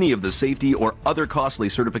meet any of the safety or other costly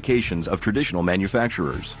certifications of traditional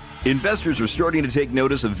manufacturers. Investors are starting to take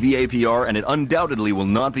notice of VAPR, and it undoubtedly will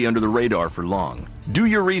not be under the radar for long. Do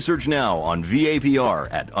your research now on VAPR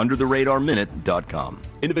at undertheradarminute.com.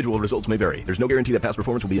 Individual results may vary. There's no guarantee that past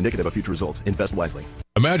performance will be indicative of future results. Invest wisely.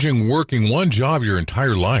 Imagine working one job your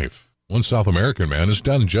entire life. One South American man has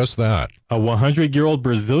done just that. A 100-year-old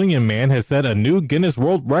Brazilian man has set a new Guinness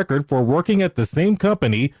World Record for working at the same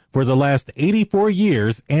company for the last 84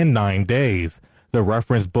 years and 9 days. The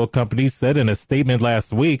reference book company said in a statement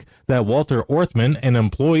last week that Walter Orthman, an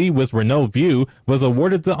employee with Renault View, was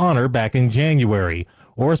awarded the honor back in January.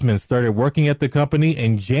 Orthman started working at the company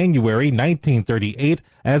in January 1938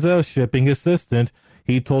 as a shipping assistant.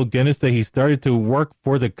 He told Guinness that he started to work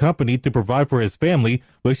for the company to provide for his family,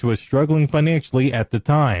 which was struggling financially at the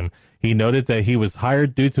time. He noted that he was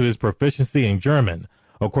hired due to his proficiency in German.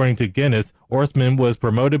 According to Guinness, Orthman was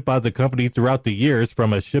promoted by the company throughout the years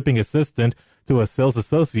from a shipping assistant to a sales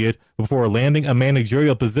associate before landing a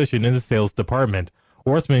managerial position in the sales department.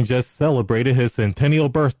 Orthman just celebrated his centennial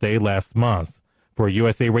birthday last month. For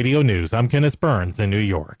USA Radio News, I'm Kenneth Burns in New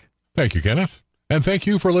York. Thank you, Kenneth. And thank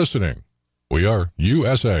you for listening. We are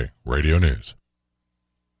USA Radio News.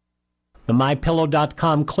 The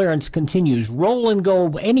MyPillow.com clearance continues. Roll and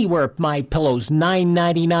go anywhere. MyPillow's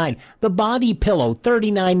 $9.99. The Body Pillow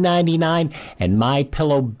 $39.99. And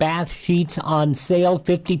MyPillow bath sheets on sale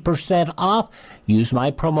 50% off. Use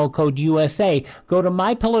my promo code USA. Go to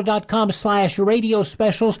MyPillow.com/radio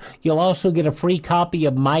specials. You'll also get a free copy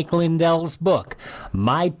of Mike Lindell's book.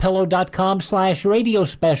 MyPillow.com/radio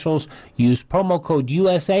specials. Use promo code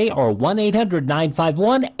USA or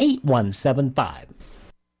 1-800-951-8175.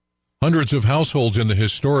 Hundreds of households in the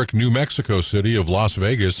historic New Mexico city of Las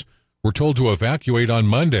Vegas were told to evacuate on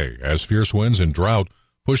Monday as fierce winds and drought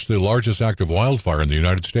pushed the largest active wildfire in the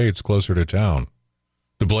United States closer to town.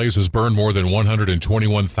 The blaze has burned more than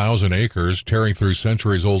 121,000 acres, tearing through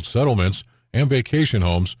centuries-old settlements and vacation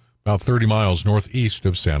homes about 30 miles northeast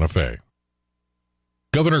of Santa Fe.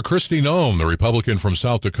 Governor Kristi Noem, the Republican from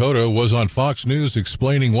South Dakota, was on Fox News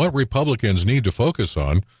explaining what Republicans need to focus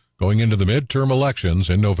on going into the midterm elections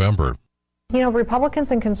in November. You know,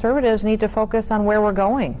 Republicans and conservatives need to focus on where we're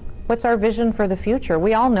going. What's our vision for the future?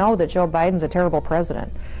 We all know that Joe Biden's a terrible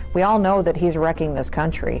president. We all know that he's wrecking this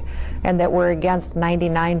country and that we're against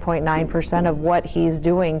 99.9% of what he's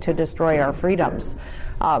doing to destroy our freedoms.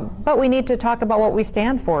 But we need to talk about what we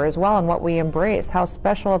stand for as well and what we embrace, how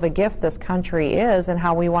special of a gift this country is and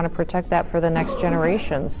how we want to protect that for the next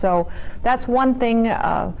generation. So that's one thing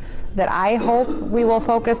that I hope we will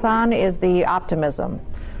focus on is the optimism.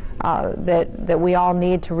 That we all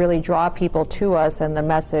need to really draw people to us and the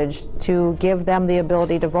message to give them the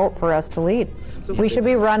ability to vote for us to lead. We should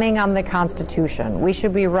be running on the Constitution. We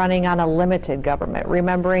should be running on a limited government,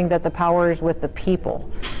 remembering that the power is with the people,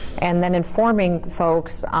 and then informing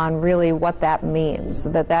folks on really what that means.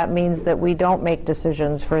 That means that we don't make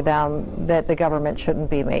decisions for them that the government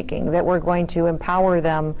shouldn't be making, that we're going to empower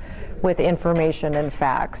them with information and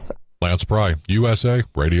facts. Lance Pry, USA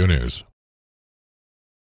Radio News.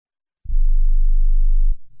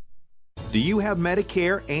 Do you have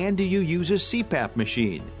Medicare and do you use a CPAP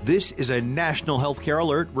machine? This is a national healthcare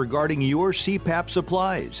alert regarding your CPAP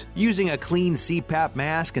supplies. Using a clean CPAP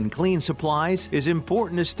mask and clean supplies is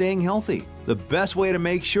important to staying healthy. The best way to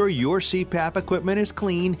make sure your CPAP equipment is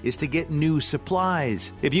clean is to get new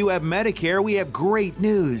supplies. If you have Medicare, we have great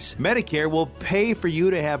news. Medicare will pay for you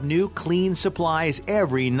to have new clean supplies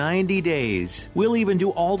every 90 days. We'll even do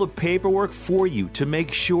all the paperwork for you to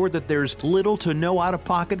make sure that there's little to no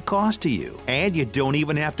out-of-pocket cost to you. And you don't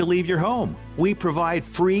even have to leave your home. We provide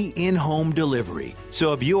free in-home delivery.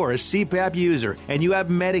 So if you're a CPAP user and you have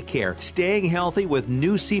Medicare, staying healthy with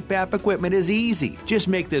new CPAP equipment is easy. Just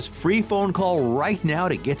make this free phone call right now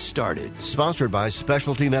to get started. Sponsored by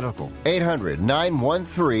Specialty Medical.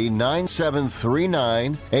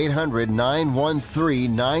 800-913-9739.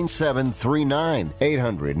 800-913-9739.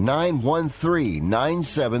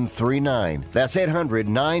 800-913-9739. That's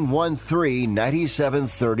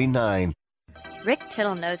 800-913-9739. Rick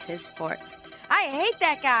Tittle knows his sports. I hate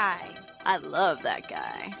that guy. I love that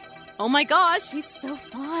guy. Oh my gosh, he's so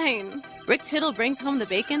fine. Rick Tittle brings home the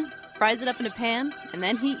bacon, fries it up in a pan, and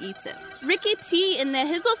then he eats it. Ricky T in the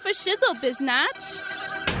hizzle for shizzle, biznatch.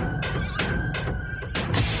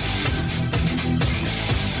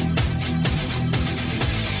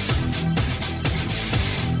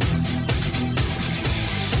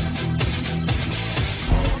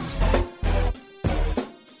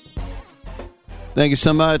 Thank you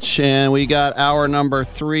so much. And we got hour number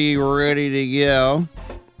 3 ready to go.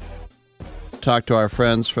 Talk to our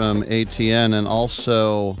friends from ATN, and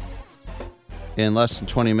also in less than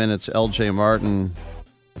 20 minutes, LJ Martin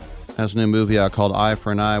has a new movie out called Eye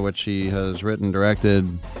for an Eye, which he has written,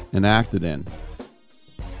 directed, and acted in.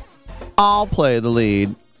 I'll play the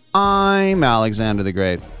lead. I'm Alexander the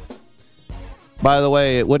Great. By the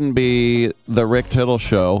way, it wouldn't be the Rick Tittle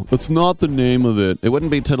Show. It's not the name of it. It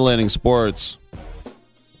wouldn't be Titillating Sports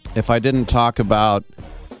if I didn't talk about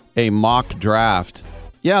a mock draft.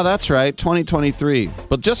 Yeah, that's right, 2023.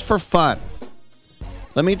 But just for fun,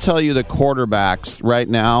 let me tell you the quarterbacks right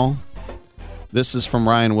now. This is from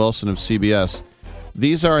Ryan Wilson of CBS.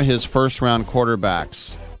 These are his first-round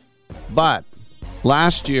quarterbacks. But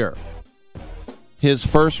last year, his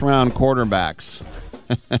first-round quarterbacks,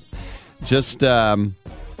 just,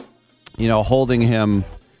 holding him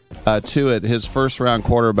to it, his first-round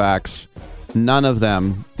quarterbacks, none of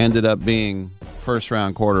them ended up being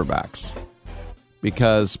first-round quarterbacks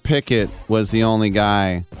because Pickett was the only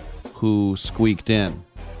guy who squeaked in,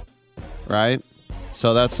 right?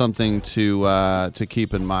 So that's something to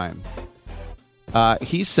keep in mind.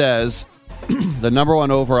 He says the number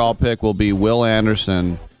 1 overall pick will be Will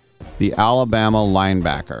Anderson, the Alabama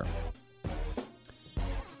linebacker.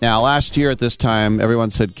 Now, last year at this time,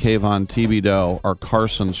 everyone said Kayvon Thibodeau or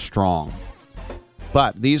Carson Strong.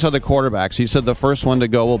 But these are the quarterbacks. He said the first one to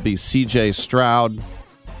go will be C.J. Stroud,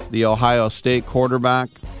 the Ohio State quarterback.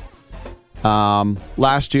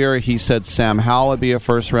 Last year, he said Sam Howell would be a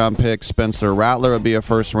first-round pick, Spencer Rattler would be a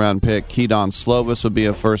first-round pick, Keaton Slovis would be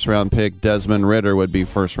a first-round pick, Desmond Ridder would be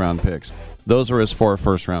first-round picks. Those were his 4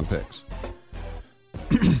 first-round picks.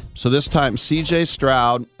 So this time, C.J.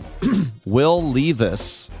 Stroud, Will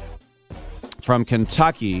Levis from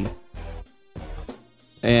Kentucky,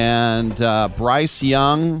 and Bryce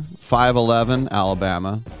Young, 5'11",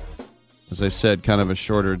 Alabama. As I said, kind of a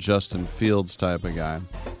shorter Justin Fields type of guy.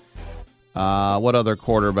 What other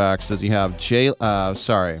quarterbacks does he have?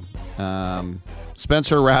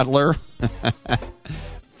 Spencer Rattler,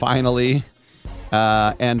 finally.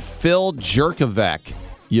 And Phil Jurkovec,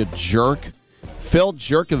 you jerk. Phil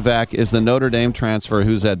Jerkovac is the Notre Dame transfer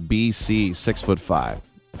who's at BC, 6'5". All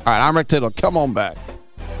right, I'm Rick Tittle. Come on back.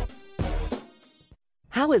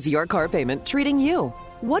 How is your car payment treating you?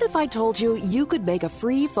 What if I told you you could make a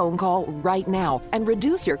free phone call right now and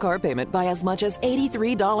reduce your car payment by as much as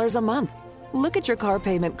 $83 a month? Look at your car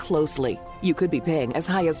payment closely. You could be paying as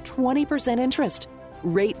high as 20% interest.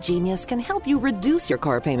 Rate Genius can help you reduce your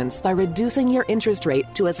car payments by reducing your interest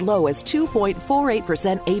rate to as low as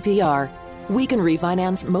 2.48% APR. We can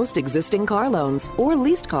refinance most existing car loans or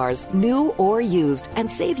leased cars, new or used,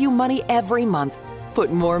 and save you money every month.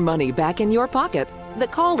 Put more money back in your pocket. The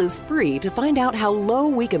call is free to find out how low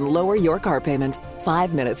we can lower your car payment.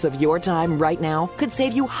 5 minutes of your time right now could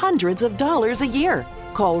save you hundreds of dollars a year.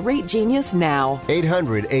 Call Rate Genius now.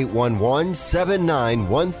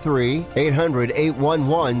 800-811-7913.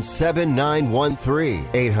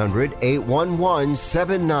 800-811-7913.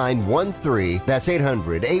 800-811-7913. That's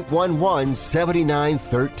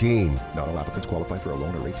 800-811-7913. Not all applicants qualify for a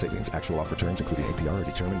loan or rate savings. Actual offer terms, including APR, are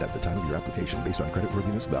determined at the time of your application based on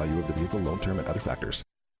creditworthiness, value of the vehicle, loan term, and other factors.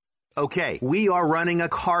 Okay, we are running a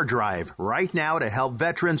car drive right now to help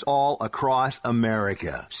veterans all across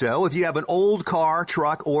America. So if you have an old car,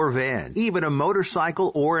 truck, or van, even a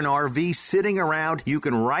motorcycle or an RV sitting around, you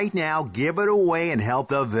can right now give it away and help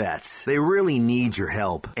the vets. They really need your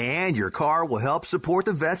help. And your car will help support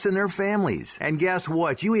the vets and their families. And guess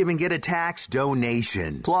what? You even get a tax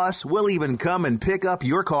donation. Plus, we'll even come and pick up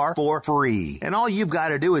your car for free. And all you've got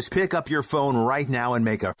to do is pick up your phone right now and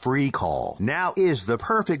make a free call. Now is the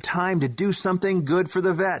perfect time to do something good for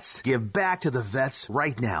the vets. Give back to the vets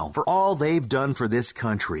right now for all they've done for this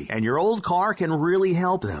country. And your old car can really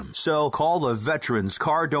help them. So call the Veterans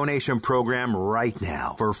Car Donation Program right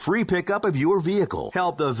now for free pickup of your vehicle.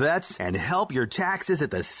 Help the vets and help your taxes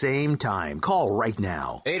at the same time. Call right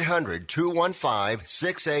now.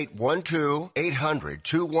 800-215-6812.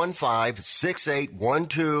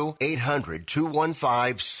 800-215-6812.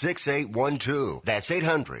 800-215-6812. That's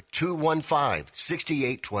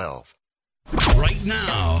 800-215-6812. Right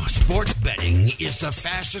now, sports betting is the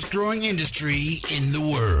fastest growing industry in the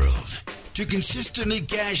world. To consistently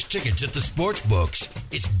cash tickets at the sports books,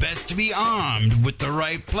 it's best to be armed with the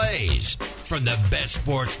right plays from the best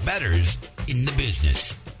sports bettors in the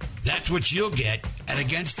business. That's what you'll get at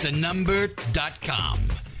AgainstTheNumber.com.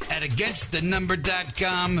 At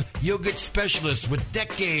AgainstTheNumber.com, you'll get specialists with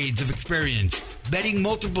decades of experience betting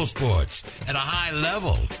multiple sports at a high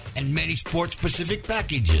level and many sports-specific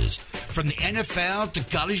packages, from the NFL to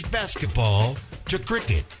college basketball to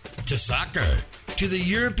cricket to soccer to the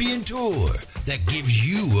European Tour, that gives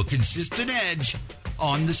you a consistent edge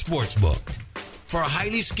on the sportsbook. For a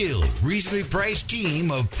highly skilled, reasonably priced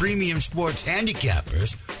team of premium sports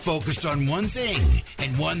handicappers focused on one thing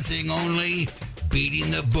and one thing only,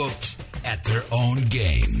 beating the books at their own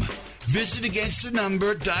game. Visit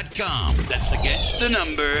AgainstTheNumber.com. That's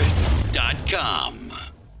AgainstTheNumber.com.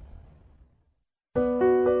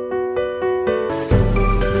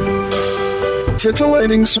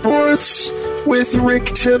 Titillating Sports with Rick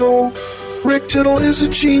Tittle. Rick Tittle is a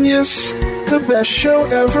genius, the best show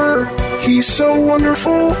ever. He's so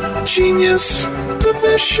wonderful, genius, the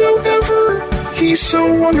best show ever. He's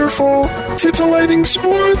so wonderful. Titillating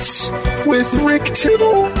Sports with Rick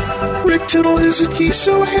Tittle. Rick Tittle he's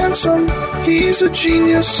so handsome, he's a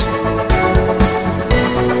genius.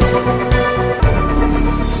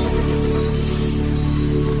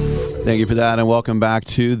 Thank you for that, and welcome back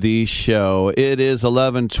to the show. It is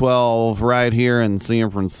 11:12 right here in San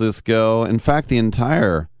Francisco. In fact, the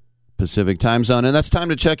entire Pacific time zone. And that's time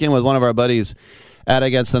to check in with one of our buddies at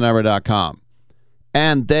AgainstTheNumber.com.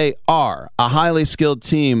 And they are a highly skilled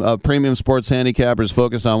team of premium sports handicappers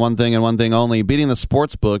focused on one thing and one thing only, beating the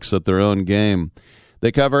sports books at their own game.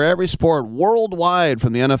 They cover every sport worldwide,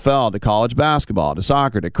 from the NFL to college basketball to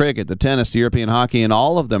soccer to cricket to tennis to European hockey, and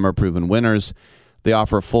all of them are proven winners. They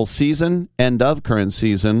offer full season, end of current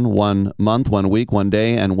season, 1 month, 1 week, 1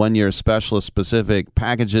 day, and 1 year specialist-specific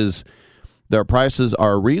packages. Their prices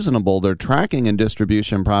are reasonable, their tracking and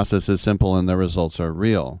distribution process is simple, and their results are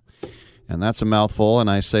real. And that's a mouthful, and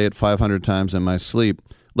I say it 500 times in my sleep.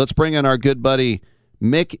 Let's bring in our good buddy,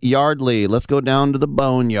 Mick Yardley. Let's go down to the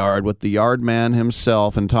boneyard with the yard man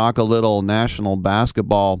himself and talk a little National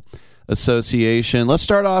Basketball Association. Let's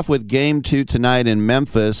start off with Game 2 tonight in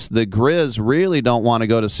Memphis. The Grizz really don't want to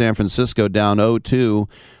go to San Francisco down 0-2.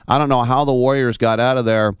 I don't know how the Warriors got out of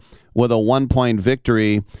there with a 1-point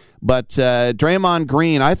victory. But Draymond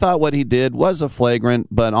Green, I thought what he did was a flagrant,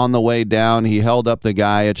 but on the way down, he held up the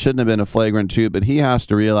guy. It shouldn't have been a flagrant too, but he has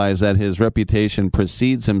to realize that his reputation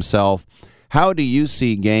precedes himself. How do you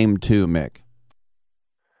see Game 2, Mick?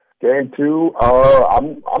 Game 2,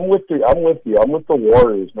 I'm with you. I'm with the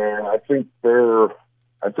Warriors, man. I think they're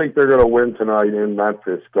going to win tonight in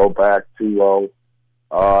Memphis. Go back 2-0.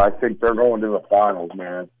 I think they're going to the finals,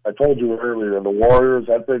 man. I told you earlier, the Warriors,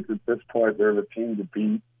 I think at this point they're the team to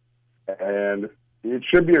beat. And it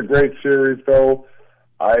should be a great series, though.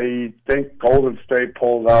 I think Golden State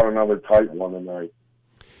pulls out another tight one tonight.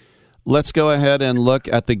 Let's go ahead and look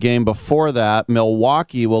at the game before that.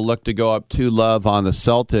 Milwaukee will look to go up 2-0 on the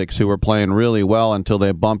Celtics, who were playing really well until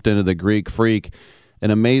they bumped into the Greek Freak. An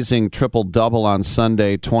amazing triple-double on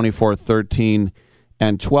Sunday, 24, 13,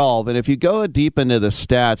 and 12. And if you go deep into the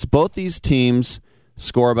stats, both these teams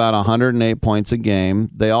score about 108 points a game.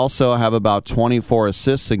 They also have about 24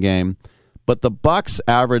 assists a game. But the Bucks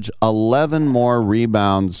average 11 more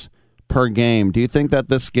rebounds per game. Do you think that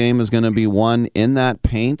this game is going to be won in that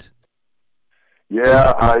paint?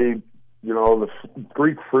 Yeah, the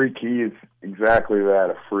Greek Freak, he is exactly that,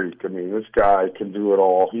 a freak. I mean, this guy can do it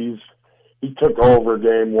all. He took over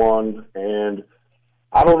game 1, and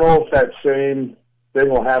I don't know if that same thing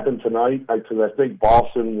will happen tonight, because I think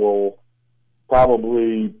Boston will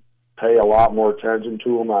probably pay a lot more attention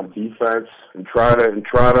to him on defense and try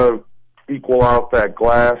to equal out that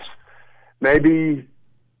glass. Maybe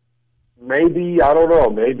I don't know.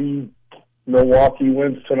 Maybe Milwaukee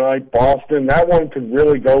wins tonight. Boston, that one could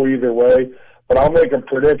really go either way. But I'll make a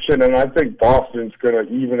prediction, and I think Boston's going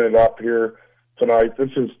to even it up here tonight. This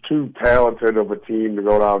is too talented of a team to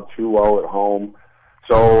go down 2-0 at home.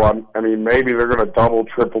 So, I mean, maybe they're going to double,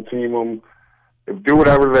 triple team them. Do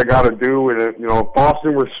whatever they got to do. And, if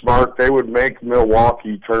Boston were smart, they would make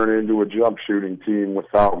Milwaukee turn into a jump shooting team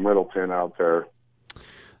without Middleton out there.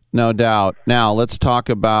 No doubt. Now, let's talk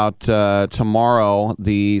about tomorrow,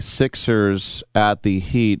 the Sixers at the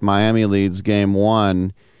Heat. Miami leads game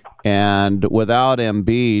 1. And without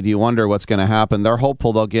Embiid, you wonder what's going to happen. They're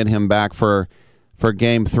hopeful they'll get him back for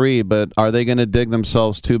game 3, but are they going to dig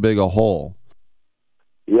themselves too big a hole?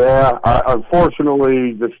 Yeah,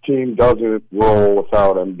 unfortunately, this team doesn't roll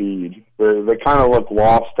without Embiid. They kind of look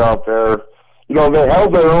lost out there. They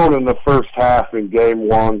held their own in the first half in game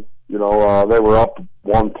 1. They were up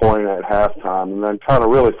 1 point at halftime and then kind of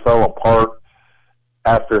really fell apart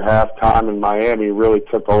after halftime, and Miami really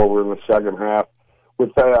took over in the second half.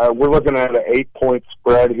 We're looking at an 8-point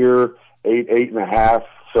spread here, 8.5.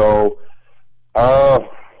 So,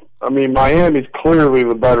 Miami's clearly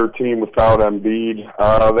the better team without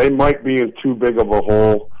Embiid. They might be in too big of a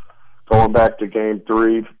hole going back to game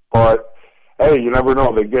 3, but hey, you never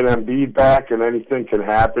know. They get Embiid back and anything can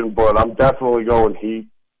happen, but I'm definitely going Heat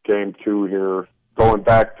game 2 here, going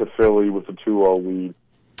back to Philly with a 2-0 lead.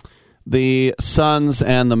 The Suns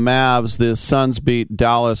and the Mavs, the Suns beat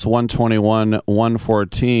Dallas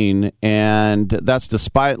 121-114, and that's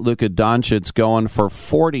despite Luka Doncic going for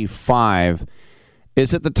 45.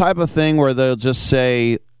 Is it the type of thing where they'll just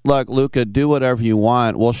say, look, Luka, do whatever you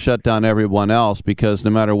want, we'll shut down everyone else because no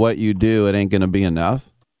matter what you do, it ain't going to be enough?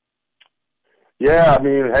 Yeah,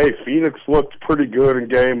 hey, Phoenix looked pretty good in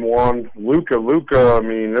game 1. Luka,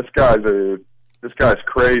 this guy's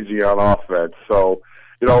crazy on offense. So,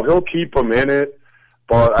 he'll keep them in it,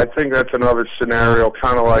 but I think that's another scenario,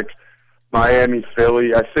 kind of like Miami,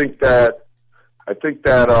 Philly. I think that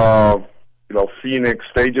Phoenix,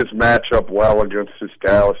 they just match up well against this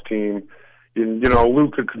Dallas team.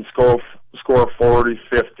 Luka can score 40,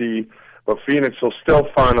 50, but Phoenix will still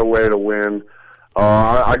find a way to win.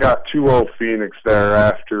 I got 2-0 Phoenix there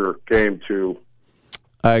after game 2.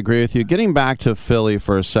 I agree with you. Getting back to Philly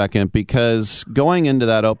for a second, because going into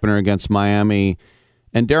that opener against Miami,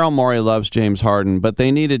 and Daryl Morey loves James Harden, but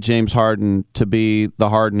they needed James Harden to be the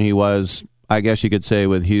Harden he was, I guess you could say,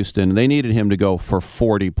 with Houston. They needed him to go for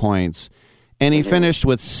 40 points, and he finished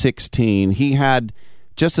with 16. He had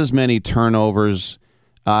just as many turnovers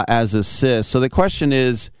as assists. So the question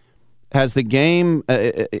is, has the game,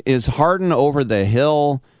 is Harden over the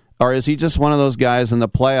hill, or is he just one of those guys in the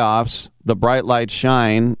playoffs, the bright lights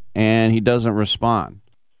shine, and he doesn't respond?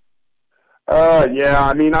 Yeah,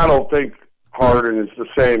 I don't think Harden is the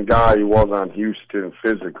same guy he was on Houston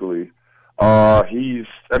physically. He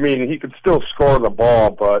could still score the ball,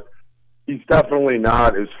 but he's definitely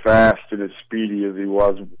not as fast and as speedy as he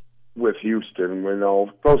was with Houston.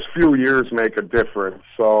 Those few years make a difference.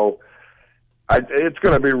 So it's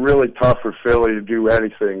going to be really tough for Philly to do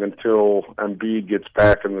anything until Embiid gets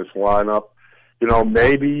back in this lineup.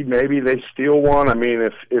 Maybe they steal one.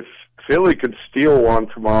 If Philly could steal one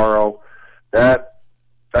tomorrow, that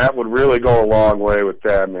would really go a long way with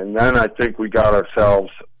them. And then I think we got ourselves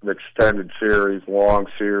an extended series, long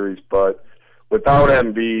series. But without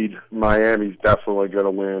Embiid, Miami's definitely going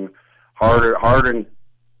to win. Harden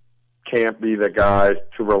can't be the guy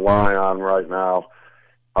to rely on right now.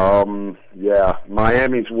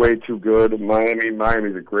 Miami's way too good.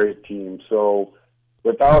 Miami's a great team. So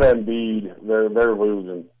without Embiid, they're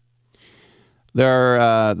losing.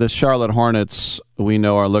 The Charlotte Hornets, we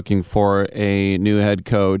know, are looking for a new head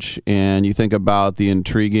coach, and you think about the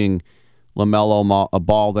intriguing LaMelo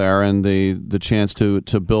Ball there and the chance to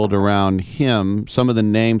build around him. Some of the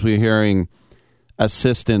names we're hearing,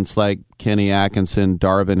 assistants like Kenny Atkinson,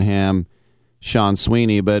 Darvin Ham, Sean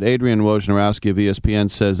Sweeney, but Adrian Wojnarowski of ESPN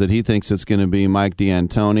says that he thinks it's going to be Mike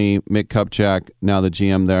D'Antoni, Mick Kupchak, now the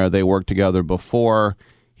GM there. They worked together before.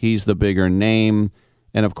 He's the bigger name.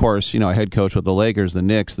 And, of course, a head coach with the Lakers, the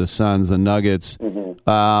Knicks, the Suns, the Nuggets.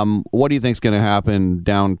 Mm-hmm. What do you think is going to happen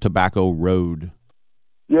down Tobacco Road?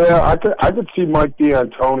 Yeah, I could see Mike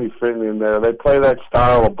D'Antoni fitting in there. They play that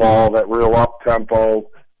style of ball, that real up-tempo,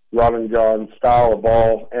 run-and-gun style of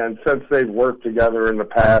ball. And since they've worked together in the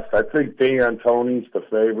past, I think D'Antoni's the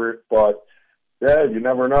favorite. But, yeah, you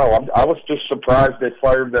never know. I was just surprised they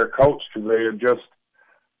fired their coach because they had just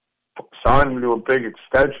signed him to a big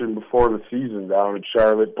extension before the season down in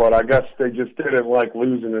Charlotte, but I guess they just didn't like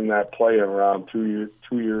losing in that play-in round 2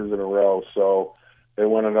 years in a row, so they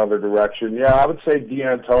went another direction. Yeah, I would say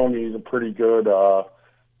D'Antoni is a pretty good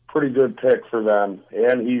pick for them,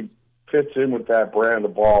 and he fits in with that brand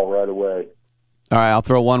of ball right away. All right, I'll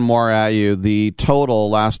throw one more at you. The total,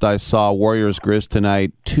 last I saw, Warriors Grizz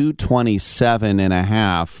tonight,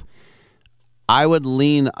 227.5. I would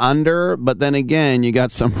lean under, but then again, you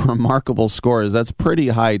got some remarkable scores. That's pretty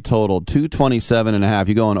high total, 227.5.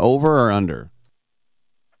 You going over or under?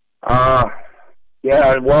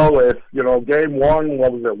 Yeah, well, if, game one,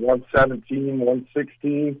 what was it, 117,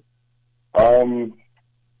 116?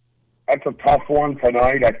 That's a tough one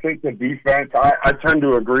tonight. I think the defense, I tend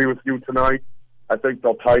to agree with you tonight. I think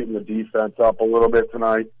they'll tighten the defense up a little bit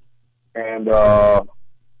tonight. And, I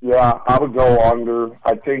would go under.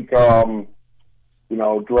 I think,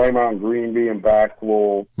 Draymond Green being back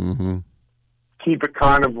will keep it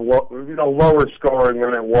kind of lower scoring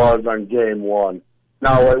than it was on game one.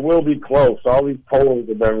 Now, it will be close. All these totals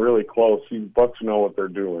have been really close. These Bucks know what they're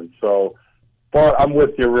doing. So, but I'm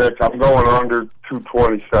with you, Rick. I'm going under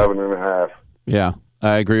 227.5. Yeah,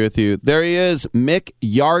 I agree with you. There he is, Mick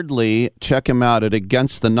Yardley. Check him out at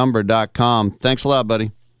againstthenumber.com. Thanks a lot,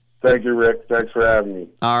 buddy. Thank you, Rick. Thanks for having me.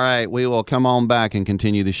 All right, we will come on back and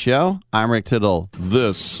continue the show. I'm Rick Tittle.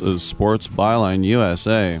 This is Sports Byline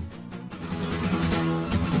USA.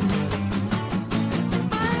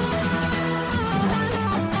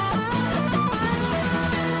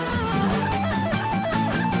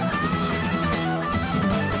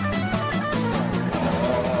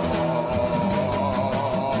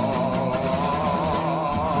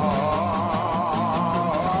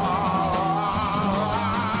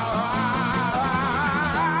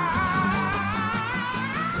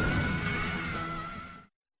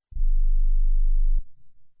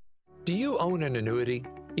 Do you own an annuity,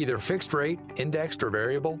 either fixed rate, indexed, or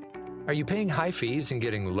variable? Are you paying high fees and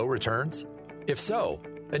getting low returns? If so,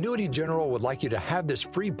 Annuity General would like you to have this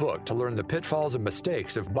free book to learn the pitfalls and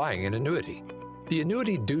mistakes of buying an annuity. The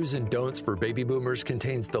Annuity Do's and Don'ts for Baby Boomers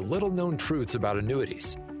contains the little-known truths about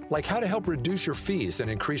annuities, like how to help reduce your fees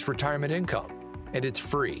and increase retirement income. And it's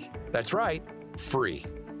free. That's right, free.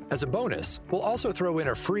 As a bonus, we'll also throw in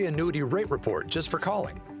a free annuity rate report just for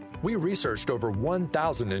calling. We researched over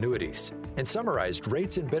 1,000 annuities and summarized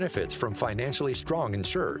rates and benefits from financially strong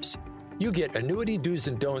insurers. You get Annuity Do's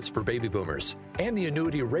and Don'ts for Baby Boomers and the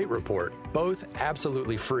Annuity Rate Report, both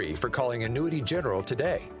absolutely free for calling Annuity General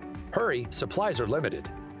today. Hurry, supplies are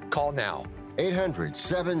limited. Call now.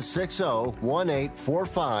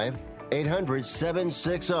 800-760-1845.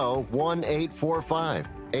 800-760-1845.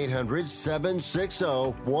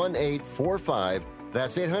 800-760-1845.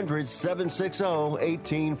 That's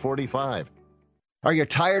 800-760-1845. Are you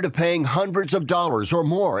tired of paying hundreds of dollars or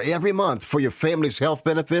more every month for your family's health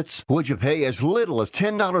benefits? Would you pay as little as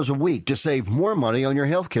 $10 a week to save more money on your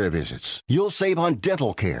health care visits? You'll save on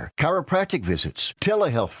dental care, chiropractic visits,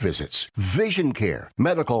 telehealth visits, vision care,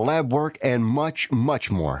 medical lab work, and much,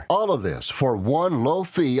 much more. All of this for one low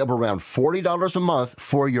fee of around $40 a month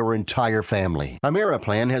for your entire family.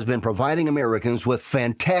 Ameriplan has been providing Americans with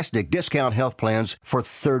fantastic discount health plans for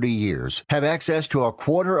 30 years. Have access to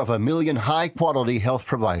 250,000 high-quality quality health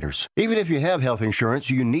providers. Even if you have health insurance,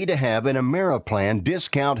 you need to have an AmeriPlan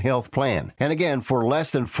discount health plan. And again, for less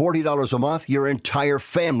than $40 a month, your entire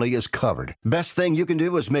family is covered. Best thing you can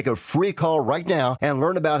do is make a free call right now and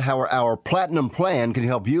learn about how our Platinum Plan can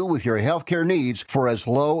help you with your healthcare needs for as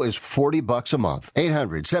low as $40 a month.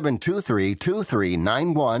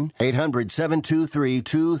 800-723-2391.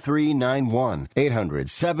 800-723-2391.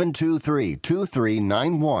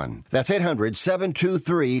 800-723-2391. That's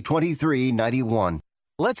 800-723-2391.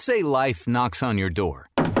 Let's say life knocks on your door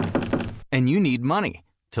and you need money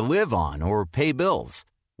to live on or pay bills.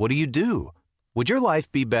 What do? Would your life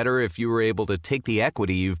be better if you were able to take the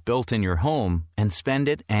equity you've built in your home and spend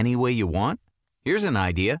it any way you want? Here's an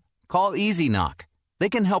idea. Call Easy Knock. They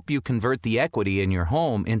can help you convert the equity in your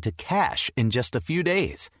home into cash in just a few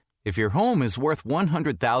days. If your home is worth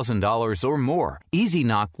 $100,000 or more, Easy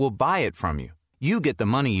Knock will buy it from you. You get the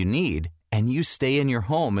money you need, and you stay in your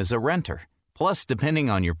home as a renter. Plus, depending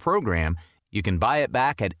on your program, you can buy it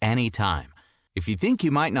back at any time. If you think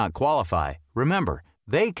you might not qualify, remember,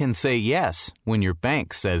 they can say yes when your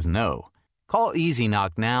bank says no. Call Easy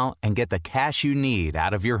Knock now and get the cash you need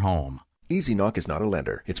out of your home. Easy Knock is not a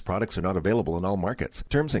lender. Its products are not available in all markets.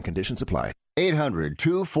 Terms and conditions apply.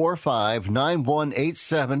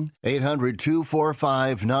 800-245-9187.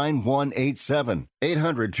 800-245-9187.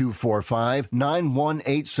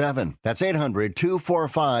 800-245-9187. That's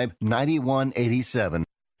 800-245-9187.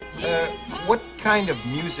 What kind of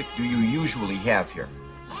music do you usually have here?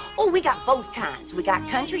 Oh, we got both kinds. We got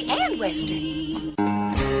country and western.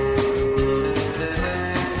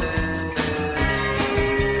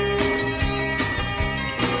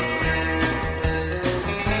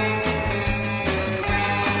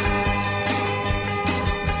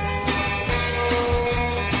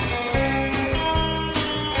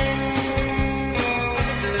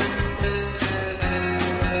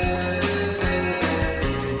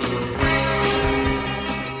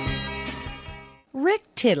 Rick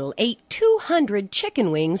Tittle ate 200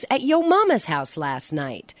 chicken wings at Yo Mama's house last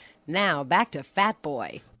night. Now, back to Fat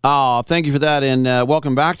Boy. Oh, thank you for that, and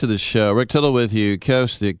welcome back to the show. Rick Tittle with you,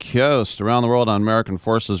 coast to coast, around the world on American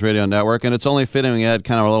Forces Radio Network, and it's only fitting we had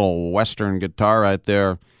kind of a little Western guitar right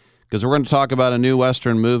there, because we're going to talk about a new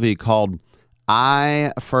Western movie called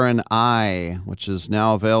Eye for an Eye, which is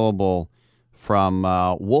now available from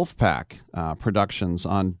Wolfpack Productions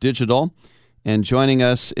on digital. And joining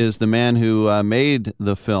us is the man who made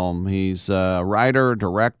the film. He's a writer,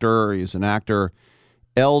 director, he's an actor,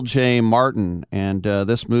 L.J. Martin. And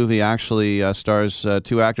this movie actually stars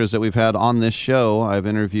two actors that we've had on this show. I've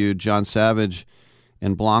interviewed John Savage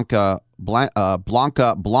and Blanca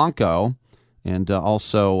Blanco, and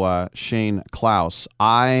also Shane Klaus.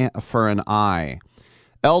 Eye for an Eye.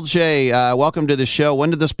 L.J., welcome to the show.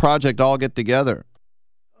 When did this project all get together?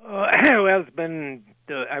 Well, it's been...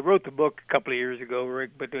 I wrote the book a couple of years ago,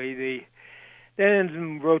 Rick, but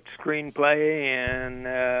then wrote the screenplay, and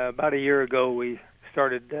about a year ago we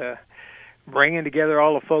started bringing together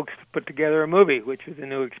all the folks to put together a movie, which was a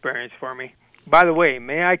new experience for me. By the way,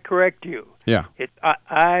 may I correct you? Yeah. It's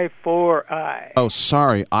Eye for Eye. Oh,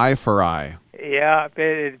 sorry, Eye for Eye. Yeah,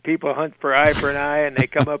 people hunt for Eye for an Eye, and they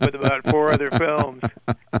come up with about 4 other films.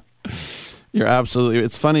 You're absolutely...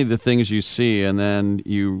 It's funny the things you see, and then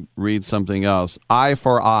you read something else. Eye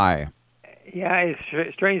for Eye. Yeah,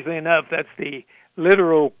 strangely enough, that's the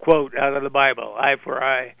literal quote out of the Bible, Eye for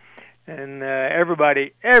Eye. And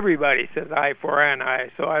everybody says eye for an eye,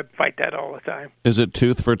 so I fight that all the time. Is it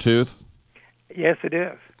tooth for tooth? Yes, it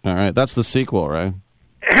is. All right, that's the sequel, right?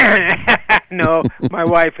 No, my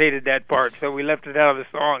wife hated that part, so we left it out of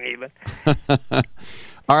the song even.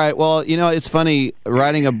 All right, well, you know, it's funny,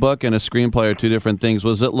 writing a book and a screenplay are two different things.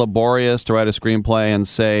 Was it laborious to write a screenplay and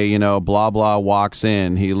say, you know, blah, blah, walks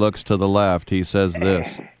in, he looks to the left, he says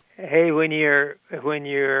this? Hey, when you're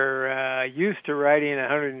used to writing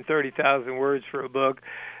 130,000 words for a book,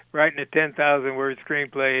 writing a 10,000-word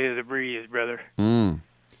screenplay is a breeze, brother.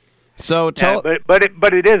 So tell, but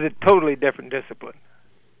it is a totally different discipline.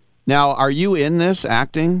 Now, are you in this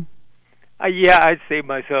acting? Yeah, I'd save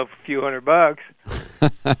myself a few $100.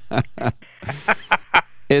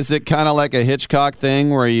 Is it kind of like a Hitchcock thing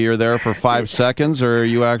where you're there for 5 seconds, or are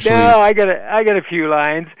you actually? No, I got a few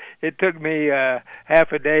lines. It took me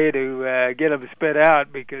half a day to get them spit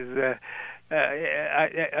out because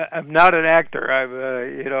I'm not an actor. I'm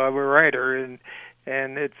a writer, and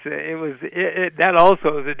that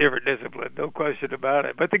also is a different discipline, no question about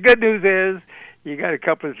it. But the good news is you got a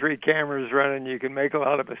couple of 3 cameras running. You can make a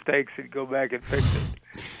lot of mistakes and go back and fix it.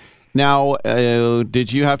 Now,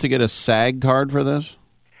 did you have to get a SAG card for this?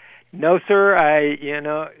 No, sir.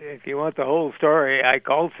 If you want the whole story, I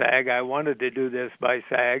called SAG. I wanted to do this by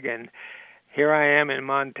SAG, and here I am in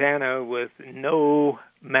Montana with no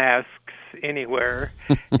masks anywhere.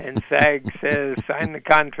 And SAG says, sign the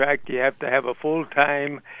contract. You have to have a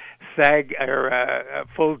full-time SAG or a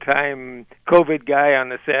full-time COVID guy on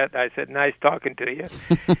the set. I said, nice talking to you.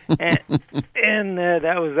 and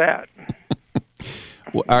that was that.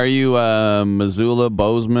 Are you Missoula,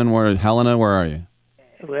 Bozeman, Helena? Where are you?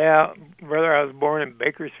 Well, brother, I was born in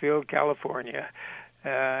Bakersfield, California.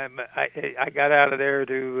 I got out of there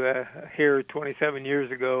to here 27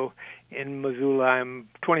 years ago in Missoula. I'm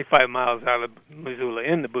 25 miles out of Missoula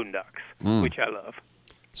in the boondocks, which I love.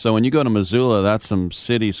 So when you go to Missoula, that's some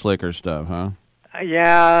city slicker stuff, huh?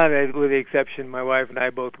 Yeah, with the exception, my wife and I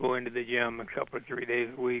both go into the gym a couple or 3 days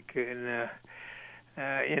a week and,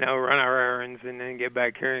 run our errands and then get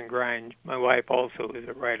back here and grind. My wife also is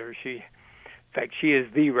a writer. In fact, she is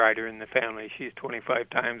the writer in the family. She's 25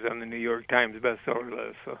 times on the New York Times bestseller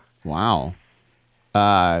list. So. Wow.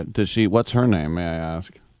 What's her name, may I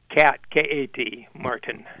ask? Kat, K-A-T,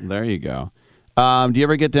 Martin. There you go. Do you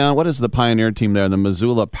ever get down, what is the Pioneer team there? The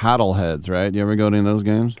Missoula Paddleheads, right? Do you ever go to any of those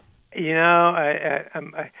games?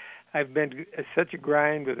 I've been such a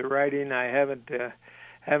grind with the writing. I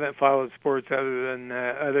haven't followed sports other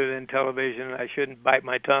than television. I shouldn't bite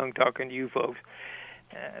my tongue talking to you folks.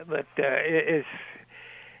 But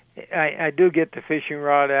I do get the fishing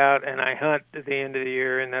rod out, and I hunt at the end of the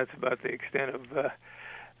year, and that's about the extent of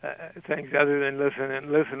things other than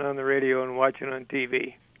listen on the radio and watching on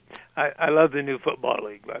TV. I love the new football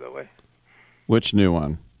league, by the way. Which new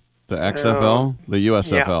one? The XFL? The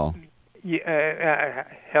USFL?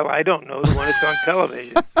 Hell, I don't know. The one that's on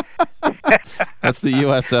television. That's the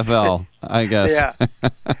USFL, I guess.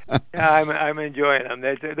 Yeah, I'm enjoying them.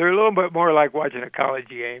 They're a little bit more like watching a college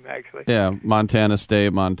game, actually. Yeah, Montana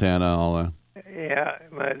State, Montana, all that. Yeah,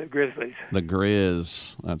 the Grizzlies. The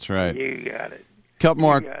Grizz, that's right. You got it. Couple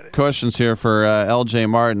more questions here for L.J.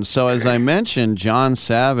 Martin. So as I mentioned, John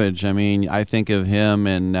Savage, I think of him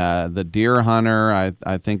in The Deer Hunter.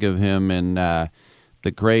 I think of him in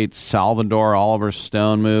the great Salvador Oliver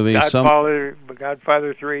Stone movie.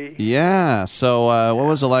 Godfather 3. Yeah. So what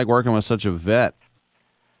was it like working with such a vet?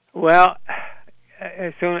 Well,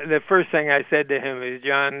 the first thing I said to him is,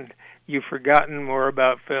 John, you've forgotten more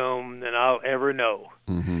about film than I'll ever know.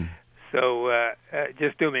 Mm-hmm. So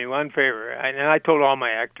just do me one favor. And I told all my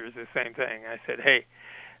actors the same thing. I said, hey,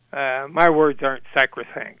 my words aren't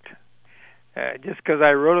sacrosanct. Just because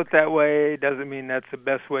I wrote it that way doesn't mean that's the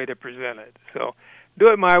best way to present it. So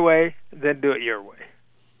do it my way, then do it your way.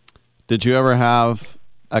 Did you ever have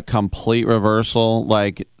a complete reversal,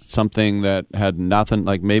 like something that had nothing,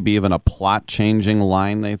 like maybe even a plot-changing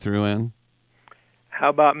line they threw in? How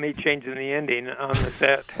about me changing the ending on the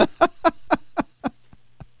set?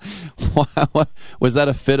 Was that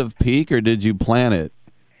a fit of pique, or did you plan it?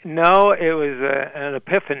 No, it was an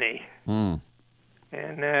epiphany. Mm.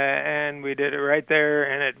 And we did it right there,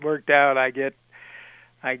 and it worked out. I get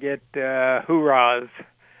hoorahs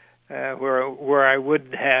where I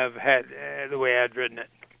wouldn't have had the way I'd written it.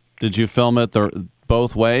 Did you film it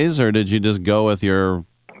both ways, or did you just go with the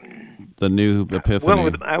new epiphany?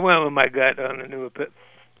 I went with my gut on the new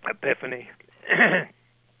epiphany.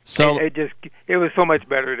 So it was so much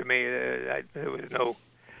better to me. There was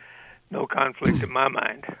no conflict in my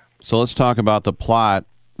mind. So let's talk about the plot.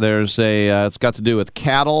 There's it's got to do with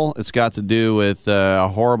cattle. It's got to do with a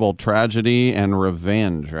horrible tragedy and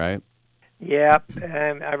revenge, right? Yeah,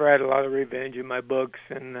 and I write a lot of revenge in my books,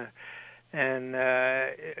 and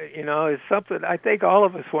it's something I think all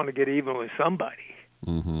of us want to get even with somebody.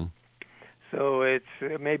 Mm-hmm. So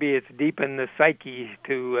maybe it's deep in the psyche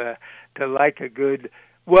to like a good,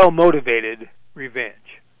 well-motivated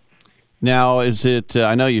revenge. Now, is it?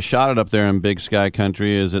 I know you shot it up there in Big Sky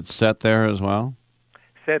Country. Is it set there as well?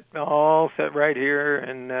 Set right here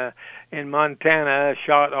in Montana.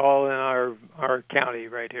 Shot all in our county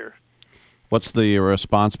right here. What's the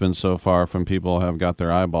response been so far from people who have got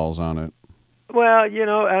their eyeballs on it? Well,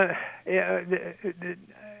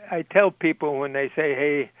 I tell people when they say,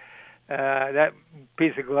 "Hey, that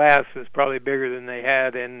piece of glass was probably bigger than they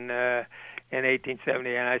had in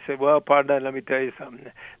 1870," and I said, "Well, pardon, let me tell you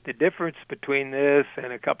something. The difference between this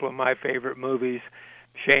and a couple of my favorite movies,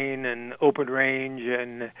 Shane and Open Range,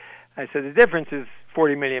 and I said the difference is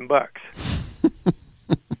 $40 million."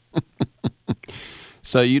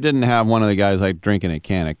 So you didn't have one of the guys like drinking a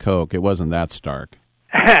can of Coke. It wasn't that stark.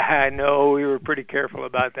 No, we were pretty careful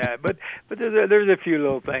about that. But there's a few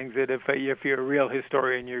little things that if you're a real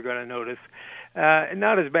historian, you're going to notice.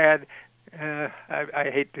 Not as bad. I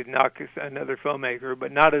hate to knock another filmmaker,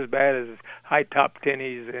 but not as bad as High Top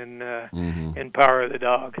Tinnies in Power of the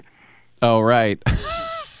Dog. Oh, right.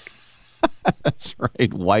 That's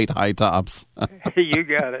right. White high tops. You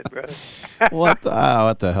got it, brother. What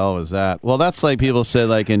the hell was that? Well, that's like people said,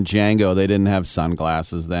 like in Django, they didn't have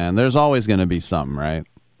sunglasses then. There's always going to be something, right?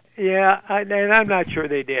 Yeah, and I'm not sure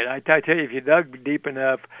they did. I tell you, if you dug deep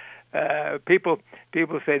enough, people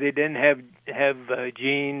say they didn't have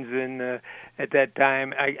jeans at that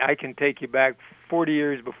time. I can take you back 40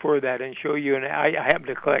 years before that and show you. And I happen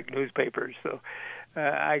to collect newspapers, so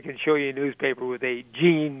I can show you a newspaper with a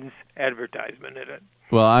jeans advertisement in it.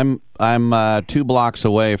 Well, I'm 2 blocks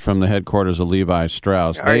away from the headquarters of Levi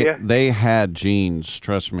Strauss. Are you? They had jeans,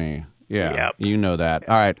 trust me. Yeah, Yep. You know that.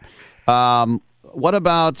 All right. What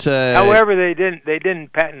about? However, they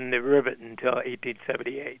didn't patent the rivet until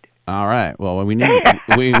 1878. All right. Well, we need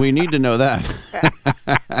we need to know that.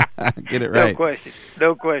 Get it right.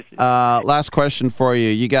 No question. Last question for you.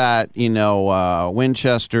 You got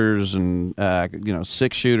Winchesters and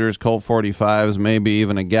 6-shooters, Colt 45s, maybe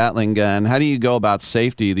even a Gatling gun. How do you go about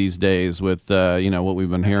safety these days with what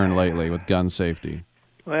we've been hearing lately with gun safety?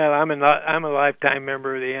 Well, I'm a lifetime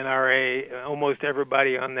member of the NRA. Almost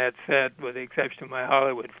everybody on that set, with the exception of my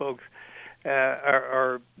Hollywood folks,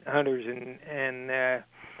 are hunters, and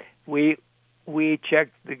we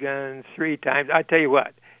checked the guns 3 times. I tell you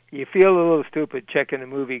what, you feel a little stupid checking a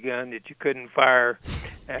movie gun that you couldn't fire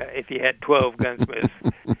if you had 12 gunsmiths,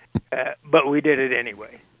 but we did it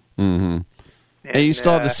anyway. Mm-hmm. And you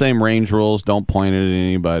still have the same range rules. Don't point it at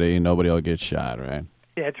anybody. Nobody will get shot, right?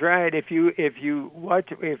 That's right. If you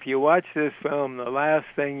watch this film, the last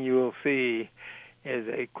thing you will see is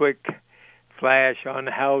a quick flash on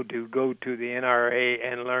how to go to the NRA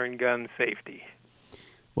and learn gun safety.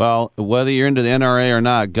 Well, whether you're into the NRA or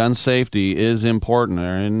not, gun safety is important.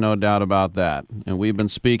 There is no doubt about that. And we've been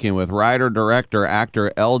speaking with writer, director,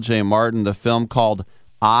 actor L.J. Martin. The film called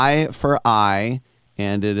Eye for Eye,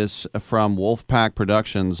 and it is from Wolfpack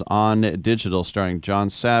Productions on digital, starring John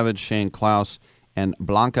Savage, Shane Klaus, and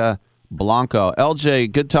Blanca Blanco.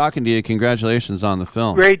 LJ, good talking to you. Congratulations on the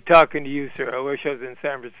film. Great talking to you, sir. I wish I was in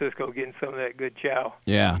San Francisco getting some of that good chow.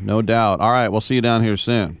 Yeah, no doubt. All right, we'll see you down here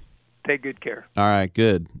soon. Take good care. All right,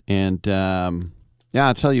 good. And,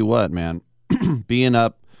 I'll tell you what, man, being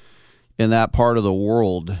up in that part of the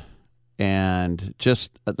world and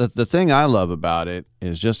just the thing I love about it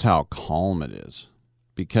is just how calm it is.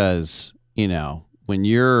 Because, when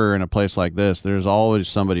you're in a place like this, there's always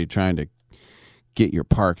somebody trying to get your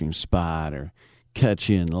parking spot or cut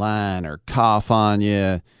you in line or cough on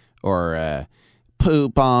you or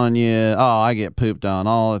poop on you. Oh, I get pooped on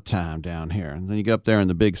all the time down here. And then you go up there in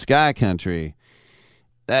the big sky country.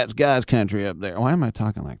 That's God's country up there. Why am I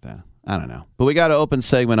talking like that? I don't know. But we got an open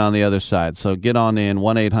segment on the other side. So get on in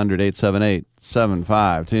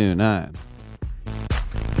 1-800-878-7529.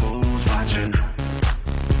 Who's watching?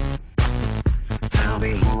 Tell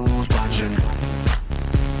me who's watching?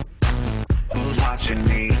 Who's watching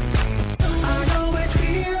me? I always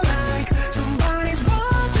feel like somebody's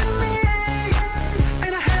watching me,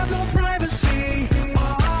 and I have no privacy.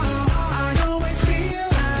 Oh, I always feel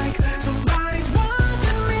like somebody's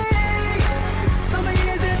watching me. Tell me,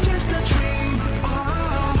 is it just a dream?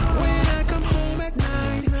 Oh, when I come home at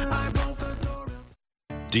night, I roll the door.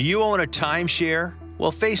 Do you own a timeshare?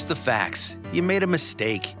 Well, face the facts. You made a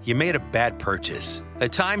mistake. You made a bad purchase. A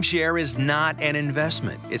timeshare is not an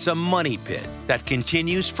investment. It's a money pit that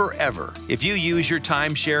continues forever. If you use your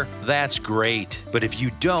timeshare, that's great. But if you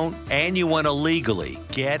don't and you want to legally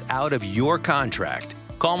get out of your contract,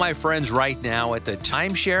 call my friends right now at the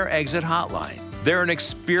Timeshare Exit Hotline. They're an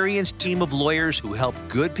experienced team of lawyers who help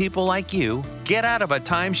good people like you get out of a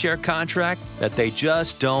timeshare contract that they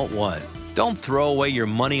just don't want. Don't throw away your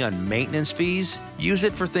money on maintenance fees. Use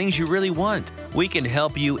it for things you really want. We can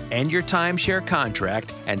help you end your timeshare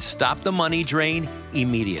contract and stop the money drain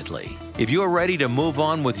immediately. If you're ready to move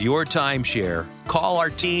on with your timeshare, call our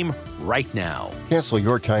team right now. Cancel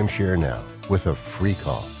your timeshare now with a free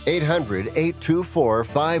call.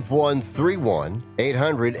 800-824-5131.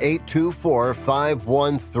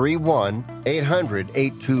 800-824-5131.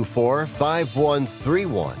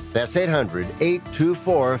 800-824-5131. That's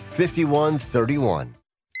 800-824-5131.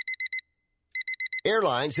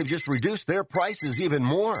 Airlines have just reduced their prices even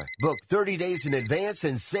more. Book 30 days in advance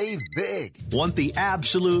and save big. Want the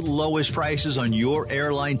absolute lowest prices on your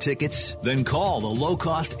airline tickets? Then call the Low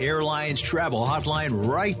Cost Airlines Travel Hotline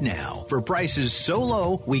right now for prices so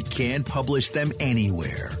low we can't publish them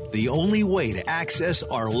anywhere. The only way to access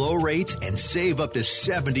our low rates and save up to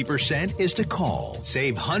 70% is to call.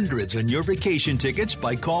 Save hundreds on your vacation tickets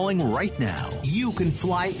by calling right now. You can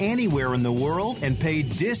fly anywhere in the world and pay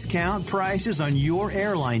discount prices on your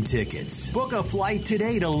airline tickets. Book a flight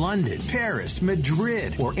today to London, Paris,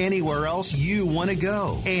 Madrid, or anywhere else you want to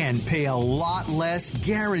go. And pay a lot less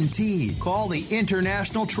guaranteed. Call the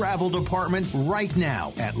International Travel Department right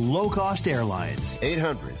now at Low Cost Airlines.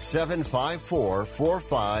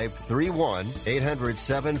 800-754-4531.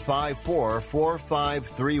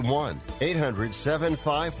 800-754-4531.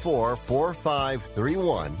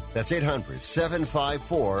 800-754-4531. That's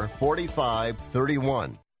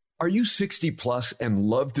 800-754-4531. Are you 60 plus and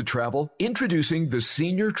love to travel? Introducing the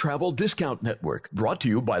Senior Travel Discount Network, brought to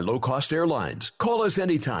you by Low Cost Airlines. Call us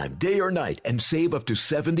anytime, day or night, and save up to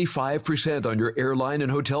 75% on your airline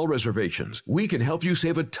and hotel reservations. We can help you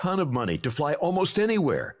save a ton of money to fly almost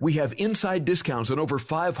anywhere. We have inside discounts on over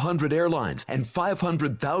 500 airlines and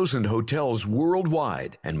 500,000 hotels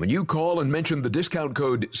worldwide. And when you call and mention the discount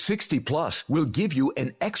code 60 plus, we'll give you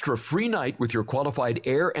an extra free night with your qualified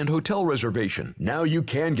air and hotel reservation. Now you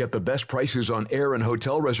can get the best prices on air and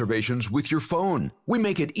hotel reservations with your phone. We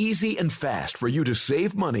make it easy and fast for you to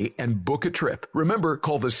save money and book a trip. Remember,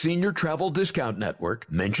 call the Senior Travel Discount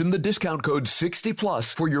Network, mention the discount code 60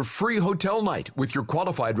 plus for your free hotel night with your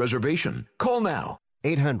qualified reservation. Call now.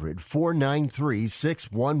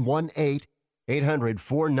 800-493-6118.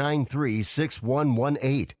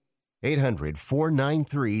 800-493-6118.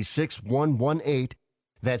 800-493-6118.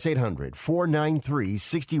 That's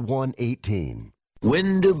 800-493-6118.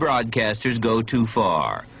 When do broadcasters go too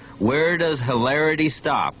far? Where does hilarity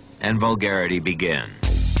stop and vulgarity begin?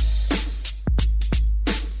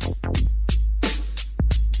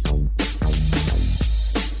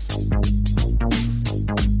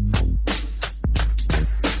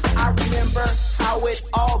 I remember how it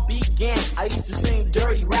all began. I used to sing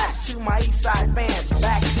dirty raps to my East Side fans.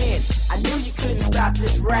 Back then, I knew you couldn't stop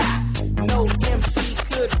this rap. No MC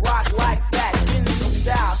could rock like that. Then the new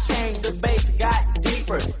style came, the bass got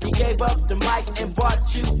deeper. He gave up the mic and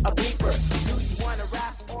bought you a beeper. Do you want to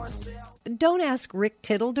rap or sell? Don't ask Rick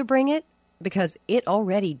Tittle to bring it, because it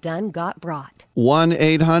already done got brought.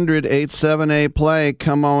 1-800-878-PLAY.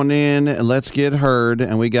 Come on in and let's get heard.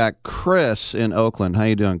 And we got Chris in Oakland. How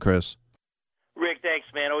you doing, Chris? Rick, thanks,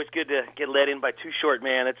 man. Always good to get let in by Too Short,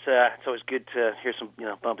 man. It's always good to hear some,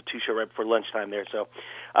 bump of Too Short right before lunchtime there. So,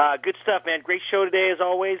 good stuff, man. Great show today, as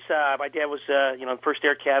always. My dad was, first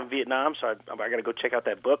air cav in Vietnam, so I got to go check out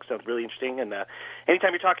that book. Sounds really interesting. And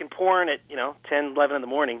anytime you're talking porn at 10, 11 in the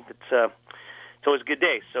morning, it's always a good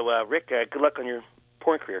day. So, Rick, good luck on your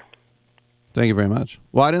porn career. Thank you very much.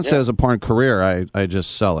 Well, I didn't say it was a porn career. I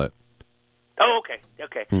just sell it. Oh, okay.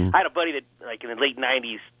 I had a buddy that, in the late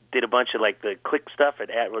 90s, did a bunch of, the click stuff at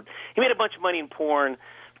AdWords. He made a bunch of money in porn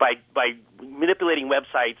by manipulating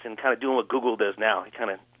websites and kind of doing what Google does now. He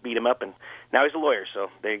kind of beat him up, and now he's a lawyer, so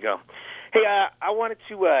there you go. Hey, I wanted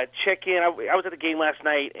to check in. I was at the game last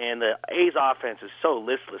night, and the A's offense is so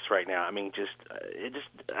listless right now. I mean, there's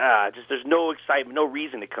no excitement, no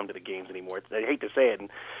reason to come to the games anymore. I hate to say it,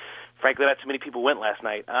 and frankly, not too many people went last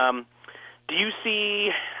night. Do you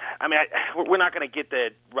see? I mean, we're not going to get the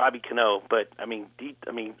Robbie Cano, but I don't know.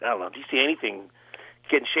 Do you see anything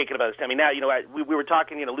getting shaken about this? I mean, now we were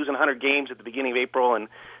talking, losing 100 games at the beginning of April, and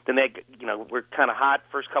then they, we're kind of hot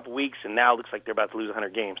first couple weeks, and now it looks like they're about to lose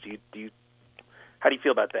 100 games. How do you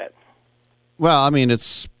feel about that? Well, I mean,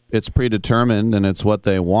 it's predetermined, and it's what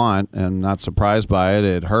they want, and not surprised by it.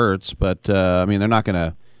 It hurts, but they're not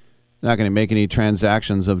going to make any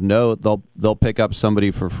transactions of note. They'll pick up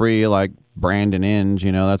somebody for free, like Brandon Inge.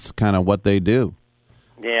 That's kind of what they do.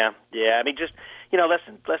 Yeah. I mean, just less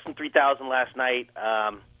than 3,000 last night.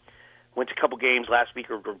 Went to a couple games last week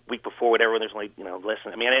or week before, whatever. And there's only less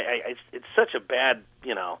than. I mean, it's such a bad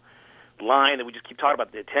line that we just keep talking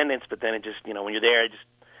about the attendance, but then it just when you're there,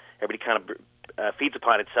 everybody kind of feeds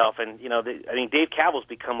upon itself. And I mean, Dave Kaval's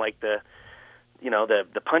become like the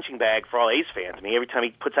punching bag for all A's fans. I mean, every time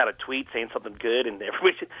he puts out a tweet saying something good, and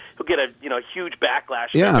everybody he'll get a huge backlash.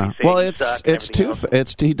 Yeah, well, he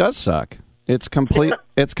does suck. It's complete.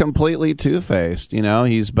 It's completely two-faced.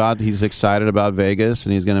 He's excited about Vegas,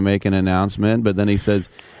 and he's going to make an announcement, but then he says,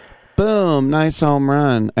 "Boom, nice home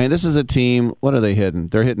run." I mean, this is a team. What are they hitting?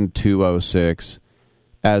 They're hitting 206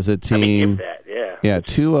 as a team. I mean, that, yeah,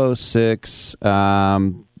 206.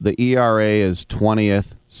 The ERA is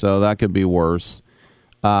 20th. So that could be worse.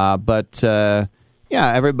 But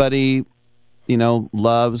everybody,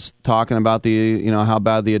 loves talking about the, how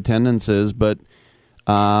bad the attendance is. But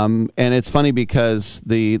And it's funny because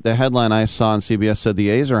the headline I saw on CBS said the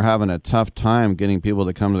A's are having a tough time getting people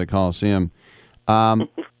to come to the Coliseum.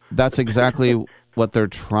 That's exactly what they're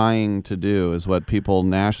trying to do, is what people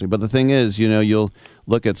nationally. But the thing is, you'll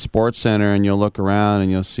look at SportsCenter and you'll look around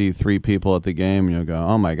and you'll see 3 people at the game and you'll go,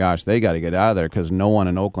 oh my gosh, they got to get out of there because no one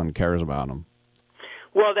in Oakland cares about them.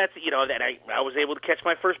 Well, that's that I was able to catch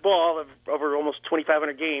my first ball over almost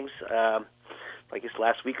 2,500 games. I guess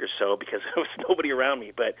last week or so because there was nobody around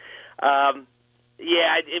me. But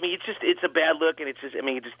yeah, I mean, it's a bad look, and it just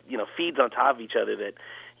feeds on top of each other that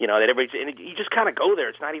that everybody, and you just kind of go there.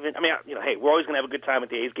 It's not even. I mean, hey, we're always going to have a good time at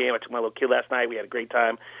the A's game. I took my little kid last night. We had a great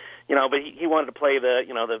time. But he wanted to play the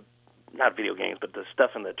not video games, but the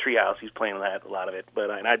stuff in the treehouse. He's playing that, a lot of it. But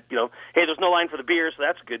hey, there's no line for the beer, so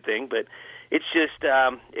that's a good thing. But it's just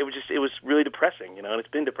it was really depressing, and it's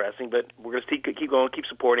been depressing. But we're going to keep going, keep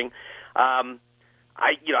supporting. I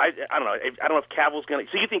don't know. I don't know if Cavill's going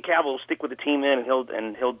to. So you think Cavill will stick with the team then,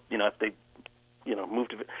 and he'll if they move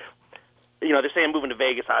to. They're saying moving to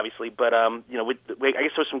Vegas, obviously, but I guess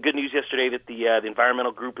there was some good news yesterday that the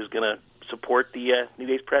environmental group is going to support the New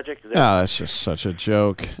Days Project. That's just such a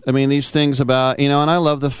joke. I mean, these things about and I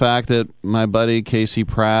love the fact that my buddy Casey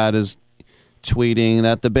Pratt is tweeting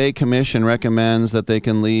that the Bay Commission recommends that they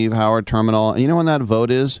can leave Howard Terminal. And you know when that vote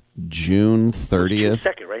is? June 30th. June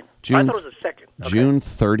 2nd, right? I thought it was the 2nd. Okay. June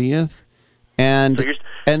 30th.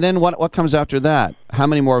 And then what comes after that? How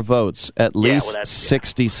many more votes? At least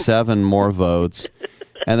 67 more votes.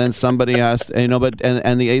 And then somebody has to,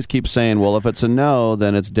 and the A's keep saying, well, if it's a no,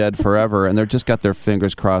 then it's dead forever. And they've just got their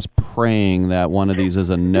fingers crossed praying that one of these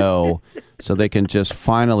is a no so they can just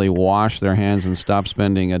finally wash their hands and stop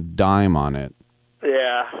spending a dime on it.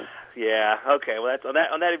 Yeah. Okay. Well, that's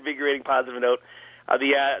on that invigorating positive note.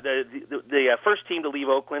 The first team to leave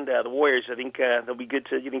Oakland, the Warriors. I think they'll be good.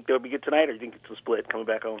 You think they'll be good tonight, or do you think it's a split coming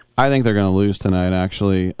back home? I think they're going to lose tonight.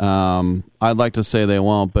 Actually, I'd like to say they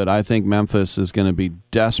won't, but I think Memphis is going to be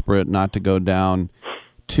desperate not to go down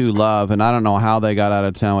to Love, and I don't know how they got out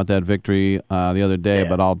of town with that victory the other day,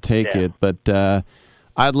 but I'll take it. But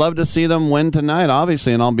I'd love to see them win tonight,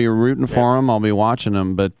 obviously, and I'll be rooting for them. I'll be watching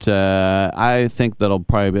them, but I think that'll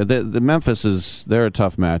probably be the Memphis they're a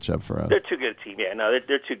tough matchup for us. They're too good a team. Yeah, no,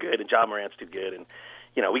 they're too good, and John Morant's too good, and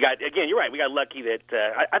we got again. You're right. We got lucky that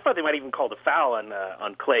I thought they might even call the foul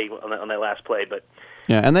on Clay on that last play, but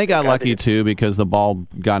yeah, and they got lucky too because the ball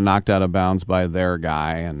got knocked out of bounds by their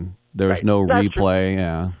guy, and there's no replay. True.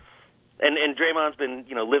 Yeah. And Draymond's been,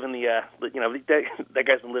 living that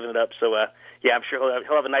guy's been living it up. So, yeah, I'm sure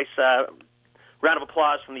he'll have a nice round of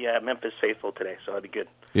applause from the Memphis faithful today. So that'd be good.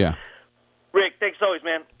 Yeah. Rick, thanks always,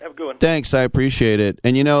 man. Have a good one. Thanks, I appreciate it.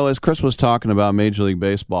 And as Chris was talking about Major League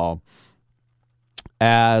Baseball,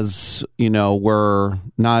 as we're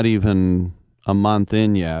not even a month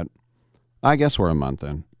in yet. I guess we're a month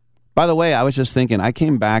in. By the way, I was just thinking, I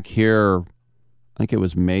came back here. I think it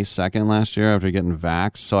was May 2nd last year after getting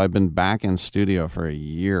vaxxed, so I've been back in studio for a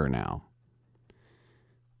year now.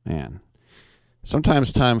 Man,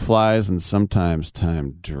 sometimes time flies and sometimes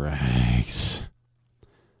time drags.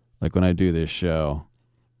 Like when I do this show.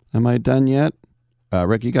 Am I done yet?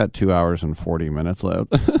 Rick, you got 2 hours and 40 minutes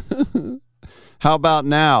left. How about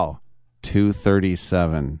now?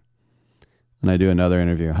 2:37. And I do another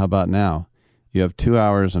interview. How about now? You have 2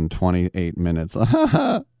 hours and 28 minutes.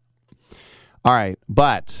 All right,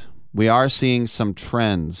 but we are seeing some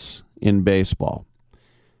trends in baseball,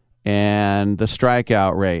 and the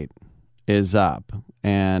strikeout rate is up,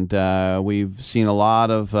 and we've seen a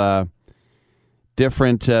lot of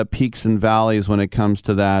different peaks and valleys when it comes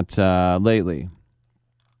to that lately.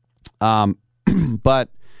 But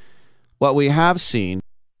what we have seen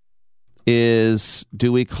is,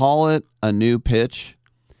 do we call it a new pitch,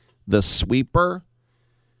 the sweeper?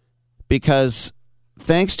 Because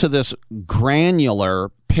thanks to this granular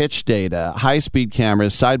pitch data, high-speed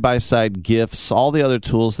cameras, side-by-side GIFs, all the other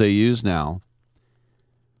tools they use now,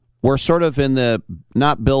 we're sort of in the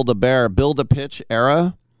not build-a-bear, build-a-pitch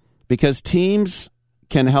era, because teams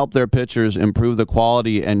can help their pitchers improve the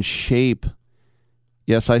quality and shape,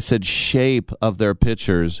 yes, I said shape, of their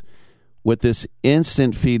pitchers with this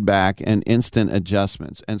instant feedback and instant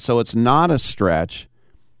adjustments. And so it's not a stretch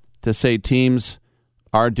to say teams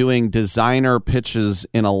are doing designer pitches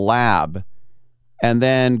in a lab and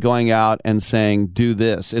then going out and saying, do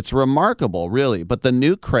this. It's remarkable, really. But the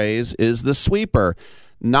new craze is the sweeper,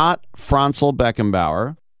 not Franzel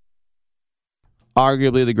Beckenbauer,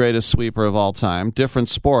 arguably the greatest sweeper of all time. Different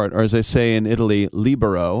sport, or as they say in Italy,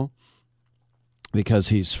 libero, because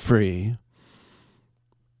he's free.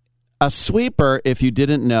 A sweeper, if you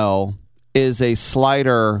didn't know, is a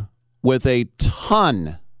slider with a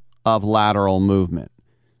ton of lateral movement.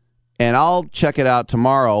 And I'll check it out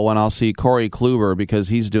tomorrow when I'll see Corey Kluber, because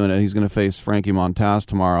he's doing it. He's going to face Frankie Montas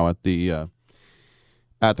tomorrow at the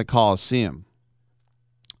Coliseum.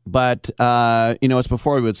 But, it's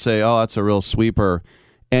before we would say, oh, that's a real sweeper.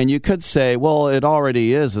 And you could say, well, it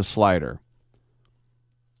already is a slider.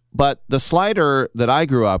 But the slider that I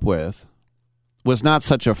grew up with was not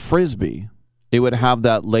such a frisbee. It would have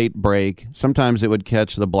that late break. Sometimes it would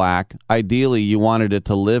catch the black. Ideally, you wanted it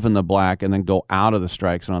to live in the black and then go out of the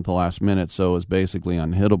strike zone at the last minute, so it was basically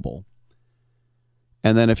unhittable.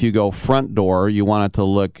 And then if you go front door, you want it to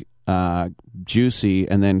look juicy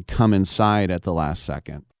and then come inside at the last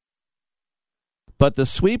second. But the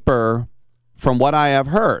sweeper, from what I have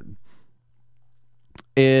heard,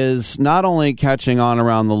 is not only catching on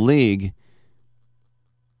around the league,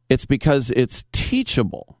 it's because it's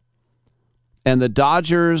teachable. And the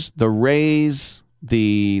Dodgers, the Rays,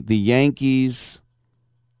 the Yankees,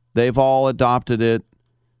 they've all adopted it.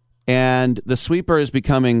 And the sweeper is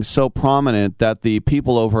becoming so prominent that the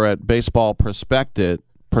people over at Baseball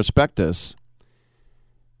Prospectus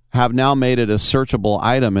have now made it a searchable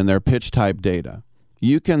item in their pitch type data.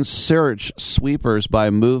 You can search sweepers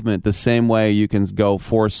by movement the same way you can go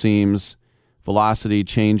four seams, velocity,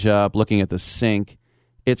 changeup, looking at the sink.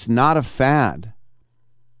 It's not a fad.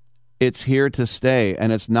 It's here to stay,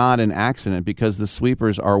 and it's not an accident because the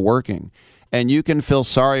sweepers are working. And you can feel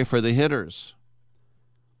sorry for the hitters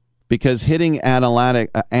because hitting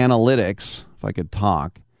analytics, if I could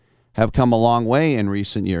talk, have come a long way in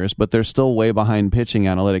recent years, but they're still way behind pitching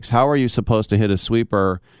analytics. How are you supposed to hit a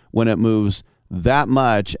sweeper when it moves that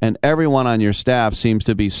much and everyone on your staff seems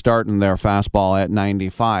to be starting their fastball at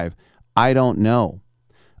 95? I don't know.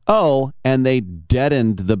 Oh, and they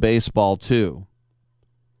deadened the baseball too.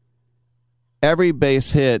 Every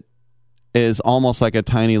base hit is almost like a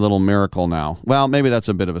tiny little miracle now. Well, maybe that's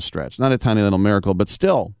a bit of a stretch. Not a tiny little miracle, but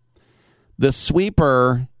still. The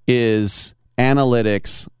sweeper is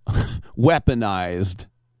analytics weaponized.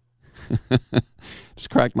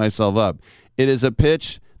 Just cracked myself up. It is a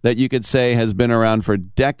pitch that you could say has been around for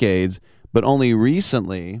decades, but only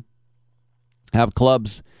recently have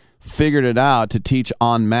clubs figured it out to teach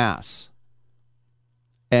en masse.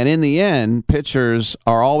 And in the end, pitchers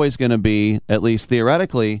are always going to be, at least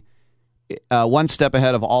theoretically, one step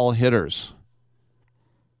ahead of all hitters.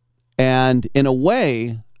 And in a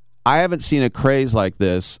way, I haven't seen a craze like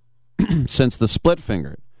this since the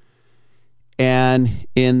split-fingered. And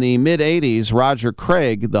in the mid-'80s, Roger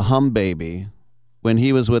Craig, the hum baby, when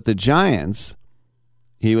he was with the Giants,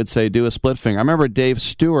 he would say, do a split finger. I remember Dave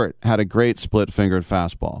Stewart had a great split-fingered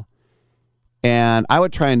fastball. And I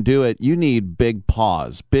would try and do it. You need big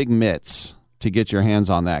paws, big mitts to get your hands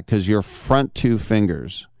on that because your front two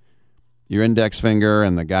fingers, your index finger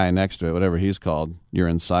and the guy next to it, whatever he's called, your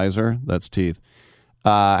incisor, that's teeth,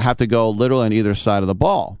 have to go literally on either side of the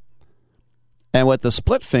ball. And what the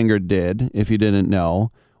split finger did, if you didn't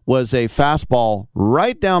know, was a fastball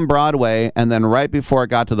right down Broadway, and then right before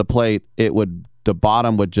it got to the plate, the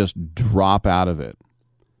bottom would just drop out of it.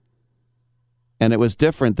 And it was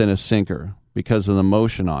different than a sinker because of the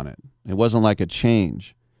motion on it. It wasn't like a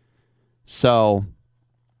change. So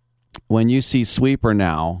when you see sweeper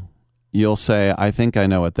now, you'll say, I think I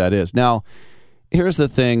know what that is. Now, here's the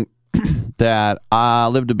thing that I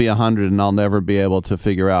live to be 100 and I'll never be able to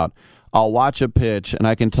figure out. I'll watch a pitch and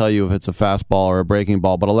I can tell you if it's a fastball or a breaking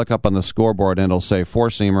ball, but I'll look up on the scoreboard and it'll say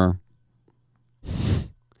four-seamer.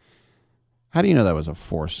 How do you know that was a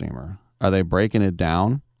four-seamer? Are they breaking it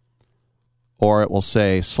down? Or it will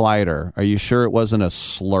say slider. Are you sure it wasn't a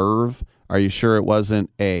slurve? Are you sure it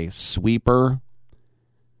wasn't a sweeper?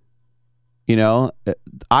 You know,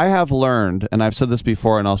 I have learned, and I've said this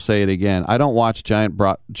before and I'll say it again, I don't watch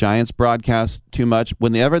Giants broadcasts too much.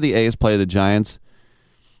 Whenever the A's play the Giants,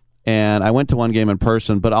 and I went to one game in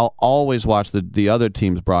person, but I'll always watch the other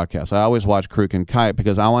team's broadcast. I always watch Kruk and Kite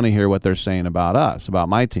because I want to hear what they're saying about us, about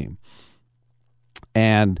my team.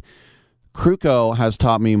 And Kruko has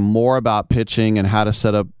taught me more about pitching and how to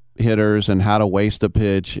set up hitters and how to waste a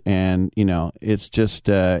pitch. And, you know, it's just,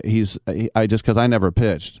 because I never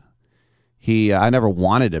pitched. I never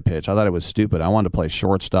wanted to pitch. I thought it was stupid. I wanted to play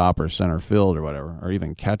shortstop or center field or whatever, or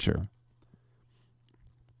even catcher.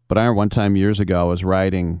 But I remember one time years ago, I was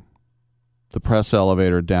riding the press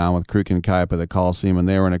elevator down with Kruk and Kaipa at the Coliseum, and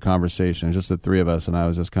they were in a conversation, just the three of us, and I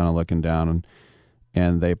was just kind of looking down,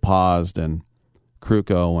 and they paused, and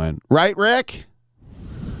Kruko went, right, Rick?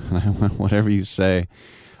 And I went, whatever you say.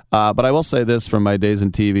 But I will say this from my days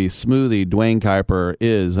in TV, Smoothie, Dwayne Kuiper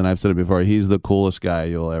is, and I've said it before, he's the coolest guy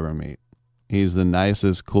you'll ever meet. He's the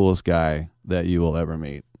nicest, coolest guy that you will ever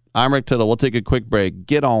meet. I'm Rick Tittle. We'll take a quick break.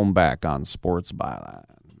 Get on back on Sports Byline.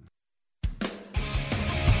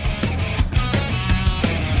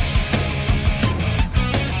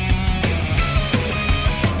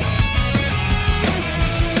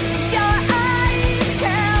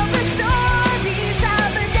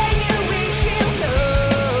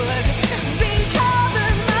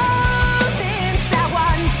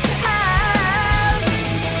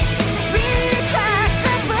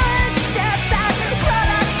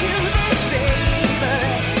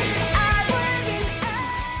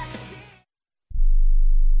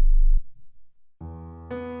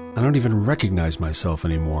 I don't even recognize myself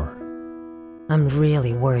anymore. I'm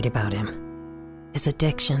really worried about him. His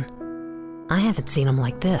addiction. I haven't seen him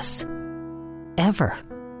like this. Ever.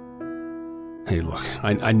 Hey, look,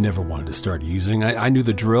 I never wanted to start using. I knew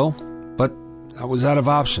the drill, but I was out of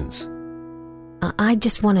options. I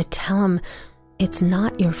just want to tell him it's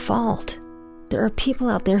not your fault. There are people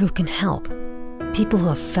out there who can help. People who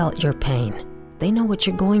have felt your pain. They know what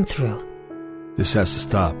you're going through. This has to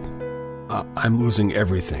stop. I'm losing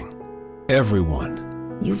everything.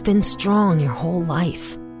 Everyone. You've been strong your whole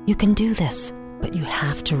life. You can do this, but you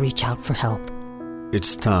have to reach out for help.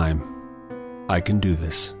 It's time. I can do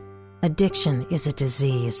this. Addiction is a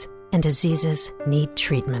disease, and diseases need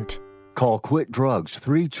treatment. Call Quit Drugs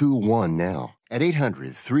 321 now at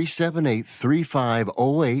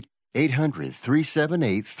 800-378-3508,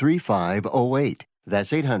 800-378-3508.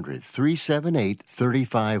 That's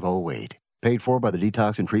 800-378-3508. Paid for by the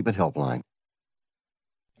Detox and Treatment Helpline.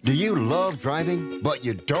 Do you love driving, but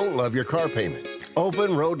you don't love your car payment?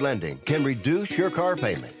 Open Road Lending can reduce your car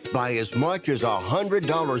payment by as much as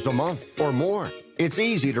 $100 a month or more. It's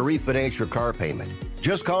easy to refinance your car payment.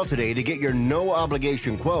 Just call today to get your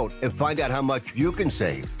no-obligation quote and find out how much you can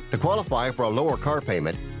save. To qualify for a lower car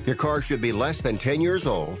payment, your car should be less than 10 years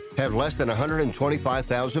old, have less than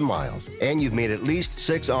 125,000 miles, and you've made at least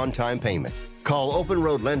 6 on-time payments. Call Open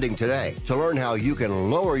Road Lending today to learn how you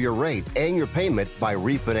can lower your rate and your payment by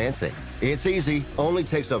refinancing. It's easy, only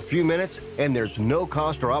takes a few minutes, and there's no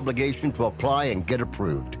cost or obligation to apply and get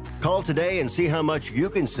approved. Call today and see how much you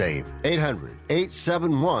can save.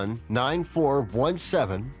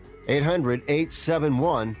 800-871-9417.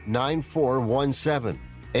 800-871-9417.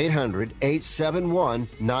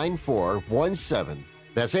 800-871-9417.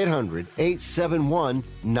 That's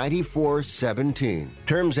 800-871-9417.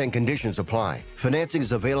 Terms and conditions apply. Financing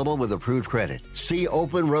is available with approved credit. See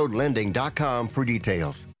openroadlending.com for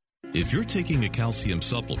details. If you're taking a calcium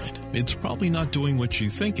supplement, it's probably not doing what you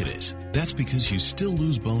think it is. That's because you still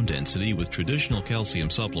lose bone density with traditional calcium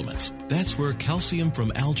supplements. That's where calcium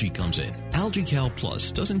from algae comes in. AlgaeCal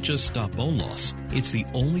Plus doesn't just stop bone loss. It's the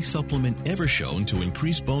only supplement ever shown to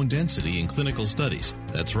increase bone density in clinical studies.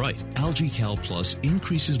 That's right. AlgaeCal Plus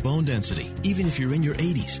increases bone density, even if you're in your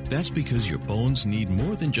 80s. That's because your bones need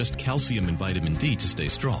more than just calcium and vitamin D to stay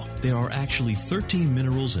strong. There are actually 13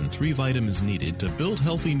 minerals and 3 vitamins needed to build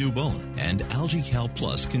healthy new bone. And AlgaeCal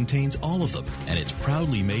Plus contains all of them, and it's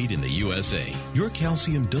proudly made in the USA. Your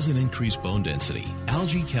calcium doesn't increase bone density.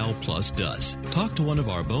 AlgaeCal Plus does. Talk to one of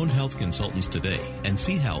our bone health consultants today and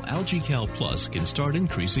see how AlgaeCal Plus can start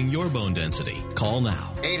increasing your bone density. Call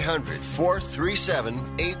now.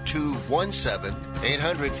 800-437-8217.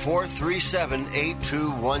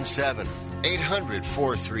 800-437-8217.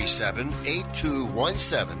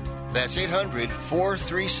 800-437-8217. That's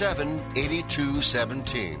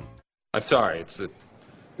 800-437-8217. I'm sorry, it's the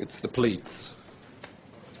pleats.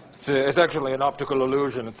 It's actually an optical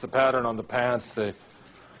illusion. It's the pattern on the pants. It's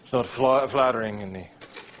not flattering in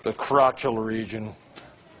the crotchal region.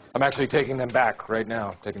 I'm actually taking them back right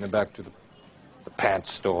now. Taking them back to the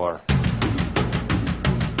pants store.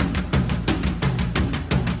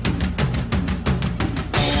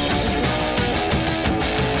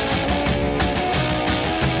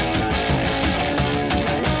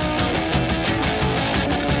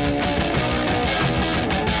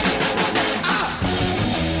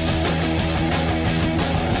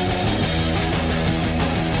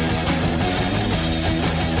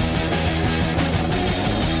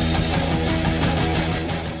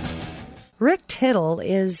 Rick Tittle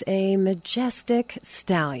is a majestic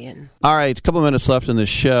stallion. All right, a couple of minutes left in the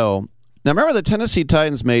show. Now, remember the Tennessee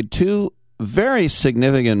Titans made 2 very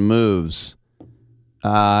significant moves,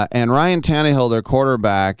 and Ryan Tannehill, their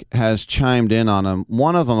quarterback, has chimed in on them.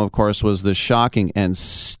 One of them, of course, was the shocking and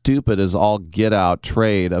stupid as all get-out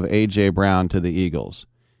trade of A.J. Brown to the Eagles.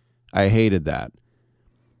 I hated that.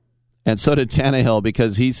 And so did Tannehill,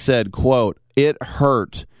 because he said, quote, "It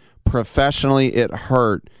hurt. Professionally, it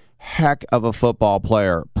hurt. Heck of a football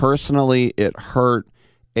player. Personally, it hurt.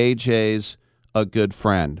 AJ's a good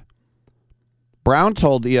friend." Brown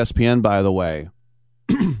told ESPN, by the way,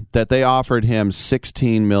 that they offered him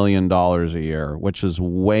 $16 million a year, which is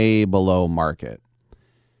way below market.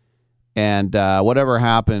 And whatever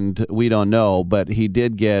happened, we don't know, but he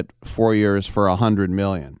did get 4 years for $100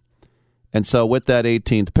 million. And so with that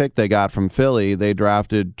 18th pick they got from Philly, they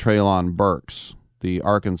drafted Treylon Burks, the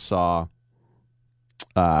Arkansas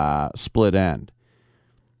split end.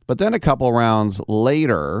 But then a couple rounds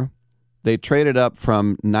later, they traded up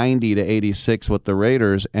from 90 to 86 with the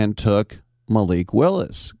Raiders and took Malik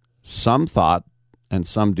Willis. Some thought, and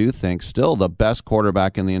some do think, still the best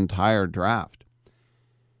quarterback in the entire draft.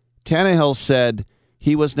 Tannehill said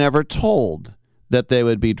he was never told that they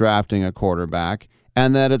would be drafting a quarterback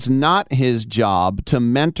and that it's not his job to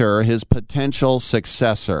mentor his potential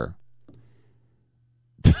successor.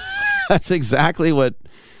 That's exactly what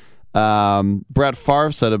Brett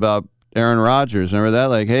Favre said about Aaron Rodgers. Remember that?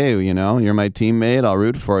 Like, hey, you know, you're my teammate. I'll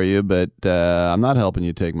root for you, but I'm not helping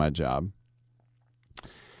you take my job.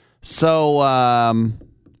 So,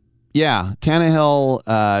 yeah,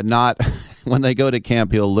 Tannehill, not when they go to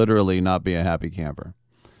camp, he'll literally not be a happy camper.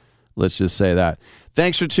 Let's just say that.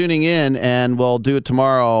 Thanks for tuning in, and we'll do it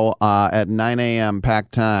tomorrow at 9 a.m.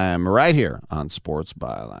 Pack time right here on Sports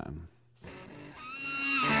Byline.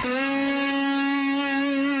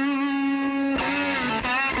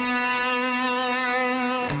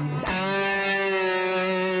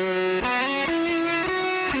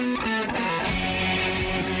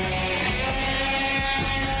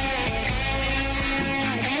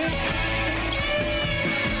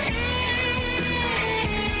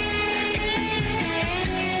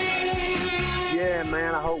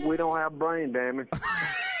 Man, I hope we don't have brain damage.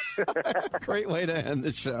 Great way to end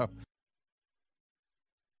the show.